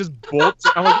up? And I just bolt.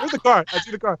 I'm like, where's the car? I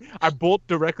see the car. I bolt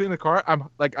directly in the car. I'm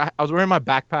like, I was wearing my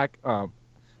backpack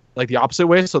like the opposite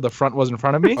way, so the front was in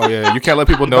front of me. Oh yeah, you can't let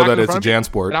people know that it's a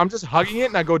JanSport. And I'm just hugging it,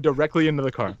 and I go directly into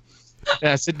the car,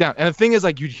 and I sit down. And the thing is,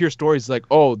 like, you'd hear stories like,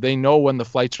 oh, they know when the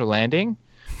flights are landing,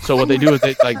 so what they do is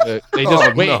they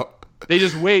just wait. No. They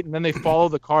just wait, and then they follow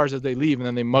the cars as they leave, and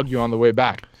then they mug you on the way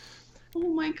back. Oh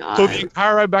my god! So the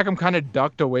entire ride back, I'm kind of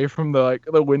ducked away from the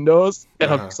windows, and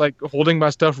I'm just like holding my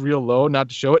stuff real low, not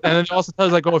to show it. And then it also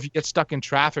tells like, oh, if you get stuck in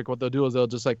traffic, what they'll do is they'll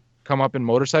just like come up in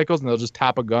motorcycles and they'll just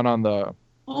tap a gun on the.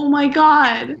 Oh my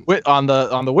god! On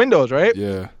the windows, right?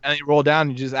 Yeah. And you roll down,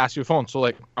 and you just ask your phone. So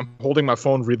like, I'm holding my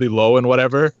phone really low and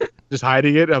whatever, just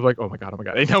hiding it. I'm like, oh my god!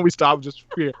 Anytime we stop, just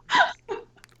fear.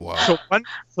 Wow. So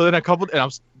then I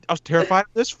was terrified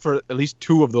of this for at least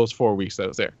 2 of those 4 weeks that I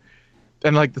was there.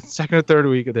 And like the second or third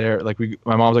week there, like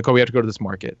my mom's like, oh, we have to go to this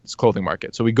market, this clothing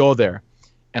market. So we go there,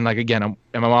 and like again, and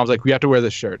my mom's like, we have to wear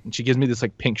this shirt, and she gives me this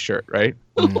like pink shirt, right?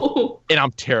 And I'm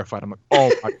terrified. I'm like,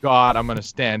 oh my god, I'm gonna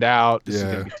stand out. This is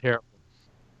gonna be terrible.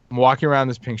 I'm walking around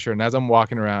this pink shirt, and as I'm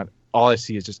walking around, all I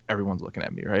see is just everyone's looking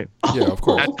at me, right? Yeah, of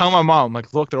course. I tell my mom, I'm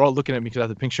like, look, they're all looking at me because I have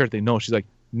the pink shirt. They know. She's like,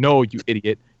 no, you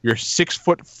idiot. You're 6'4".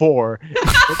 You're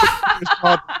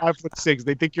 5'6".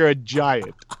 They think you're a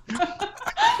giant.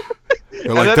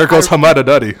 They're like, there goes Hamada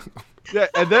Duddy. Yeah,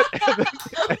 and then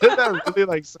that really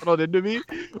like settled into me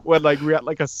when like we're at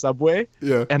like a Subway.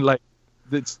 Yeah. And like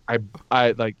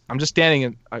I like I'm just standing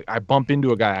and I bump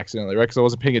into a guy accidentally, right? Because I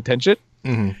wasn't paying attention.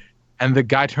 Mm-hmm. And the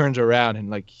guy turns around and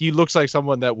like he looks like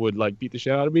someone that would like beat the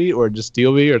shit out of me or just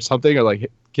steal me or something or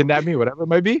like kidnap me, whatever it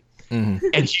might be. Mm-hmm.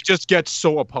 And he just gets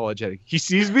so apologetic. He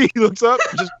sees me, he looks up,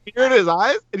 just fear in his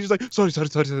eyes, and he's like, sorry.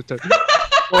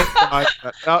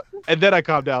 Oh, and then I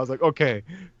calmed down. I was like, okay,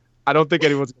 I don't think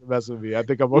anyone's gonna mess with me. I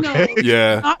think I'm okay. No,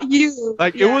 yeah. Not you.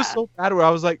 Like it was so bad where I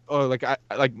was like, oh, like I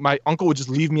like my uncle would just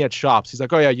leave me at shops. He's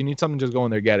like, oh yeah, you need something, just go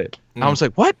in there, get it. And I was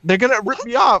like, what? They're gonna rip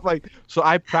me off. Like, so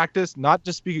I practiced not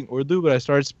just speaking Urdu, but I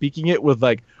started speaking it with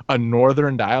like a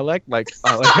northern dialect, like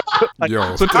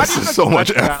yo, so this is so much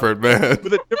effort, man.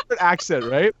 With a different accent,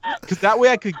 right? Because that way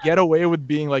I could get away with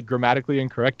being like grammatically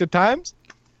incorrect at times.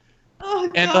 Oh,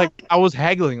 God. And like I was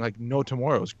haggling like no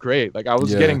tomorrow. It was great. Like I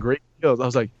was getting great deals. I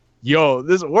was like, yo,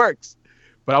 this works.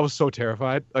 But I was so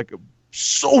terrified, like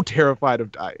so terrified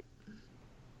of dying.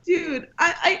 Dude,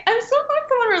 I'm so glad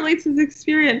someone relates to this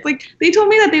experience. Like they told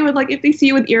me that they would like if they see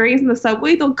you with earrings in the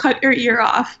subway, they'll cut your ear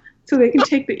off so they can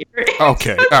take the earrings.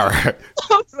 Okay, all right.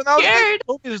 I'm scared.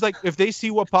 It's like if they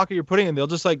see what pocket you're putting in, they'll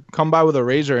just like come by with a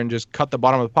razor and just cut the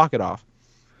bottom of the pocket off.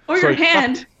 Or so your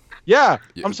hand. Yeah.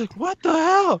 I'm just like, what the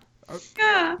hell?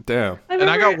 Yeah. Damn. And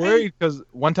I got worried because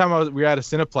one time we were at a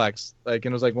Cineplex, like,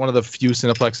 and it was like one of the few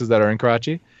Cineplexes that are in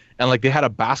Karachi, and like they had a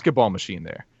basketball machine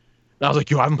there. And I was like,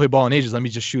 yo, I haven't played ball in ages. Let me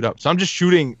just shoot up. So I'm just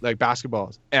shooting like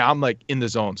basketballs, and I'm like in the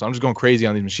zone. So I'm just going crazy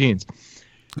on these machines.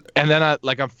 And then I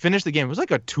finished the game. It was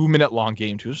like a 2-minute long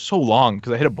game too. It was so long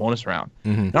because I hit a bonus round.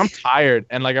 Mm-hmm. And I'm tired,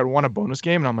 and like I won a bonus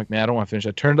game, and I'm like, man, I don't want to finish.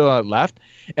 I turned to the left,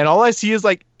 and all I see is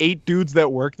like 8 dudes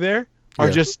that work there. Are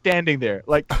just standing there,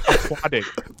 like applauding.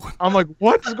 I'm like,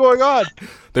 what is going on?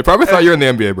 They probably thought you're in the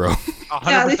NBA, bro.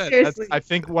 100%. Yeah, I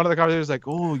think one of the commentators was like,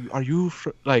 oh, are you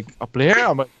like a player?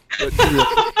 I'm like,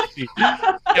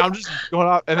 yeah, I'm just going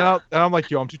out, and I'm like,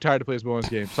 yo, I'm too tired to play this bonus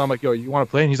game. So I'm like, yo, you want to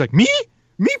play? And he's like, me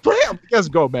play? I'm like, let's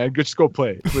go, man. Just go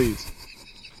play, please.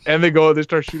 And they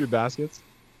start shooting baskets.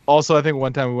 Also, I think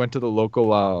one time we went to the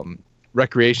local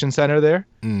recreation center there.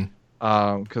 Mm.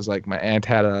 Because like my aunt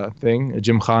had a thing, a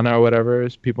gymkhana or whatever,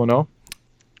 as people know,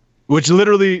 which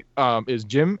literally is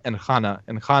gym and khana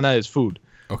is food.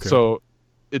 Okay. So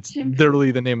it's gym.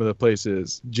 Literally the name of the place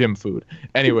is gym food.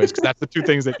 Anyways, because that's the 2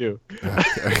 things they do.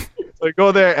 Okay. So I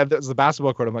go there and there's the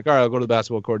basketball court. I'm like, all right, I'll go to the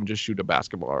basketball court and just shoot a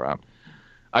basketball around.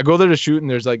 I go there to shoot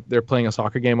and there's like they're playing a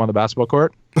soccer game on the basketball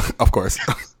court. Of course.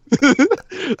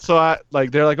 So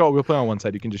they're like, oh, we'll play on one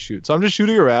side. You can just shoot. So I'm just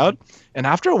shooting around, and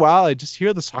after a while, I just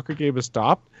hear the soccer game has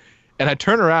stopped, and I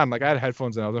turn around. Like I had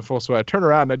headphones and I was in full sweat. I turn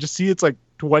around and I just see it's like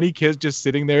 20 kids just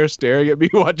sitting there staring at me,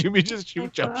 watching me just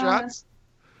shoot jump shots.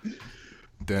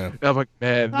 Damn. And I'm like,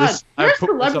 man, you're a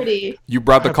celebrity. You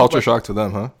brought the culture shock to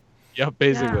them, huh? Yep,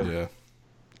 basically. Yeah.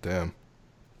 Damn.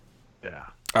 Yeah.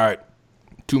 All right.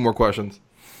 2 more questions.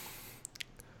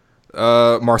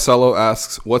 Marcelo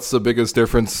asks, what's the biggest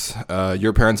difference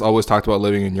your parents always talked about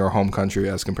living in your home country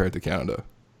as compared to Canada?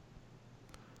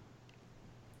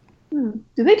 Do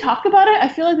they talk about it? I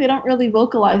feel like they don't really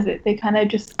vocalize it. They kind of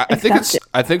just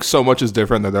I think so much is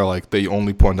different that they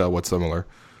only point out what's similar.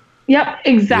 Yep,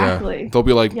 exactly. Yeah. They'll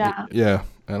be like, yeah,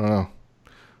 I don't know.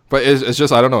 But it's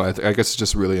just, I don't know. I guess it's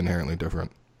just really inherently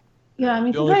different. Yeah, I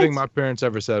mean, the only thing my parents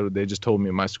ever said, they just told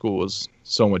me my school was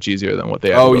so much easier than what they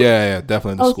had. Oh yeah,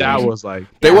 definitely. The school. That was like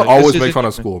they will always make fun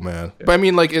of school, man. Yeah. But I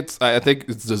mean, like I think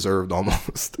it's deserved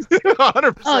almost.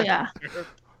 100%. Oh yeah.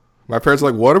 My parents are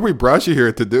like, what have we brought you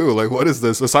here to do? Like, what is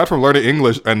this? Aside from learning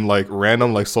English and like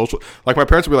random like social, like my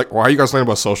parents would be like, why are you guys learning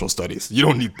about social studies? You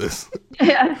don't need this.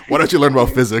 Yeah. Why don't you learn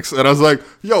about physics? And I was like,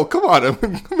 yo, come on,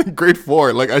 I'm in grade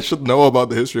 4. Like, I should know about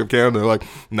the history of Canada. They're like,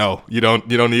 no, you don't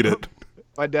need it.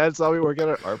 My dad saw me working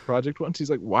on an art project once. He's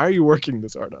like, why are you working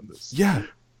this hard on this? Yeah.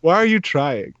 Why are you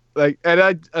trying? Like, and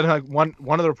like one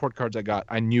of the report cards I got,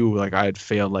 I knew like I had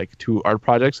failed like 2 art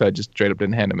projects. So I just straight up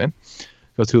didn't hand them in.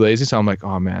 I was too lazy, so I'm like,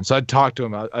 oh man. So I talked to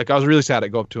him. I was really sad. I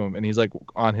go up to him, and he's like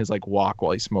on his like walk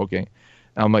while he's smoking.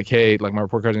 And I'm like, hey, like my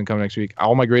report card's gonna come next week.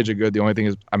 All my grades are good. The only thing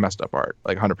is I messed up art,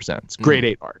 like 100%. It's grade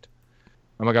 8 art.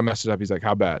 I'm like, I messed it up. He's like,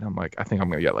 how bad? I'm like, I think I'm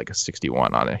gonna get like a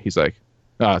 61 on it. He's like,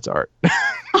 no, it's art.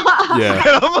 Yeah.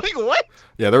 And I'm like, what?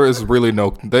 Yeah, there is really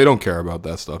they don't care about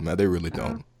that stuff, man. They really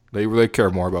don't. They really care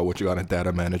more about what you got in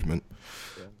data management.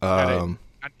 Yeah.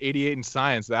 Got 88 in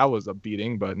science. That was a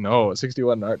beating, but no,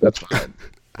 61 in art. That's fine.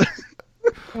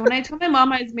 When I told my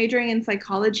mom I was majoring in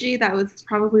psychology, that was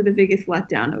probably the biggest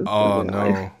letdown of my life.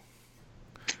 No.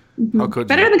 Mm-hmm. How could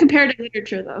Better than comparative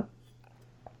literature, though.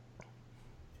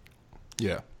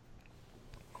 Yeah.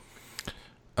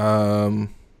 All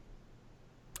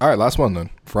right, last one then.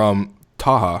 From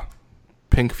Taha,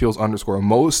 Pinkfields _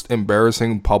 most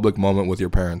embarrassing public moment with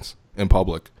your parents in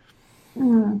public.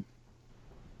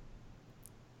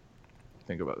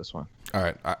 Think about this one. All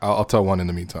right, I'll tell one in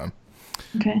the meantime.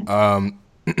 Okay.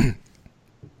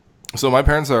 So my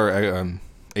parents are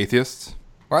atheists.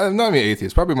 Well, not even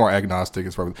atheists, probably more agnostic.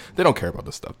 They don't care about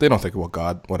this stuff. They don't think about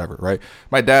God, whatever, right?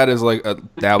 My dad is like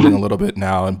dabbling a little bit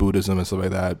now in Buddhism and stuff like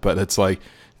that, but it's like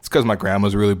it's because my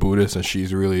grandma's really Buddhist and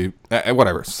she's really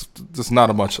whatever. It's just not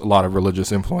a lot of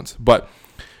religious influence. But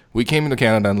we came into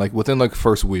Canada and like within like the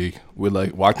first week, we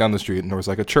like walked down the street and there was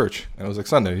like a church and it was like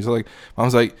Sunday. He's like,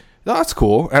 Mom's like, no, that's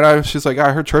cool. And she's like,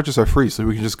 I heard churches are free, so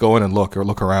we can just go in and look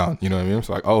around. You know what I mean?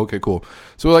 So like, oh, okay, cool.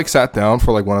 So we like sat down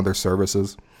for like one of their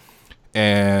services,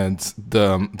 and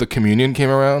the communion came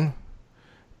around,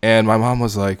 and my mom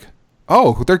was like,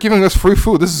 oh, they're giving us free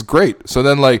food. This is great. So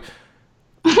then like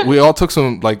we all took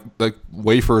some like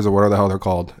wafers or whatever the hell they're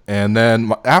called, and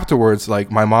then afterwards,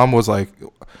 like my mom was like,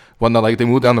 when they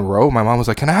moved down the row, my mom was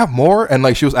like, can I have more? And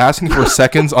like she was asking for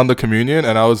seconds on the communion,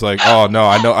 and I was like, oh no,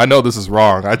 I know this is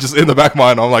wrong. I just in the back of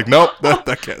my mind, I'm like, nope, that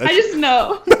can't. I just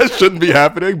know that shouldn't be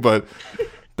happening, but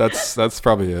that's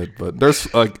probably it. But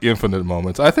there's like infinite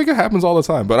moments. I think it happens all the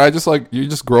time, but I just like you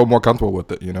just grow more comfortable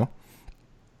with it, you know.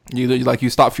 You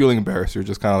stop feeling embarrassed. You're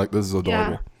just kind of like, this is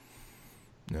adorable.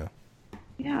 Yeah.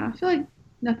 Yeah, I feel like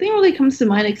nothing really comes to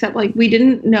mind except like we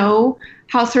didn't know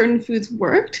how certain foods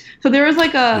worked. So there was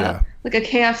like a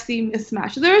KFC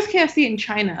mismatch. So there was KFC in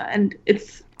China, and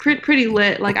it's pretty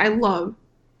lit. Like I love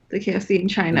the KFC in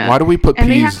China. Why do we put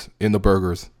peas in the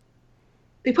burgers?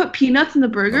 They put peanuts in the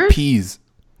burgers? No, peas.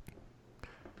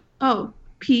 Oh,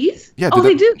 peas? Yeah. Oh,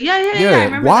 they do. Yeah. I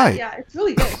remember why? That. Yeah, it's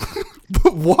really good.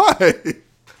 But why?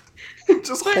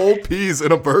 Just whole peas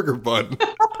in a burger bun.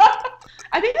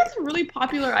 I think that's a really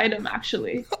popular item,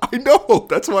 actually. I know.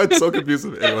 That's why it's so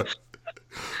confusing. Anyway.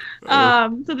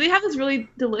 So they have this really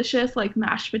delicious like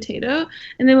mashed potato,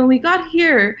 and then when we got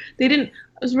here, they didn't.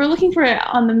 We're looking for it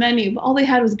on the menu, but all they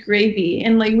had was gravy,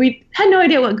 and like we had no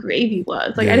idea what gravy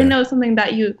was. Like I didn't know it was something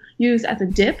that you use as a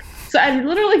dip. So I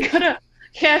literally go to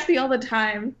KFC all the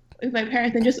time with my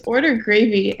parents and just order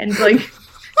gravy and like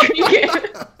drink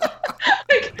it,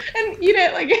 and eat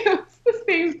it like it was the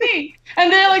same thing.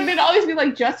 And then like they'd always be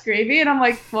like just gravy, and I'm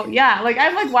like, well, yeah. Like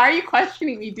I'm like, why are you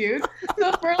questioning me, dude?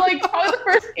 So for like probably the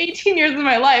first 18 years of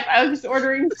my life, I was just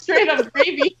ordering straight up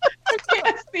gravy from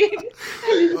KFC and just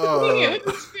eating it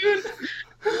with a spoon.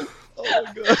 Oh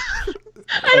my god.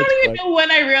 I don't even know when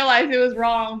I realized it was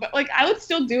wrong, but like I would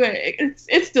still do it.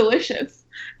 It's delicious.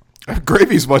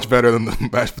 Gravy's much better than the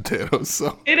mashed potatoes,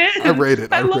 so it is. I rate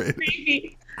it. I love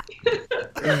gravy.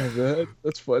 Oh man,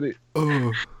 that's funny.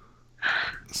 Oh,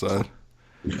 son.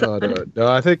 No,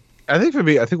 I think for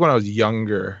me, when I was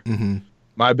younger,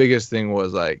 my biggest thing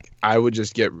was like I would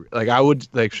just get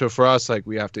so for us like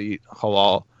we have to eat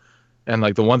halal, and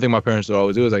like the one thing my parents would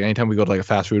always do is like anytime we go to like a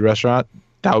fast food restaurant,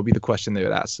 that would be the question they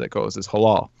would ask, like, oh, is this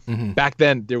halal? Back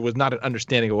then there was not an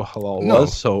understanding of what halal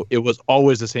was, so it was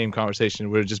always the same conversation. It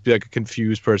would just be like a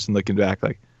confused person looking back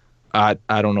like, I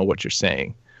don't know what you're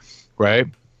saying, right?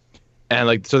 And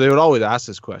like so they would always ask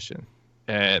this question.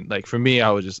 And like for me, I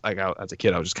was just like, as a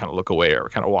kid, I would just kind of look away or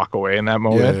kind of walk away in that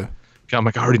moment. Yeah. I'm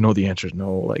like, I already know the answers.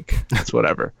 No, like that's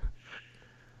whatever.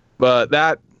 But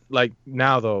that like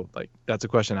now though, like that's a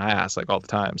question I ask like all the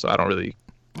time, so I don't really.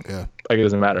 Yeah. Like it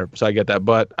doesn't matter, so I get that,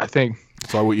 but I think.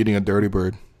 That's why we're eating a dirty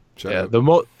bird. Straight up.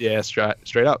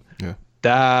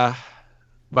 Yeah.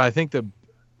 But I think the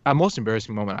most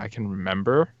embarrassing moment I can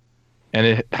remember, and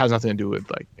it has nothing to do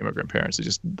with like immigrant parents. It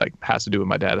just like has to do with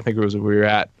my dad. I think it was when we were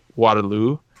at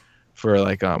Waterloo for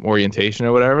like orientation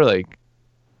or whatever. Like,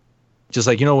 just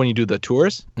like when you do the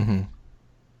tours,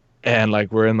 and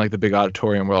like we're in like the big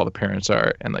auditorium where all the parents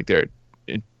are, and like they're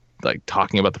like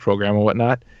talking about the program and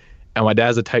whatnot. And my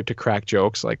dad's the type to crack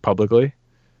jokes like publicly.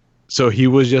 So he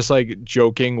was just like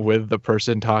joking with the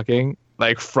person talking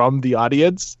like from the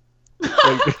audience.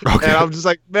 Like, okay. And I'm just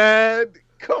like, man,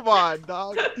 come on,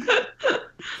 dog.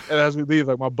 And as we leave,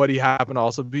 like my buddy happened to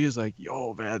also be, he's like,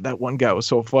 yo, man, that one guy was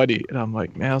so funny. And I'm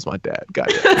like, man, that's my dad. God.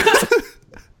 It's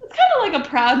kind of like a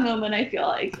proud moment, I feel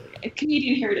like. A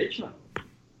Canadian heritage moment.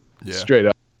 Yeah. Straight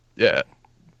up. Yeah.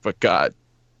 But God.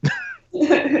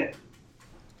 Well,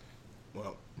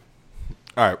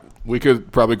 all right. We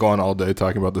could probably go on all day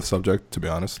talking about this subject, to be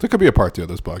honest. There could be a part 2 of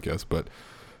this podcast, but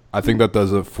I think that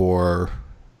does it for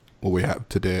what we have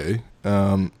today.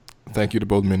 Thank you to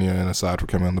both Minnia and Asad for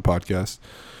coming on the podcast.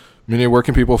 Minnia, where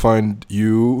can people find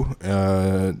you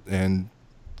and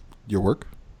your work?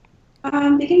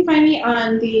 They can find me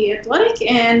on The Athletic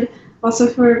and also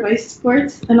for Vice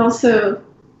Sports, and also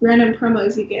random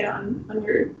promos you get on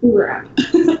your Uber app.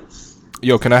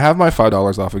 Yo, can I have my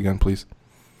 $5 off again, please?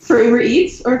 For Uber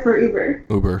Eats or for Uber?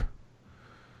 Uber.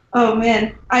 Oh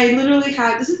man, I literally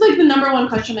have. This is like the number one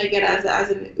question I get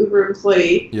as an Uber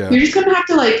employee. Yeah. You're just gonna have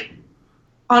to like.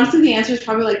 Honestly, the answer is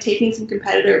probably like taking some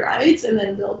competitor rides, and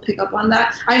then they'll pick up on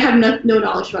that. I have no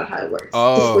knowledge about how it works.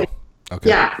 Oh. Okay.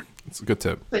 Yeah. It's a good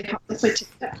tip. It's like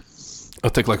yeah. I'll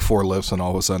take like 4 lifts, and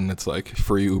all of a sudden it's like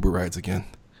free Uber rides again.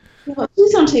 Well,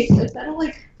 please don't take this. That'll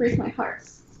like break my heart.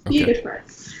 Be a good friend.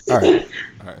 All right.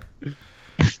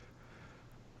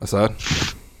 Asad?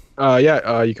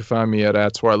 You can find me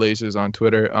at Swart Laces on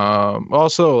Twitter.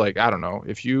 Also, like, I don't know,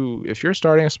 if you're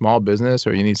starting a small business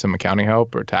or you need some accounting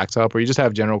help or tax help or you just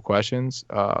have general questions,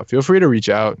 feel free to reach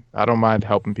out. I don't mind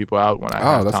helping people out when I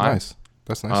have that's time. Nice.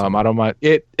 That's nice. I don't mind.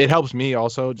 It helps me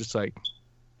also just like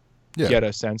get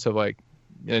a sense of like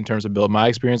in terms of build my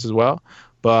experience as well.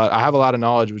 But I have a lot of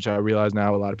knowledge, which I realize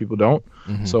now a lot of people don't.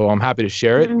 Mm-hmm. So I'm happy to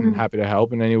share it and happy to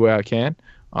help in any way I can.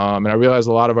 And I realize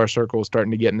a lot of our circle is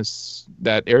starting to get in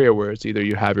that area where it's either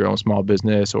you have your own small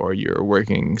business or you're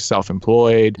working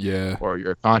self-employed or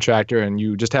you're a contractor and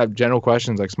you just have general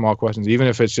questions, like small questions, even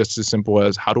if it's just as simple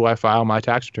as how do I file my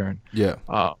tax return? Yeah.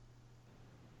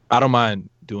 I don't mind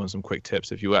doing some quick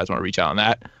tips if you guys want to reach out on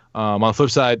that. On the flip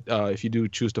side, if you do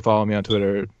choose to follow me on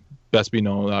Twitter, best be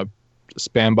known,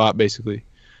 spam bot basically.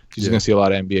 You're just going to see a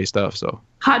lot of NBA stuff. So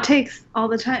hot takes all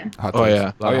the time. Hot takes.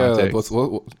 Hot takes.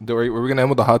 Were we going to end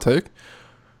with a hot take?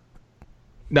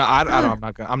 No, I'm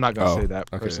not gonna say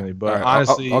that personally. But right.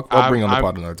 honestly, I'll bring on the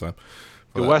pod another time.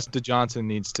 The West DeJohnson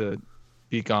needs to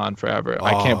be gone forever.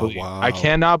 I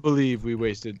cannot believe we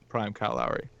wasted prime Kyle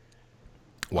Lowry.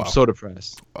 Wow. I'm so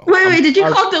depressed. Wait, did you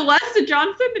call the West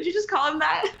DeJohnson? Did you just call him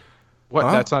that? What?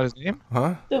 Huh? That's not his name?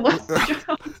 Huh? The West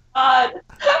DeJohnson. God.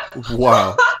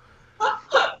 Wow.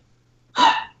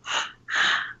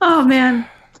 Oh man,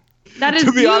 that is.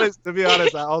 To be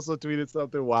honest, I also tweeted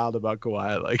something wild about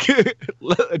Kawhi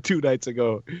like 2 nights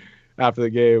ago after the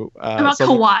game. About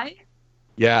Kawhi?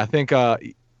 Yeah, I think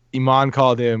Iman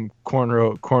called him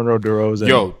Cornrow DeRozan.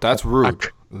 Yo, that's rude.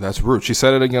 That's rude. She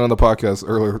said it again on the podcast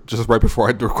earlier, just right before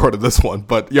I recorded this one.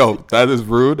 But yo, that is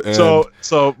rude and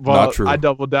not true. I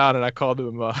doubled down and I called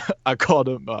him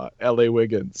L.A.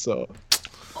 Wiggins. So.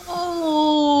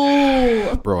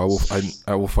 Oh. Bro,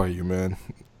 I will fight you, man.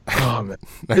 Oh man.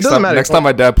 Next time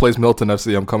my dad plays Milton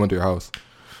FC, I'm coming to your house.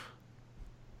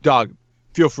 Dog,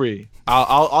 feel free.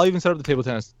 I'll even set up the table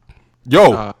tennis.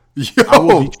 Yo. I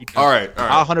will beat you down. All right.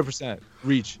 I'll 100%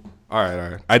 reach. All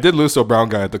right. I did lose to a brown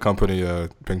guy at the company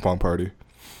ping pong party.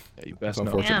 Yeah, you best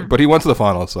know. Yeah. But he went to the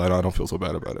finals, so I don't feel so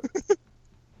bad about it.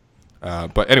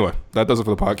 But anyway, that does it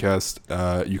for the podcast.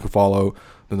 You can follow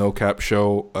the No Cap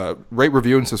Show. Rate,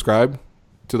 review, and subscribe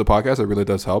to the podcast. It really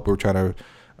does help. We're trying to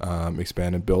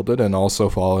expand and build it. And also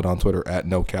follow it on Twitter at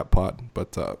NoCapPod.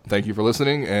 But thank you for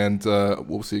listening, and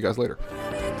we'll see you guys later.